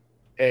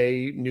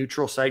a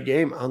neutral site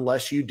game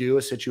unless you do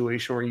a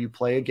situation where you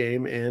play a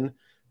game in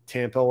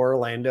Tampa or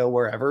Orlando,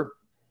 wherever,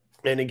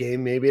 and a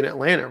game maybe in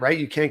Atlanta, right?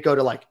 You can't go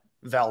to like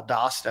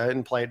Valdosta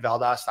and play at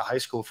Valdosta High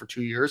School for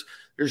 2 years.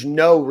 There's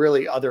no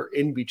really other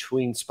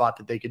in-between spot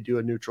that they could do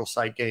a neutral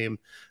site game.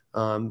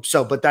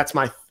 But that's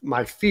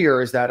my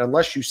fear, is that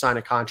unless you sign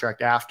a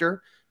contract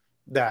after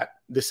that,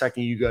 the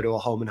second you go to a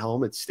home and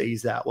home, it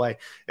stays that way.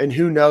 And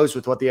who knows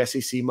with what the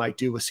SEC might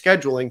do with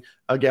scheduling.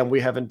 Again,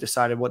 we haven't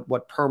decided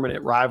what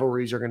permanent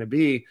rivalries are going to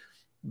be,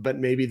 but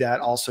maybe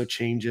that also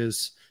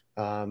changes,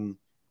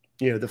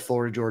 the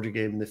Florida-Georgia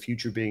game in the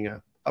future being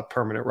a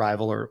permanent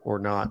rival or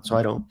not. So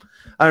I don't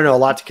know, a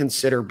lot to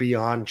consider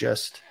beyond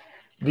just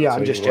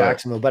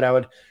Jacksonville,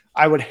 but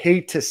I would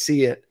hate to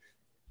see it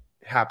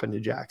happen to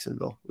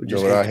Jacksonville. You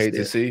know what I hate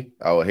to see?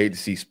 I would hate to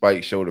see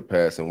Spike shoulder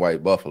pass in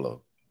White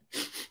Buffalo.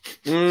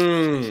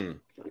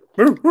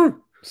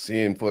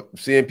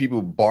 Seeing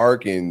people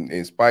bark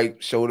and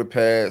Spike shoulder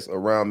pass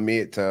around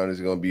Midtown is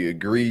going to be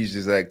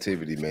egregious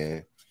activity,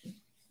 man.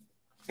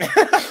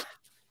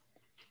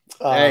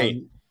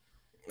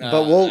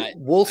 But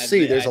we'll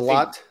see. There's a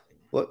lot.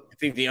 I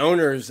think the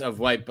owner of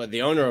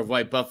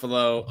White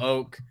Buffalo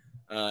Oak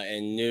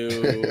and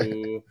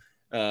new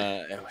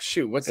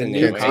what's the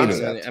name?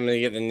 I'm gonna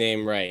get the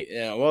name right.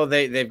 Yeah, well,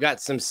 they've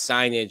got some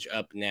signage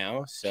up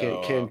now.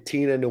 So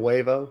Cantina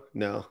Nuevo,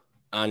 no,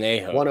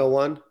 Anejo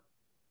 101,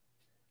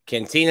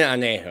 Cantina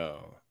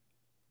Anejo,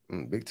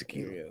 big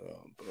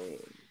tequila.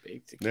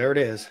 Big tequila. There it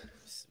is.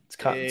 It's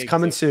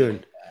coming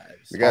soon.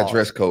 We got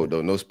dress code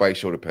though. No Spike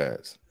shoulder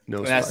pads.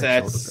 No,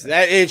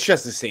 it's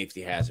just a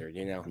safety hazard,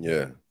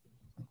 Yeah.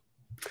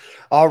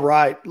 All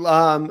right.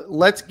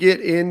 Let's get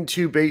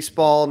into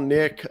baseball,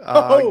 Nick.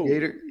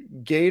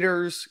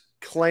 Gators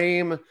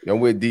claim. I'm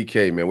with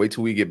DK, man. Wait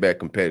till we get back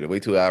competitive.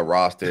 Wait till our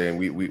roster and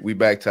we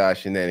back to our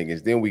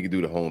shenanigans. Then we can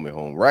do the home and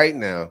home. Right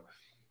now,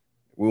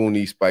 we won't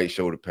need Spike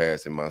shoulder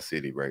pass in my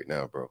city right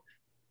now, bro.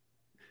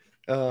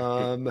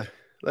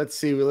 Let's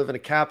see. We live in a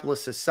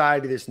capitalist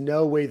society. There's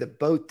no way that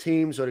both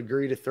teams would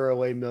agree to throw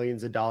away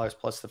millions of dollars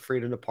plus the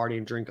freedom to party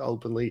and drink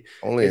openly.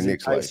 Only in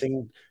Nick's life.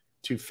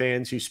 To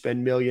fans who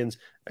spend millions.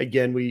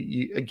 Again,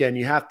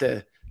 you have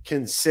to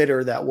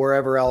consider that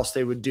wherever else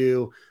they would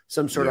do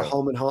some sort of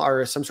home and home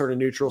or some sort of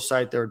neutral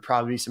site, there would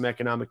probably be some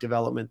economic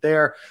development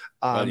there.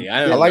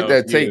 I like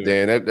that take,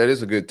 Dan. That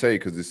is a good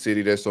take, because the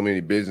city, there's so many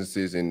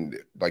businesses, and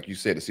like you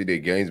said, the city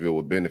of Gainesville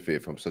would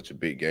benefit from such a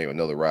big game,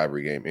 another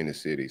rivalry game in the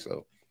city.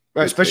 So,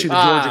 right, especially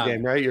the Georgia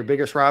game, right? Your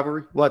biggest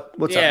rivalry.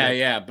 What's up?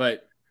 Yeah,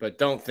 but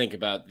don't think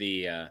about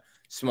the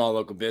small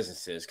local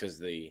businesses, because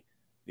the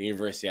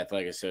University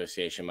Athletic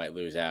Association might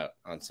lose out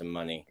on some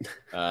money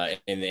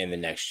in the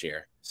next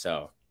year.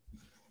 So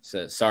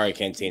sorry,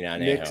 Cantina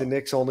Anejo.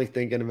 Nick's only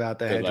thinking about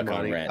the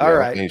hegemony. All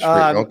right.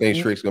 I don't think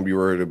Strick's going to be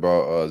worried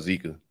about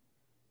Zika.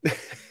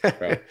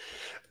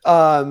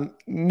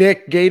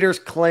 Nick, Gators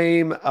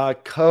claim a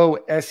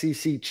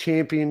co-SEC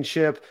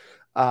championship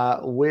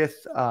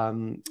with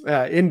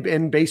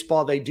in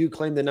baseball. They do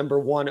claim the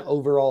 #1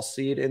 overall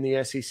seed in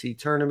the SEC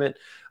tournament.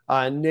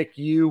 Nick,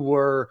 you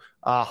were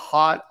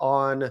hot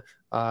on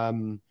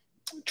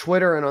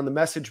Twitter and on the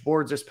message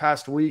boards this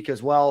past week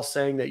as well,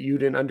 saying that you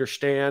didn't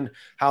understand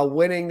how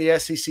winning the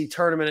SEC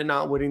tournament and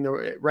not winning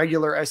the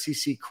regular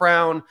SEC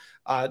crown,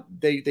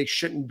 they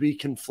shouldn't be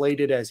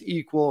conflated as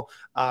equal.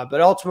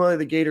 But ultimately,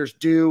 the Gators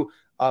do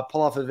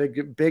pull off a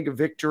big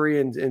victory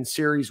and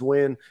series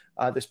win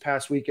this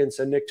past weekend.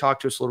 So, Nick, talk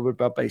to us a little bit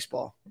about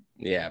baseball.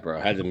 Yeah, bro,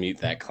 I had to mute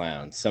that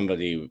clown.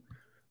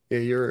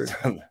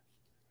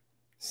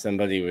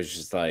 Somebody was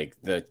just like,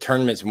 the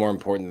tournament's more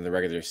important than the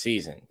regular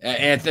season.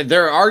 And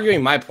they're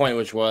arguing my point,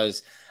 which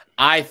was,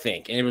 I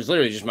think, and it was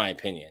literally just my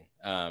opinion,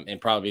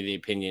 and probably the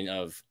opinion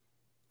of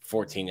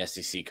 14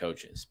 SEC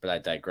coaches, but I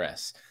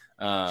digress.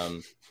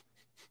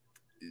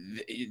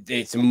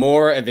 It's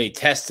more of a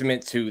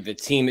testament to the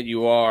team that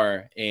you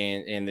are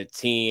and the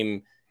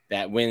team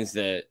that wins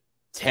the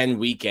 10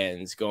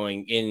 weekends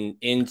going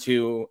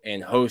into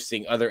and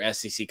hosting other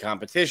SEC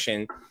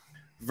competition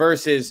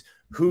versus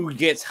who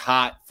gets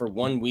hot for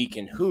 1 week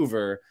in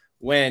Hoover,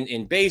 when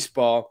in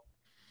baseball,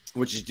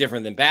 which is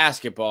different than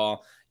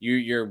basketball,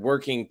 you're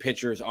working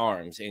pitchers'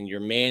 arms and you're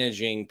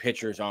managing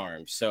pitchers'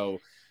 arms. So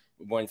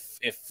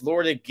if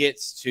Florida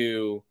gets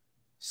to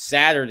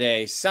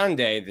Saturday,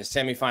 Sunday, the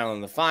semifinal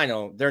and the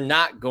final, they're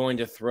not going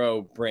to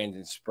throw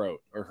Brandon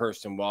Sproat or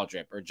Hurston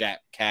Waldrop or Jack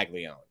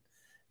Caglione.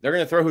 They're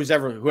going to throw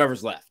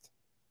whoever's left.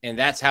 And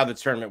that's how the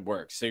tournament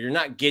works. So you're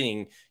not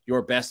getting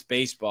your best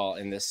baseball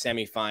in the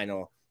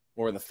semifinal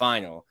or the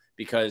final,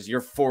 because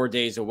you're 4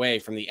 days away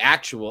from the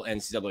actual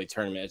NCAA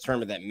tournament, a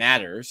tournament that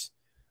matters,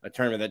 a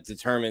tournament that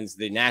determines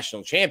the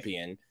national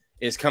champion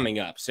is coming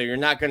up. So you're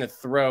not going to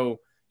throw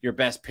your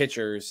best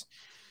pitchers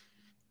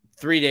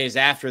 3 days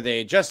after they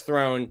had just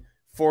thrown,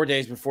 4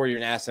 days before you're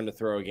going to ask them to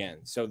throw again.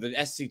 So the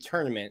SEC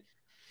tournament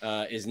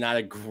is not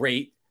a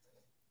great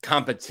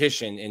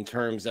competition in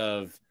terms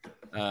of,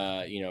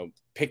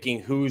 picking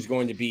who's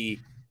going to be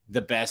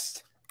the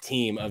best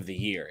team of the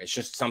year. It's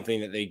just something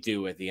that they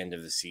do at the end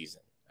of the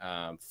season.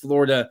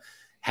 Florida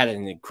had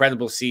an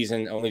incredible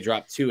season, only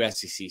dropped 2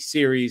 SEC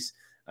series,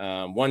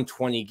 won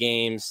 20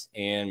 games,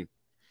 and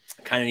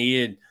kind of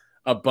needed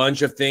a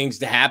bunch of things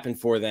to happen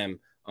for them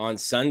on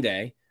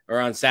Sunday or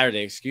on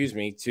Saturday, excuse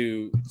me,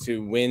 to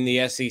win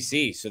the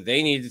SEC. So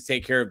they need to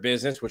take care of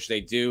business, which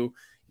they do.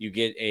 You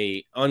get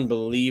a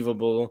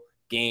unbelievable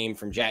game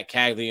from Jack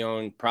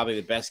Caglione, probably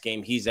the best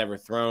game he's ever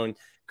thrown,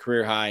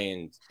 career high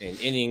in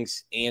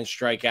innings and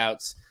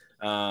strikeouts.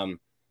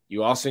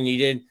 You also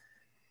needed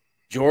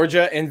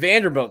Georgia and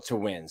Vanderbilt to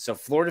win. So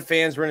Florida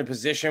fans were in a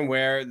position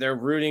where they're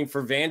rooting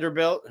for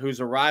Vanderbilt, who's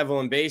a rival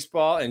in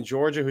baseball, and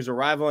Georgia, who's a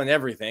rival in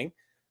everything,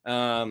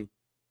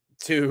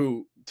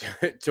 to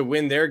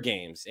win their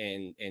games.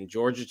 And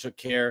Georgia took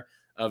care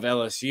of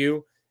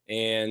LSU,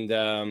 and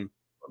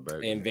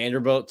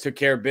Vanderbilt took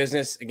care of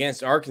business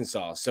against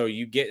Arkansas. So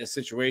you get a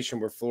situation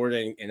where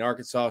Florida and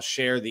Arkansas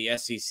share the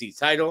SEC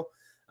title.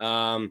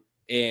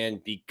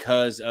 And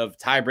because of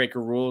tiebreaker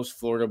rules,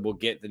 Florida will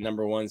get the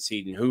 #1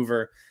 seed in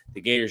Hoover. The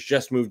Gators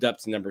just moved up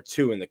to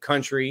 #2 in the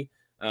country,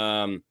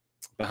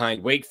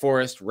 behind Wake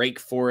Forest.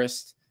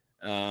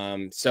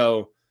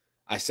 So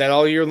I said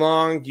all year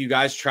long, you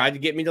guys tried to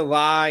get me to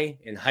lie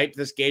and hype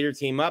this Gator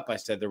team up. I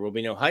said there will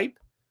be no hype.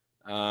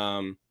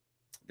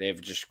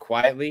 They've just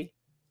quietly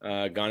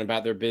gone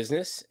about their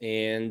business,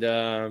 and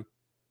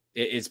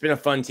it's been a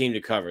fun team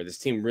to cover. This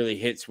team really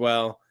hits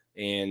well,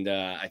 and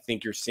I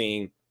think you're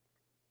seeing,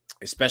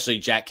 especially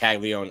Jack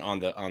Caglione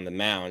on the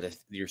mound,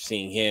 you're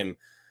seeing him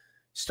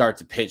start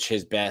to pitch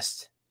his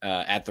best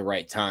at the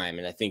right time,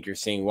 and I think you're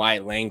seeing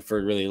Wyatt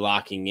Langford really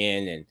locking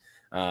in,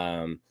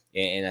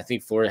 and I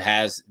think Florida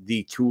has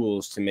the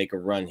tools to make a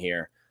run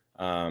here,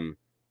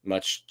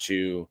 much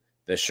to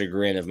the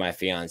chagrin of my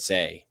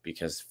fiance,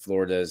 because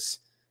Florida's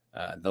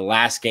the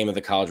last game of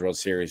the College World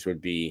Series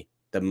would be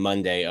the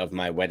Monday of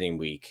my wedding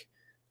week,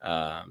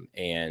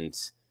 and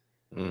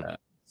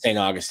St.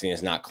 Augustine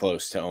is not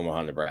close to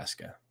Omaha,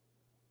 Nebraska.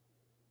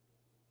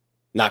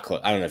 Not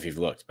close. I don't know if you've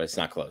looked, but it's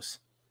not close.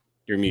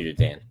 You're muted,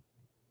 Dan.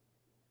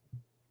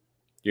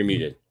 You're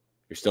muted.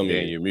 You're still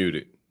muted. Dan, you're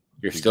muted.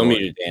 You're still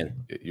muted,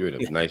 Dan. You're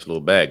in a nice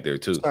little bag there,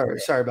 too.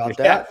 Sorry about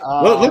that.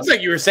 Well, it looks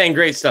like you were saying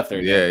great stuff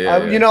there.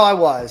 Yeah. You know, I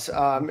was.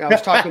 I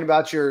was talking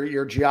about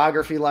your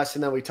geography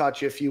lesson that we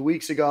taught you a few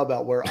weeks ago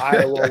about where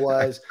Iowa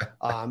was,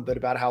 but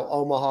about how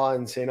Omaha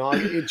and St.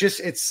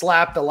 Augustine, it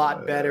slapped a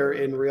lot better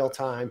in real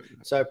time.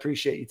 So I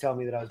appreciate you telling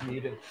me that I was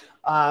muted.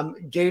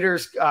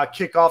 Gators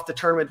kick off the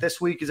tournament this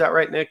week. Is that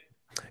right, Nick?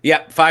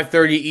 Yeah,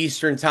 5:30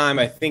 Eastern time.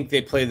 I think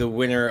they play the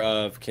winner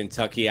of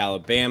Kentucky,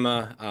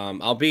 Alabama.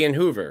 I'll be in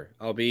Hoover.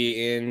 I'll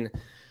be in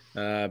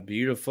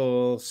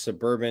beautiful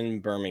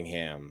suburban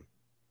Birmingham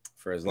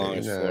for as long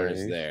as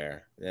Florida's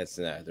there.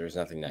 There's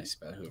nothing nice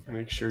about Hoover.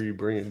 Make sure you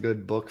bring a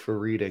good book for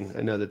reading.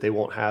 I know that they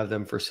won't have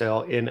them for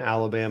sale in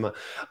Alabama.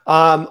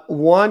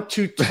 Want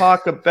to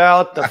talk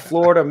about the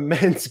Florida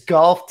men's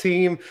golf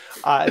team.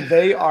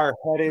 They are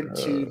headed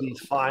to the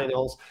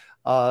finals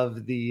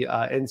of the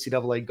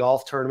NCAA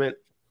golf tournament.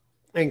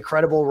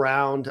 Incredible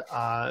round,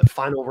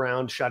 final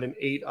round, shot an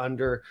 8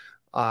 under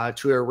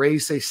to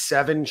erase a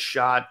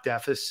 7-shot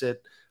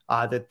deficit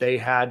that they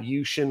had.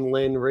 Yushin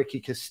Lin, Ricky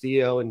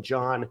Castillo, and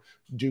John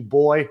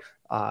Dubois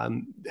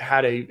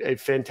had a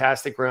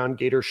fantastic round.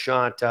 Gator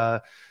shot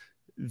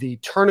the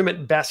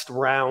tournament best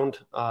round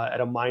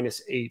at a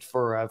 -8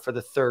 for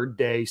the third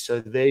day. So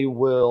they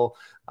will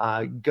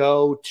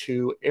go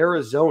to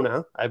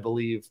Arizona, I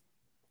believe,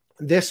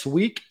 this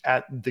week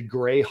at the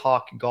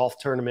Greyhawk Golf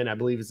Tournament. I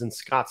believe is in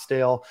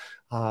Scottsdale,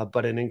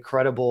 but an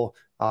incredible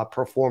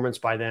performance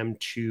by them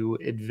to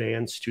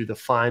advance to the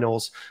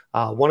finals.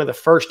 One of the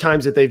first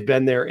times that they've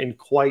been there in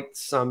quite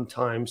some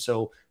time.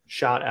 So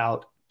shout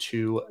out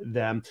to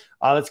them.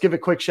 Let's give a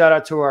quick shout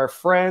out to our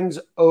friends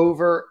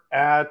over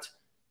at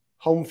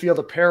Home Field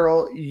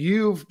Apparel.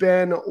 You've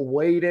been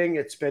waiting.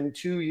 It's been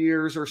 2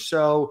 years or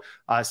so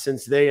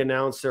since they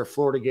announced their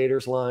Florida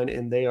Gators line,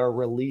 and they are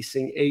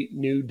releasing 8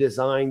 new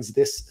designs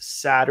this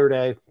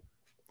Saturday.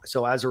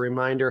 So as a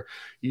reminder,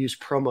 use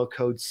promo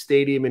code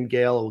Stadium and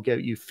Gale. It will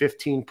get you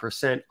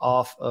 15%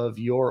 off of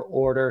your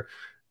order.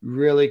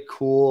 Really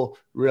cool,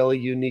 really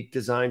unique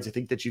designs. I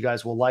think that you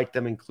guys will like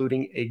them,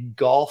 including a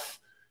golf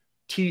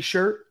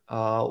t-shirt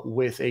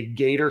with a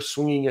gator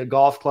swinging a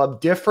golf club,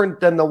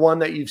 different than the one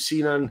that you've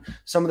seen on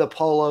some of the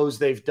polos.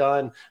 They've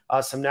done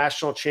some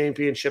national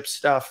championship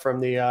stuff from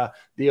the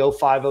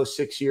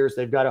 05-06 years.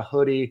 They've got a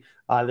hoodie.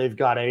 They've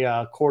got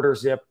a quarter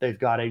zip. They've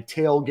got a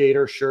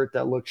tailgater shirt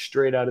that looks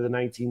straight out of the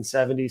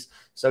 1970s.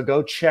 So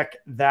go check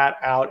that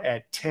out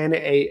at 10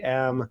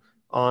 a.m.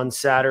 on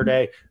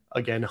Saturday.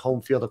 Again,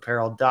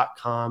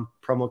 homefieldapparel.com,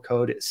 promo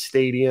code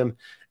Stadium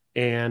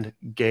and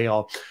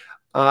Gale.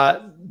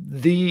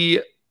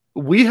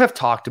 We have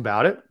talked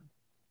about it,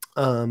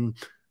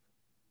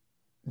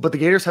 but the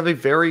Gators have a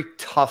very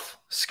tough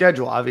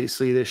schedule,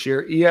 obviously, this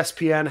year.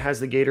 ESPN has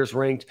the Gators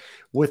ranked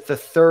with the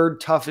 3rd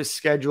toughest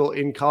schedule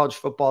in college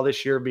football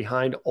this year,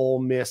 behind Ole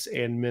Miss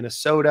and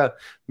Minnesota.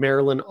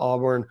 Maryland,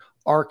 Auburn,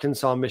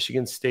 Arkansas,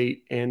 Michigan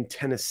State, and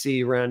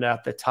Tennessee round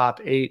out the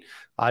top 8.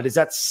 Does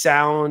that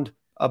sound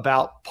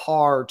about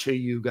par to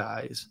you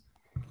guys?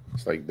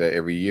 It's like that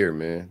every year,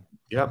 man.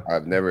 Yep.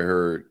 I've never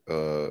heard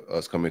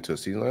us come into a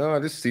season like, oh,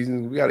 this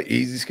season we got an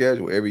easy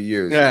schedule. Every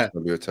year it's Yeah.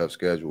 gonna be a tough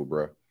schedule,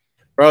 bro.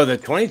 Bro, the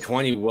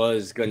 2020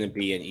 was going to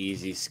be an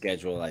easy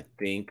schedule, I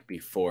think,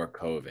 before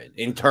COVID.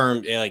 In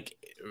terms, like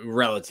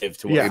relative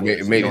to what Yeah.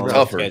 It made it normal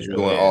tougher schedule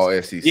going is. all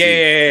SEC.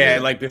 Yeah.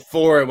 Like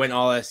before it went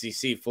all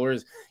SEC.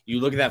 You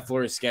look at that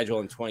Florida schedule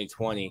in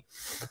 2020,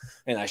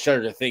 and I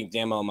shudder to think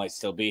Damo might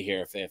still be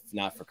here if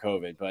not for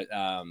COVID. But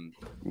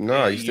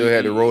no, you still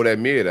had to roll that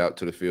mid out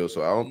to the field,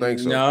 so I don't think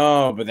so.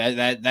 No, but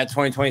that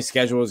 2020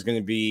 schedule is going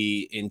to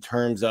be, in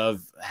terms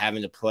of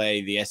having to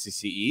play the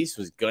SEC East,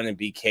 was going to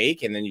be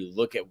cake. And then you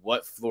look at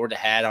what Florida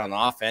had on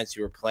offense.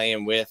 You were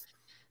playing with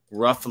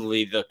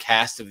roughly the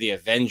cast of the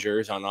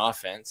Avengers on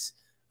offense.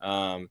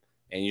 And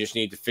you just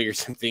need to figure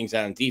some things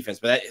out on defense.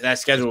 But that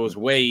schedule was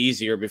way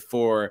easier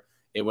before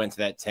it went to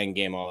that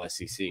 10-game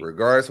All-SEC.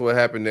 Regardless of what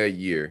happened that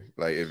year,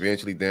 like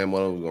eventually Dan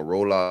Mullen was going to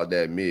roll out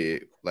that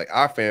mid. Like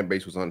our fan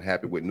base was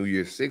unhappy with New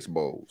Year's Six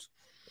bowls.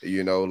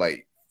 You know,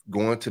 like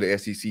going to the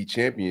SEC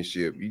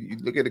championship. You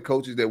look at the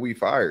coaches that we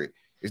fired.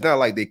 It's not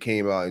like they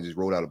came out and just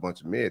rolled out a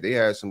bunch of mid. They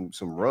had some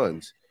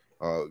runs.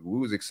 We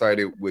was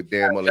excited with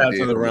Dan Mullen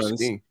did on the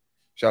scheme.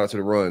 Shout out to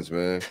the runs,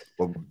 man.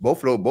 But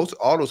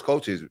all those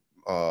coaches,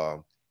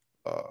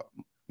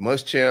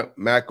 Muschamp,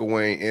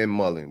 McElwain, and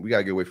Mullen. We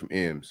gotta get away from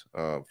M's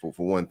for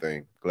one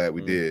thing. Glad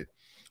we did.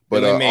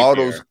 But all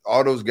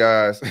those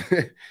guys,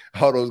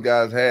 all those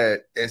guys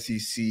had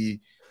SEC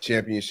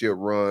championship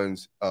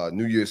runs,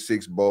 New Year's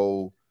Six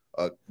bowl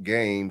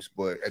games.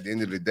 But at the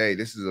end of the day,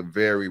 this is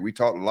we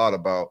talked a lot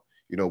about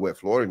what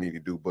Florida need to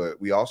do, but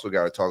we also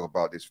got to talk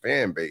about this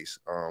fan base.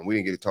 We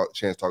didn't get a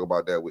chance to talk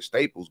about that with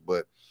Staples,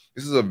 but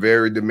this is a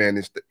very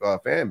demanding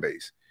fan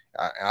base.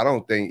 I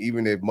don't think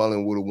even if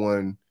Mullen would have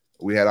won,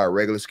 we had our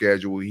regular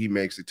schedule, he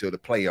makes it to the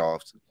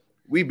playoffs,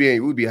 we'd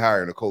be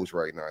hiring a coach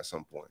right now at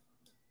some point.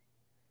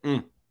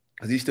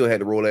 Because he still had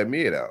to roll that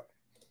mid out.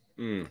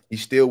 He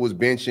still was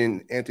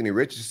benching Anthony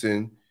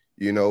Richardson,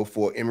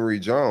 for Emory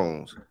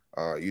Jones.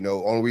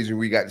 Only reason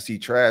we got to see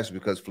Trash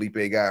because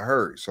Felipe got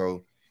hurt.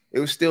 So it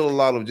was still a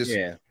lot of just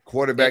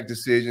quarterback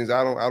decisions.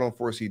 I don't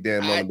foresee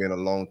Dan Mullen being a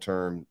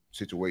long-term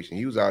situation.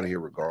 He was out of here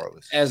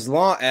regardless. As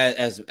long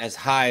as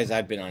high as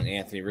I've been on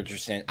Anthony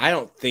Richardson, I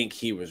don't think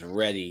he was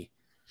ready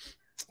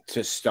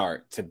to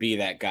start to be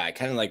that guy.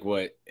 Kind of like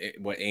what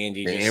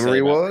Andy just Emory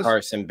said about was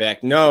Carson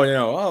Beck. No.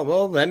 Oh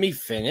well, let me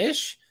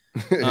finish.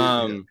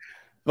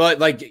 But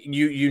like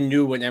you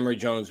knew what Emory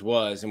Jones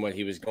was and what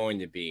he was going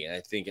to be, and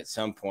I think at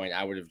some point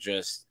I would have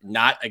just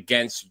not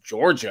against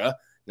Georgia.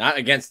 Not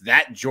against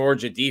that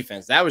Georgia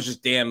defense. That was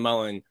just Dan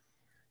Mullen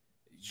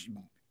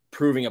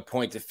proving a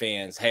point to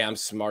fans. Hey, I'm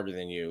smarter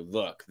than you.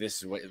 Look,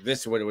 this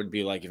is what it would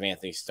be like if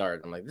Anthony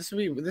started. I'm like, this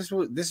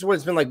is what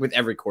it's been like with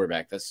every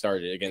quarterback that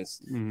started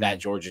against that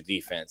Georgia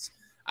defense.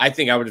 I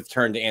think I would have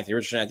turned to Anthony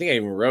Richardson. I think I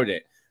even wrote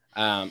it.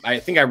 I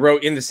think I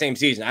wrote in the same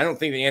season. I don't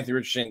think that Anthony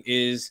Richardson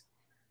is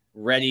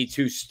ready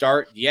to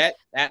start yet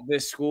at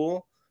this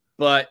school,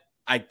 but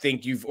I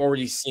think you've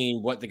already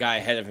seen what the guy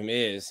ahead of him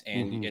is,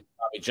 and it's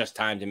probably just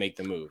time to make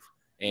the move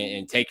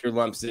and take your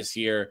lumps this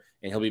year,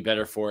 and he'll be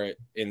better for it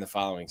in the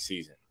following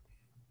season.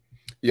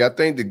 Yeah, I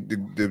think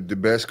the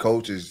best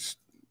coaches,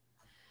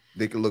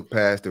 they can look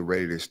past the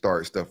ready to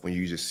start stuff when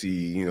you just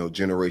see,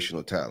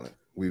 generational talent.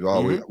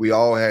 We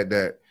all had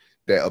that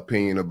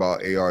opinion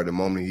about AR the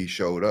moment he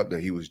showed up,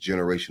 that he was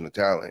generational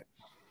talent.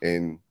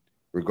 And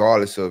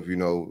regardless of,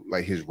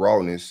 like his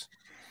rawness,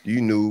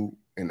 you knew.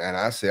 And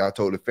I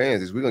told the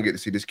fans is we're gonna get to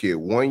see this kid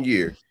 1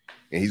 year,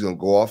 and he's gonna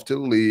go off to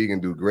the league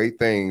and do great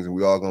things, and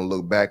we all gonna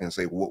look back and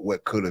say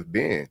what could have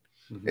been.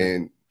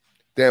 And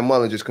Dan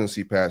Mullen just couldn't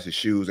see past his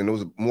shoes, and it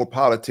was more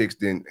politics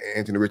than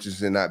Anthony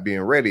Richardson not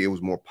being ready. It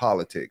was more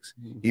politics.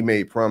 He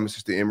made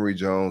promises to Emory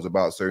Jones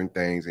about certain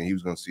things, and he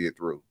was gonna see it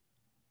through.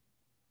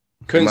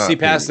 Couldn't see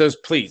past those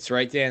pleats,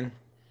 right, Dan?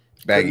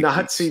 Could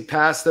not see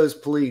past those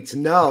pleats.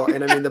 No.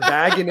 And I mean, the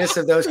bagginess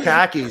of those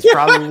khakis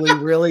probably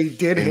really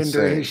did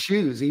hinder his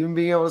shoes, even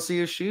being able to see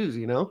his shoes,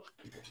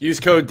 Use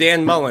code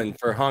Dan Mullen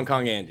for Hong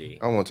Kong Andy.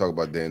 I don't want to talk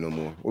about Dan no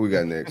more. What we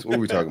got next? What are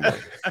we talking about?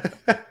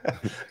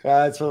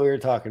 That's what we were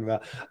talking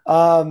about.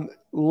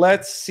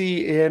 Let's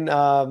see. An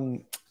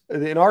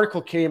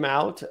article came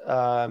out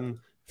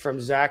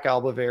from Zach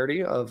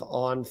Albaverde of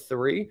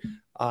On3.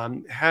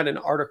 Had an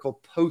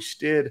article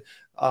posted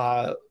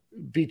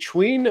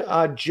between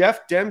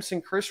Jeff Demps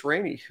and Chris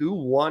Rainey, who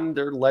won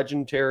their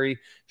legendary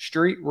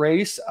street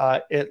race.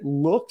 It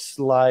looks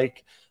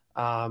like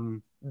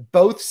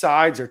both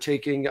sides are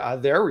taking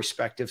their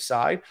respective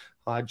side.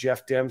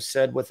 Jeff Demps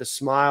said with a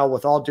smile,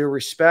 with all due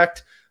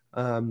respect,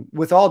 had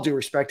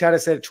to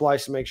say it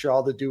twice to make sure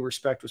all the due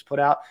respect was put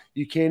out.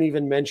 You can't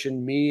even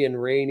mention me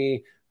and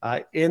Rainey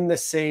in the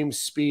same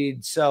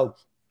speed. So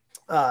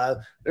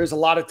there's a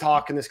lot of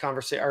talk in this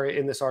conversation or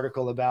in this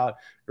article about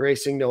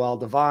racing Noel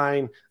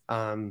Devine,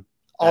 all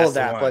of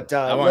that. But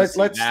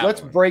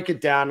let's break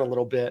it down a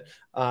little bit.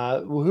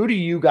 Who do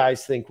you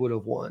guys think would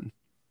have won?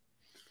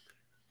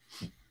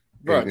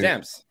 Bro,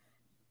 Demps.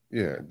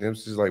 Yeah,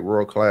 Demps is like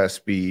world class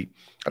speed.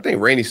 I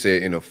think Rainey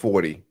said in a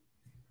 40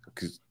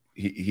 because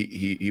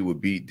he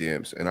would beat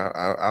Demps, and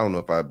I don't know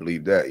if I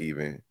believe that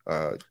even.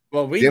 Well,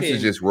 Demps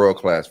is just world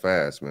class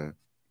fast, man.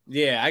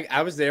 Yeah,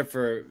 I was there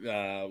for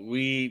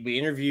we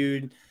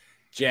interviewed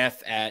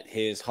Jeff at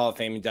his Hall of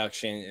Fame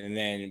induction, and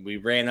then we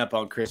ran up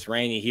on Chris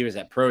Rainey. He was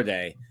at Pro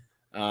Day.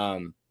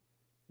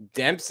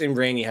 Demps and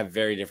Rainey have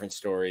very different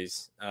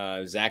stories.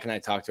 Zach and I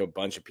talked to a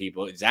bunch of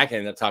people. Zach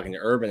ended up talking to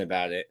Urban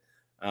about it.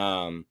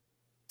 And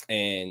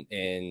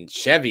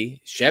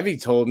Chevy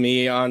told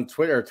me on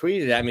Twitter,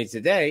 tweeted at me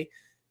today,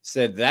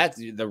 said that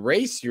the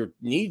race you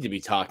need to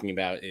be talking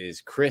about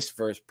is Chris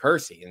versus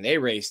Percy, and they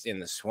raced in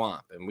the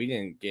swamp, and we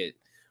didn't get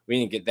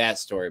that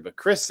story. But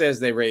Chris says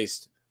they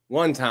raced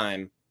one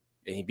time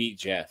and he beat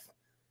Jeff.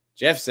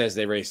 Jeff says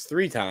they raced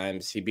 3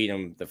 times. He beat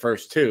him the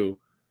first 2.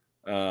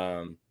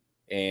 And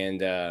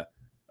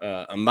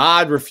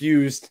Ahmad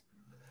refused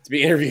to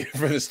be interviewed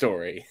for the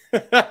story.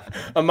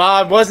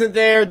 Ahmad wasn't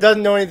there,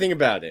 doesn't know anything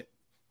about it.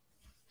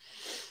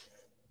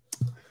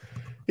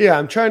 Yeah,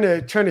 I'm trying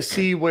to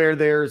see where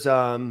there's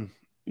some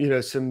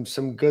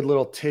good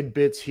little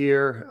tidbits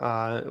here.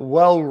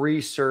 Well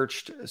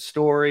researched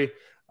story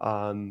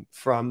from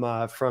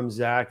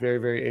Zach. Very,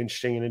 very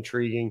interesting and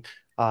intriguing.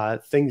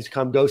 Things to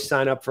come. Go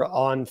sign up for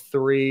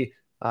On3,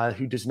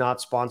 who does not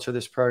sponsor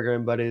this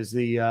program, but is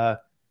the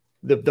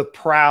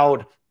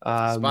proud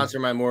sponsor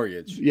my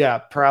mortgage. Yeah,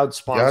 proud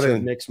sponsor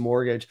of Nick's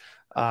mortgage.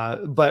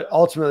 But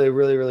ultimately, a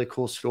really, really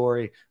cool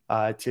story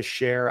to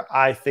share.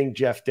 I think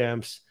Jeff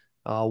Demps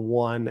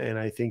won, and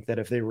I think that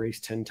if they race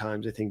 10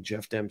 times, I think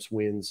Jeff Demps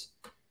wins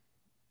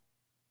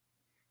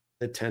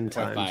the 10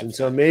 times. And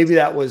so maybe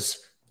that was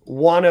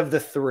one of the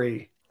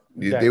 3.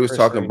 They was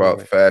talking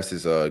about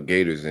fastest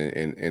Gators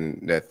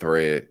in that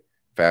thread,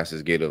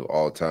 fastest Gator of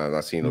all time.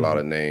 I've seen a lot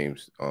of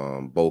names,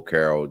 Bo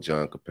Carroll,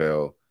 John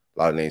Capel. A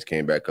lot of names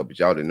came back up, but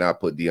y'all did not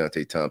put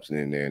Deontay Thompson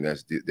in there, and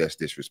that's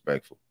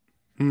disrespectful.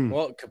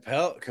 Well,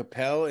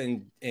 Capel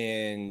and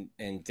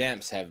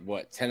Demps have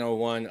what,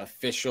 10:01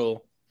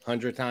 official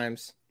 100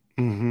 times.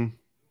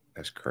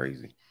 That's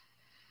crazy.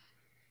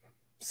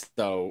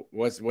 So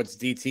what's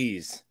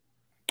DT's?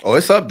 Oh,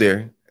 it's up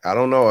there. I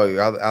don't know.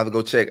 I'll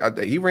go check.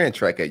 He ran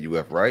track at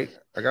UF, right?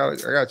 I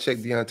gotta check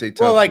Deontay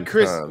Thompson. Well, like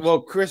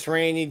Chris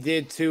Rainey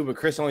did too, but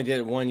Chris only did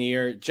it 1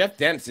 year. Jeff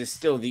Demps is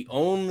still the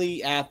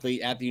only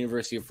athlete at the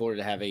University of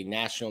Florida to have a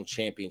national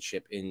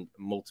championship in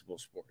multiple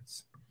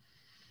sports.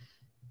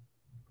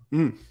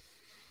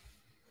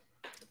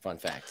 Fun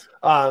fact.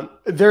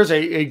 There's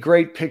a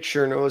great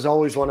picture, and it was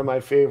always one of my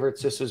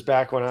favorites. This was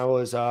back when I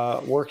was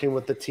working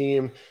with the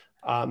team.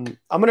 I'm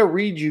going to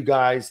read you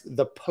guys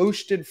the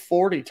posted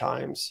 40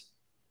 times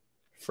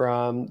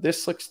from,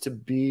 this looks to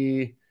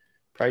be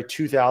probably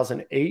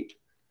 2008.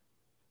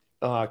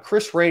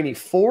 Chris Rainey,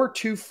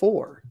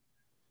 4.24.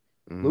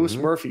 Lewis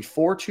Murphy,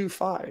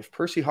 4.25.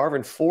 Percy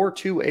Harvin,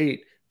 4.28.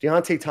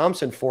 Deontay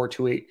Thompson,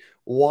 4.28.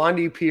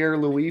 Wandy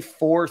Pierre-Louis,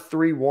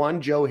 4.31.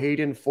 Joe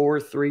Hayden,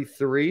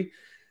 4.33.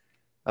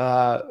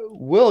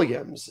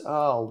 Williams,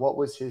 what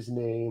was his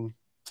name?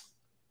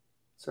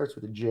 Starts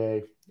with a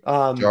J.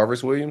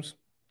 Jarvis Williams?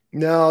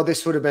 No,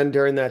 this would have been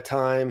during that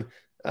time.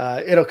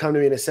 It'll come to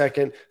me in a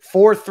second.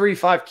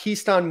 4.35.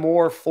 Keyston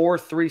Moore,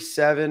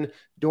 4.37.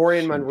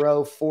 Dorian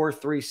Monroe,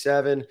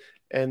 4.37.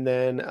 And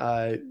then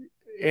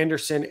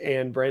Anderson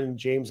and Brandon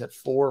James at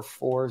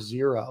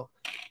 4.40.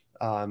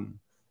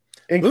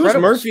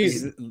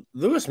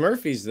 Lewis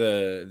Murphy's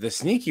the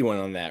sneaky one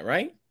on that,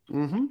 right?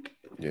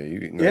 Yeah,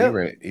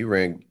 he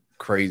ran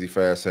crazy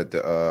fast at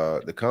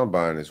the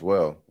combine as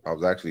well. I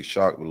was actually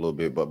shocked a little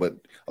bit, but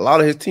a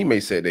lot of his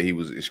teammates said that he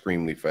was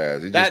extremely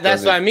fast.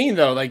 That's what I mean,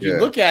 though. Like you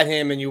look at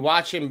him and you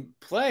watch him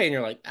play, and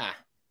you're like,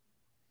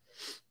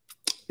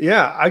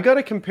 Yeah, I got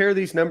to compare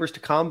these numbers to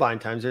combine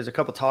times. There's a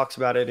couple talks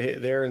about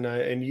it there in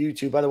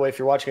YouTube. By the way, if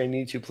you're watching on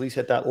YouTube, please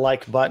hit that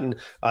like button,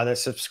 that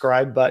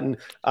subscribe button.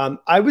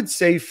 I would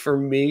say for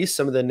me,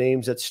 some of the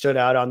names that stood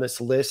out on this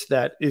list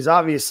that is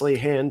obviously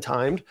hand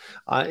timed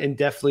and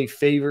definitely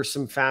favors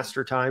some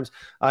faster times.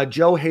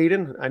 Joe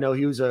Hayden, I know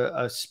he was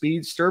a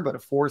speedster, but a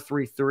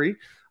 4.33.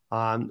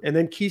 And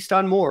then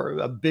Keyston Moore,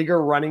 a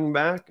bigger running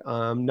back,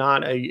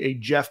 not a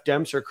Jeff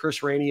Demps or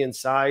Chris Rainey in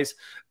size,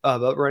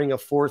 but running a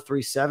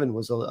 4.37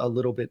 was a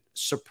little bit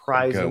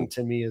surprising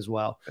to me as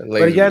well.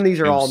 But again, these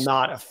are all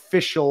not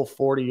official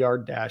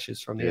 40-yard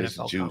dashes from the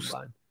NFL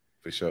Combine.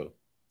 For sure.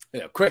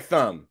 Yeah, quick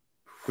thumb.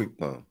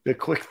 The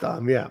quick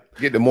thumb, yeah.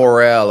 Get the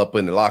morale up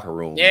in the locker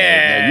room.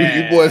 Yeah.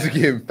 Man. You boys are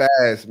getting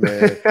fast,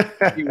 man.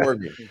 Keep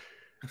working.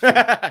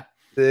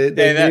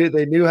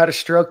 They knew how to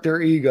stroke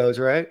their egos,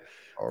 right?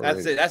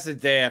 That's it. That's the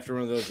day after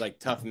one of those like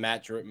tough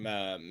match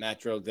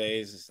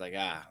days. It's like,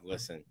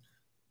 listen,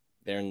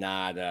 they're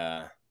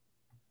not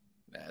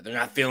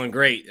feeling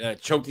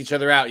great. Choked each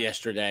other out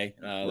yesterday.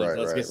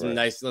 Let's get some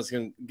nice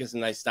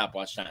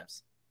stopwatch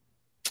times.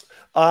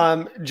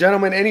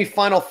 Gentlemen, any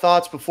final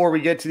thoughts before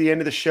we get to the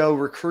end of the show?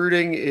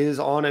 Recruiting is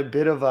on a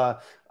bit of a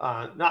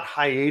not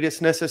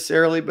hiatus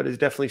necessarily, but it's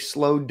definitely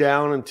slowed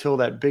down until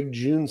that big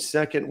June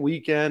 2nd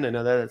weekend. I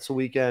know that's the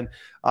weekend.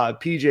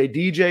 PJ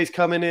DJ's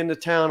coming into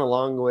town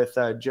along with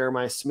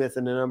Jeremiah Smith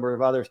and a number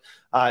of others.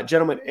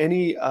 Gentlemen,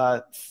 any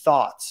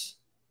thoughts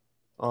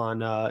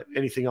on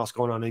anything else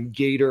going on in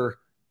Gator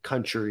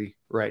country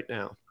right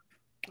now?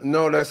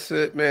 No, that's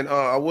it, man.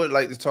 I would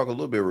like to talk a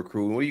little bit of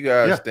recruiting. What do you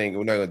guys think?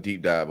 We're not gonna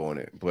deep dive on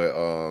it, but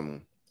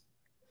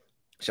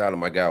shout out to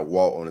my guy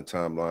Walt on the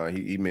timeline.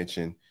 He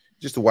mentioned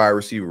just the wide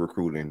receiver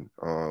recruiting.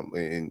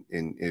 And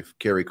if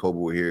Kerry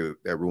Coble were here,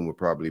 that room would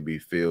probably be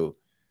filled.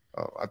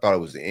 I thought it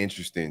was an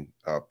interesting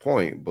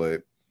point,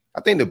 but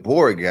I think the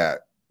board got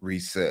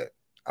reset.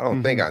 I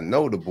don't think I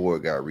know the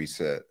board got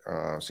reset.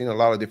 I've seen a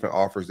lot of different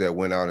offers that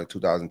went out in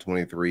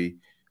 2023.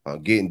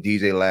 Getting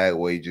DJ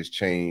Lagway just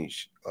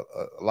changed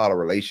a lot of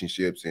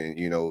relationships and,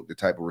 you know, the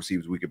type of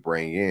receivers we could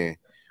bring in.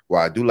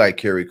 While I do like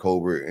Kerry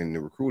Colbert and the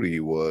recruiter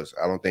he was,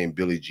 I don't think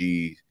Billy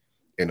G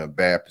in a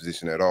bad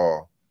position at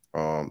all.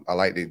 I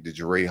like the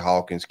Jeray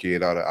Hawkins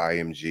kid out of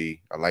IMG.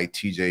 I like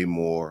TJ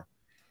Moore.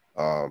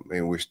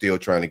 And we're still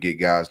trying to get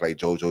guys like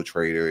JoJo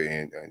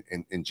Trader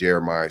and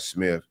Jeremiah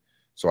Smith.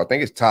 So I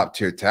think it's top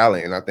tier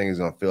talent, and I think it's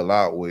going to fill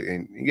out with.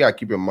 And you got to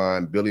keep in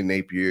mind, Billy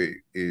Napier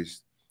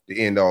is the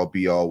end all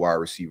be all wide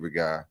receiver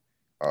guy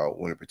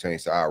when it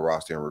pertains to our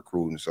roster and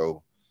recruiting.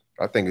 So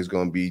I think it's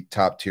going to be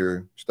top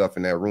tier stuff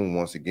in that room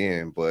once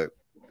again. But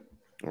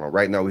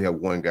right now we have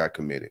one guy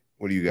committed.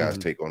 What do you guys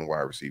take on the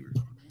wide receiver?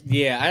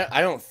 Yeah,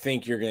 I don't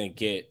think you're going to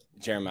get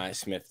Jeremiah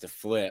Smith to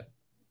flip,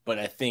 but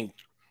I think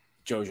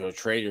JoJo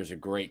Trader is a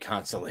great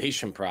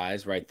consolation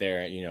prize right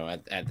there, you know,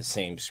 at the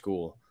same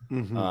school.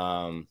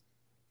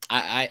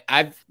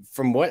 I've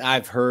from what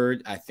I've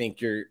heard, I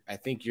think you're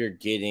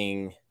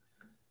getting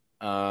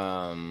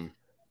more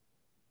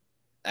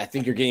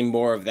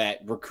of that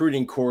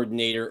recruiting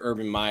coordinator,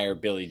 Urban Meyer,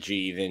 Billy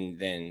G,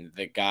 than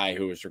the guy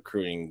who was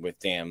recruiting with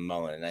Dan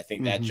Mullen. And I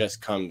think that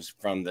just comes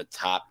from the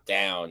top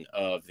down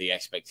of the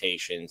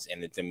expectations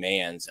and the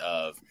demands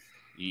of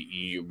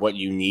what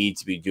you need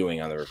to be doing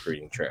on the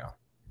recruiting trail.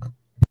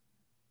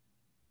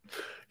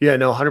 Yeah,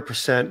 no,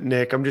 100%,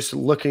 Nick. I'm just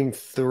looking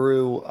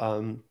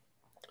through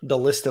the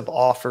list of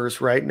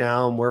offers right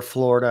now and where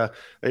Florida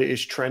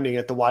is trending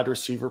at the wide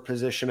receiver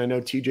position. I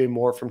know TJ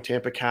Moore from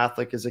Tampa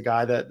Catholic is a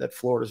guy that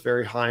Florida is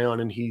very high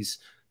on, and he's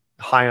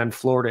high on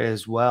Florida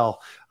as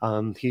well.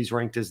 He's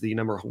ranked as the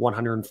number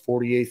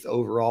 148th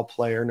overall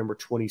player, number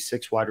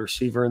 26 wide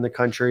receiver in the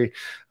country.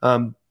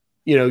 You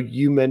know,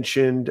 you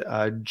mentioned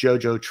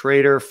JoJo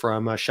Trader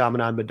from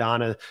Chaminade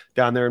Madonna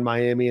down there in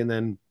Miami, and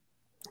then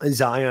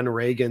Zion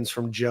Reagans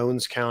from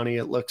Jones County.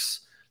 It looks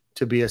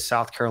to be a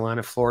South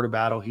Carolina-Florida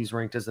battle. He's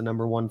ranked as the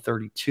number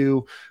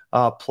 132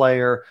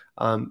 player.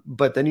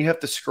 But then you have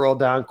to scroll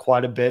down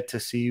quite a bit to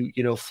see,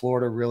 you know,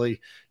 Florida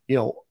really, you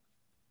know,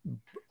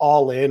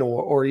 all in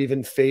or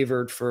even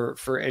favored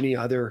for any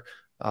other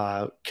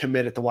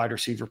commit at the wide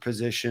receiver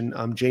position.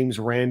 James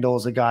Randall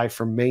is a guy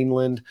from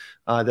Mainland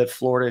that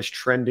Florida is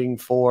trending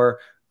for.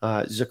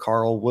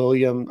 Zacarl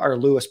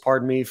Lewis,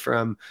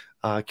 from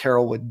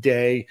Carrollwood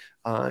Day,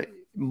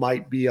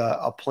 might be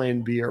a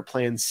plan B or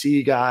plan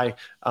C guy.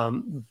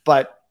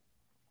 But,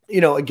 you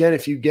know, again,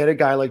 if you get a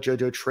guy like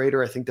JoJo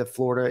Trader, I think that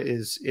Florida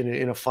is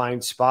in a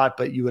fine spot,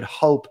 but you would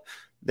hope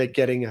that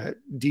getting a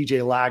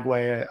DJ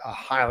Lagway, a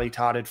highly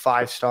touted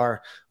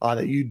 5-star,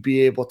 that you'd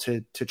be able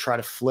to try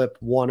to flip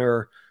one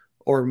or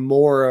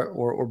more,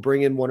 or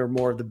bring in one or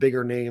more of the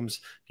bigger names,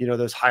 you know,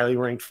 those highly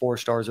ranked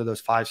 4-stars or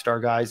those 5-star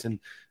guys. And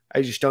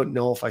I just don't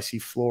know if I see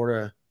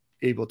Florida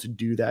able to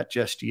do that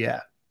just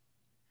yet.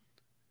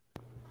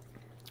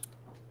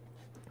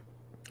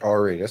 All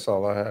right, that's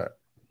all I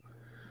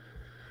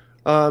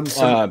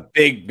had.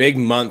 Big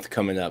month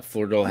coming up.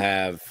 Florida will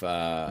have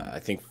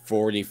I think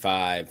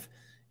 45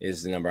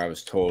 is the number I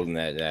was told, and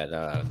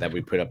that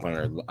we put up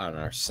on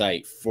our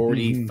site.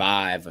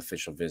 45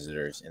 official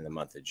visitors in the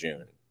month of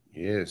June.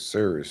 Yes,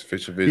 sir. It's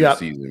official visit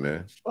season,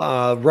 man.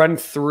 Run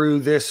through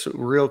this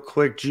real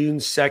quick. June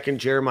 2nd,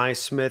 Jeremiah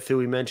Smith, who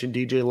we mentioned,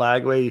 DJ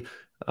Lagway,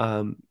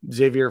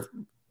 Xavier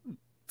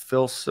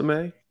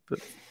Filsame.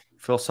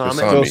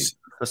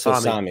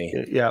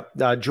 Yeah.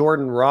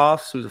 Jordan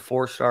Ross, who's a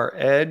 4-star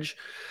edge.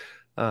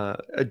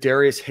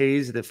 Darius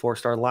Hayes, the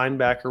 4-star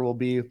linebacker, will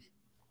be.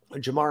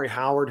 Jamari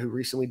Howard, who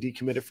recently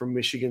decommitted from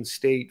Michigan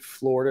State.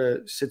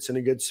 Florida sits in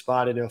a good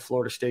spot. I know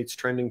Florida State's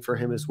trending for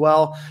him as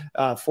well.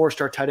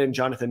 4-star tight end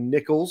Jonathan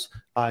Nichols.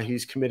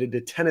 He's committed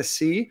to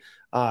Tennessee.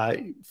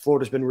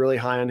 Florida's been really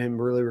high on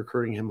him, really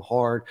recruiting him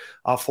hard.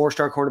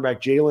 4-star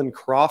cornerback Jalen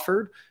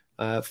Crawford.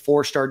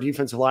 4-star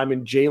defensive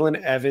lineman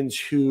Jalen Evans,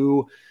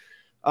 who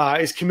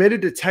is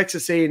committed to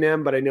Texas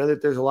A&M, but I know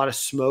that there's a lot of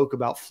smoke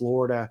about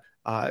Florida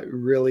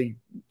really,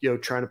 you know,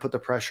 trying to put the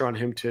pressure on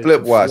him to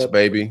flip,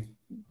 baby.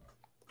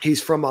 He's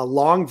from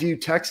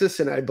Longview, Texas,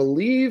 and I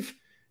believe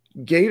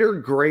Gator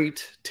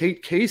great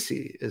Tate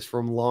Casey is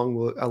from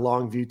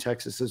Longview,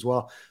 Texas as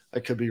well. I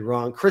could be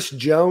wrong. Chris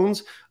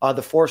Jones,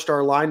 the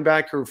 4-star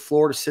linebacker who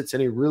Florida sits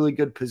in a really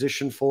good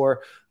position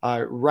for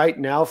right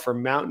now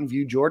from Mountain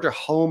View, Georgia,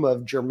 home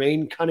of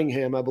Jermaine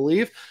Cunningham, I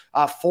believe.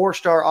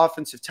 4-star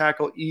offensive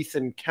tackle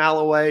Ethan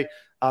Callaway,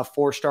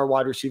 4-star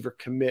wide receiver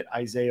commit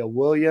Isaiah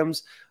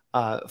Williams,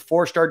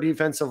 4-star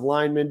defensive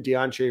lineman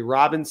Deontay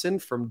Robinson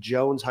from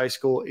Jones High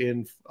School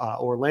in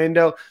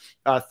Orlando,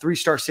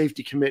 3-star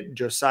safety commit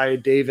Josiah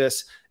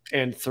Davis,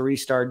 and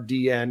 3-star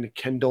DN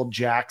Kendall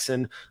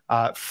Jackson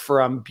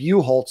from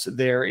Buchholz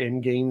there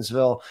in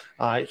Gainesville.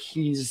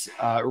 He's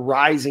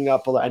rising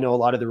up. I know a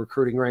lot of the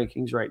recruiting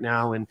rankings right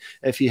now, and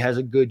if he has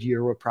a good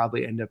year, will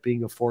probably end up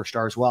being a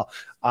 4-star as well.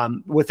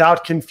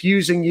 Without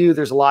confusing you,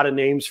 there's a lot of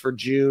names for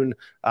June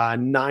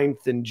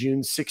 9th and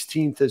June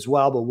 16th as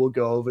well, but we'll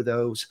go over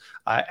those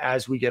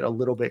as we get a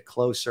little bit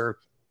closer.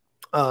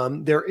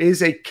 There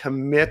is a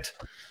commit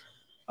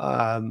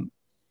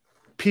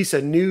piece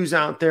of news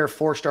out there.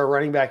 4-star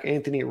running back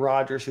Anthony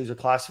Rogers, who's a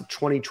class of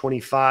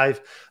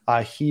 2025.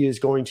 He is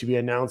going to be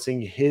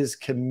announcing his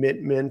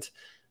commitment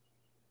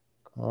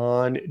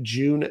on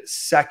June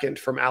 2nd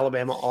from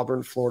Alabama,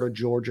 Auburn, Florida,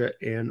 Georgia,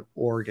 and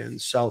Oregon.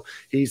 So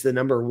he's the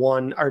number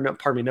 8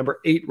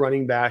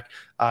 running back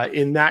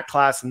in that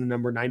class and the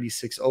number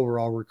 96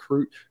 overall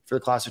recruit for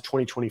the class of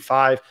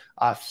 2025.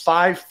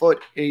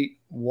 5'8",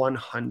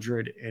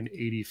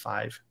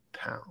 185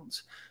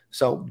 pounds.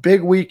 So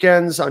big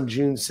weekends on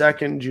June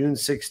 2nd, June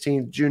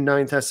 16th, June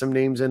 9th has some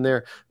names in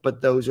there,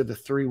 but those are the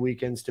 3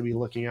 weekends to be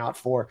looking out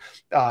for.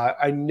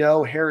 I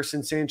know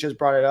Harrison Sanchez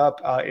brought it up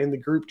in the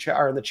group chat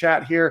or in the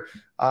chat here.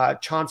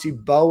 Chauncey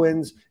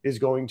Bowens is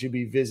going to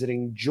be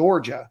visiting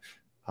Georgia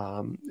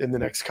in the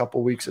next couple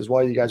of weeks as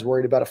well. You guys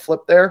worried about a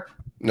flip there?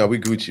 No, we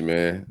Gucci,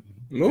 man.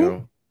 You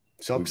know,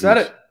 so said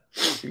it.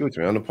 Gucci,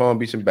 man. I'm the Palm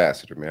Beach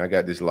ambassador, man. I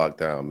got this locked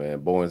down, man.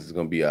 Bowens is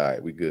going to be all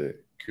right. We good.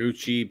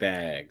 Gucci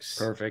bags.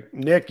 Perfect.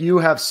 Nick, you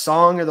have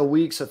Song of the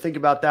Week, so think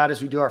about that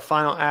as we do our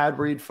final ad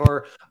read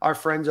for our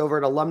friends over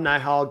at Alumni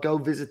Hall. Go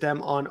visit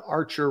them on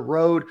Archer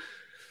Road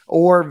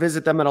or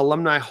visit them at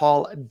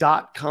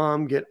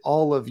alumnihall.com. Get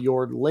all of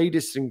your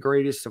latest and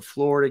greatest of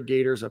Florida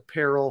Gators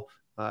apparel,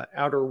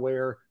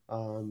 outerwear,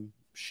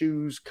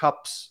 shoes,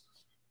 cups,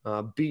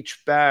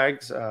 beach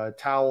bags,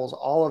 towels,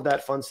 all of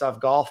that fun stuff,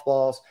 golf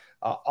balls,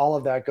 all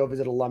of that. Go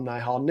visit Alumni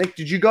Hall. Nick,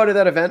 did you go to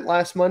that event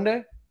last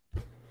Monday?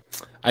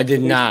 I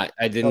did not.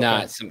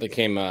 Something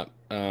came up.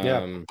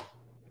 No,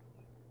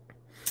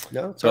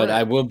 but right.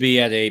 I will be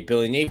at a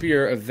Billy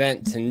Napier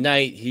event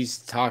tonight. He's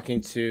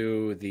talking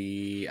to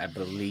the, I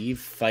believe,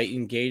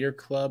 Fighting Gator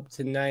Club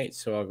tonight.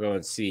 So I'll go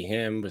and see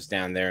him. Was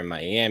down there in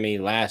Miami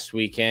last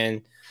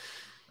weekend.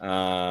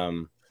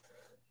 Yeah,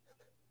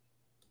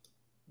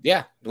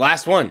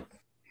 last one.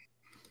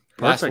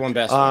 Perfect. Last one,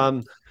 best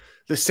one.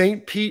 The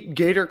St. Pete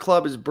Gator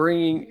Club is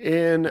bringing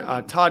in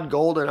Todd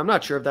Golden. I'm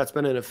not sure if that's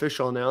been an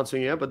official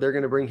announcement yet, but they're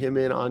going to bring him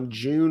in on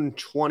June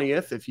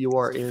 20th. If you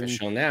are in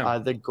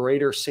the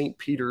greater St.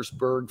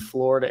 Petersburg,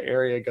 Florida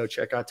area, go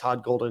check out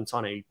Todd Golden. It's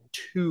on a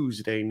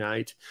Tuesday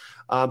night.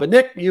 But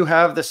Nick, you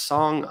have the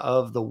Song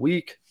of the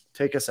Week.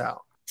 Take us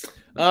out.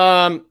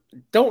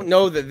 Don't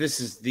know that this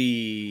is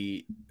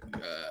the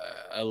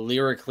a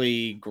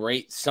lyrically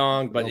great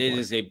song, but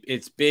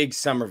it's big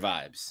summer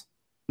vibes.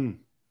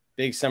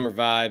 Big summer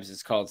vibes.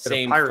 It's called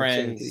Same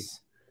Friends. Shanty.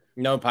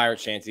 No pirate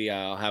shanty.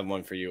 I'll have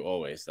one for you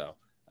always, though.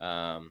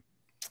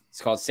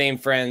 It's called Same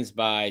Friends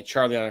by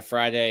Charlie on a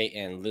Friday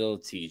and Lil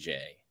TJ.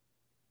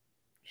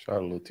 Shout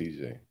out Lil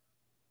TJ.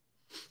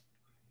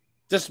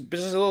 Just a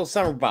little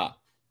summer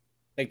bop.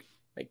 Make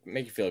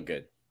you feel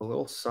good. A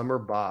little summer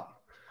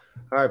bop.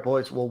 All right,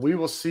 boys. Well, we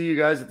will see you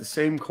guys at the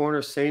same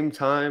corner, same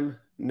time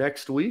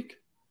next week.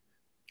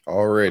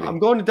 Already. I'm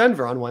going to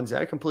Denver on Wednesday.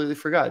 I completely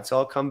forgot. So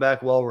I'll come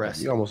back well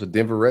rested. You're almost a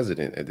Denver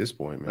resident at this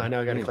point, man. I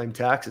know I got to claim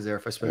taxes there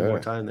if I spend more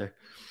time there.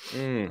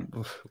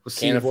 We'll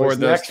see Can't afford those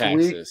next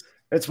taxes. Week.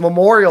 It's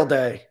Memorial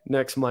Day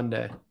next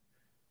Monday.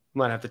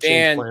 Might have to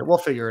change plan. We'll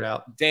figure it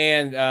out.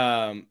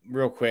 Dan,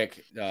 real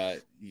quick,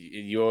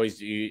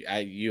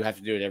 you have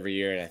to do it every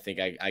year, and I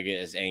think I get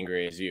as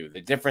angry as you.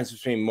 The difference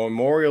between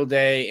Memorial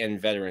Day and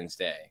Veterans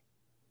Day.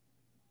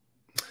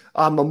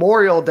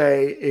 Memorial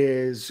Day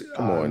is.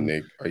 Come on,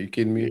 Nick. Are you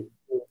kidding me?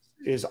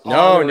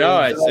 No.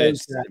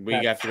 It's we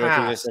have to go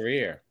through this every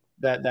year.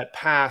 That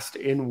passed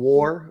in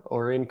war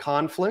or in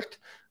conflict.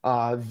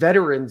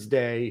 Veterans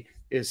Day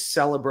is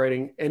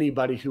celebrating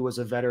anybody who was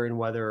a veteran,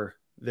 whether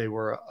they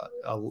were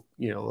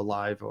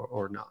alive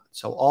or not.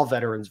 So all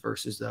veterans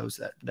versus those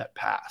that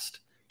passed.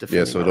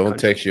 Yeah. So don't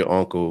text your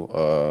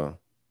uncle.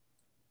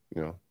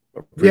 Yeah.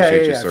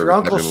 If your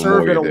uncle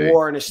served in a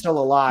war and is still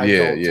alive,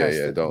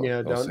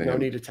 don't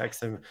need to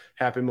text him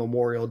Happy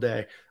Memorial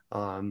Day.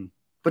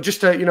 But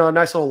just a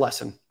nice little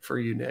lesson for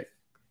you, Nick.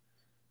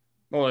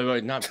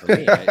 Well, not for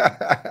me.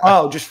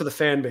 Just for the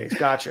fan base.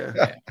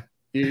 Gotcha.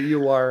 Yeah.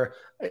 You are.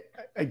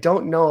 I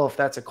don't know if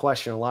that's a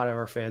question a lot of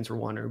our fans were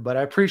wondering, but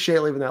I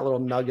appreciate leaving that little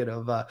nugget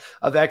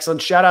of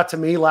excellence. Shout out to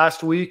me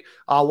last week.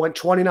 Went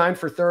 29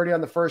 for 30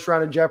 on the first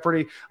round of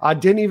Jeopardy. I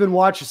didn't even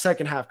watch the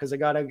second half because I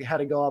had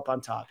to go up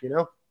on top.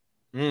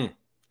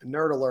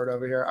 Nerd alert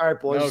over here. All right,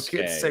 boys. Let's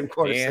get the same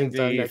quarter, same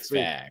time Andy next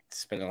week. fact.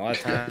 Spending a lot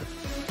of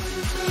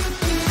time.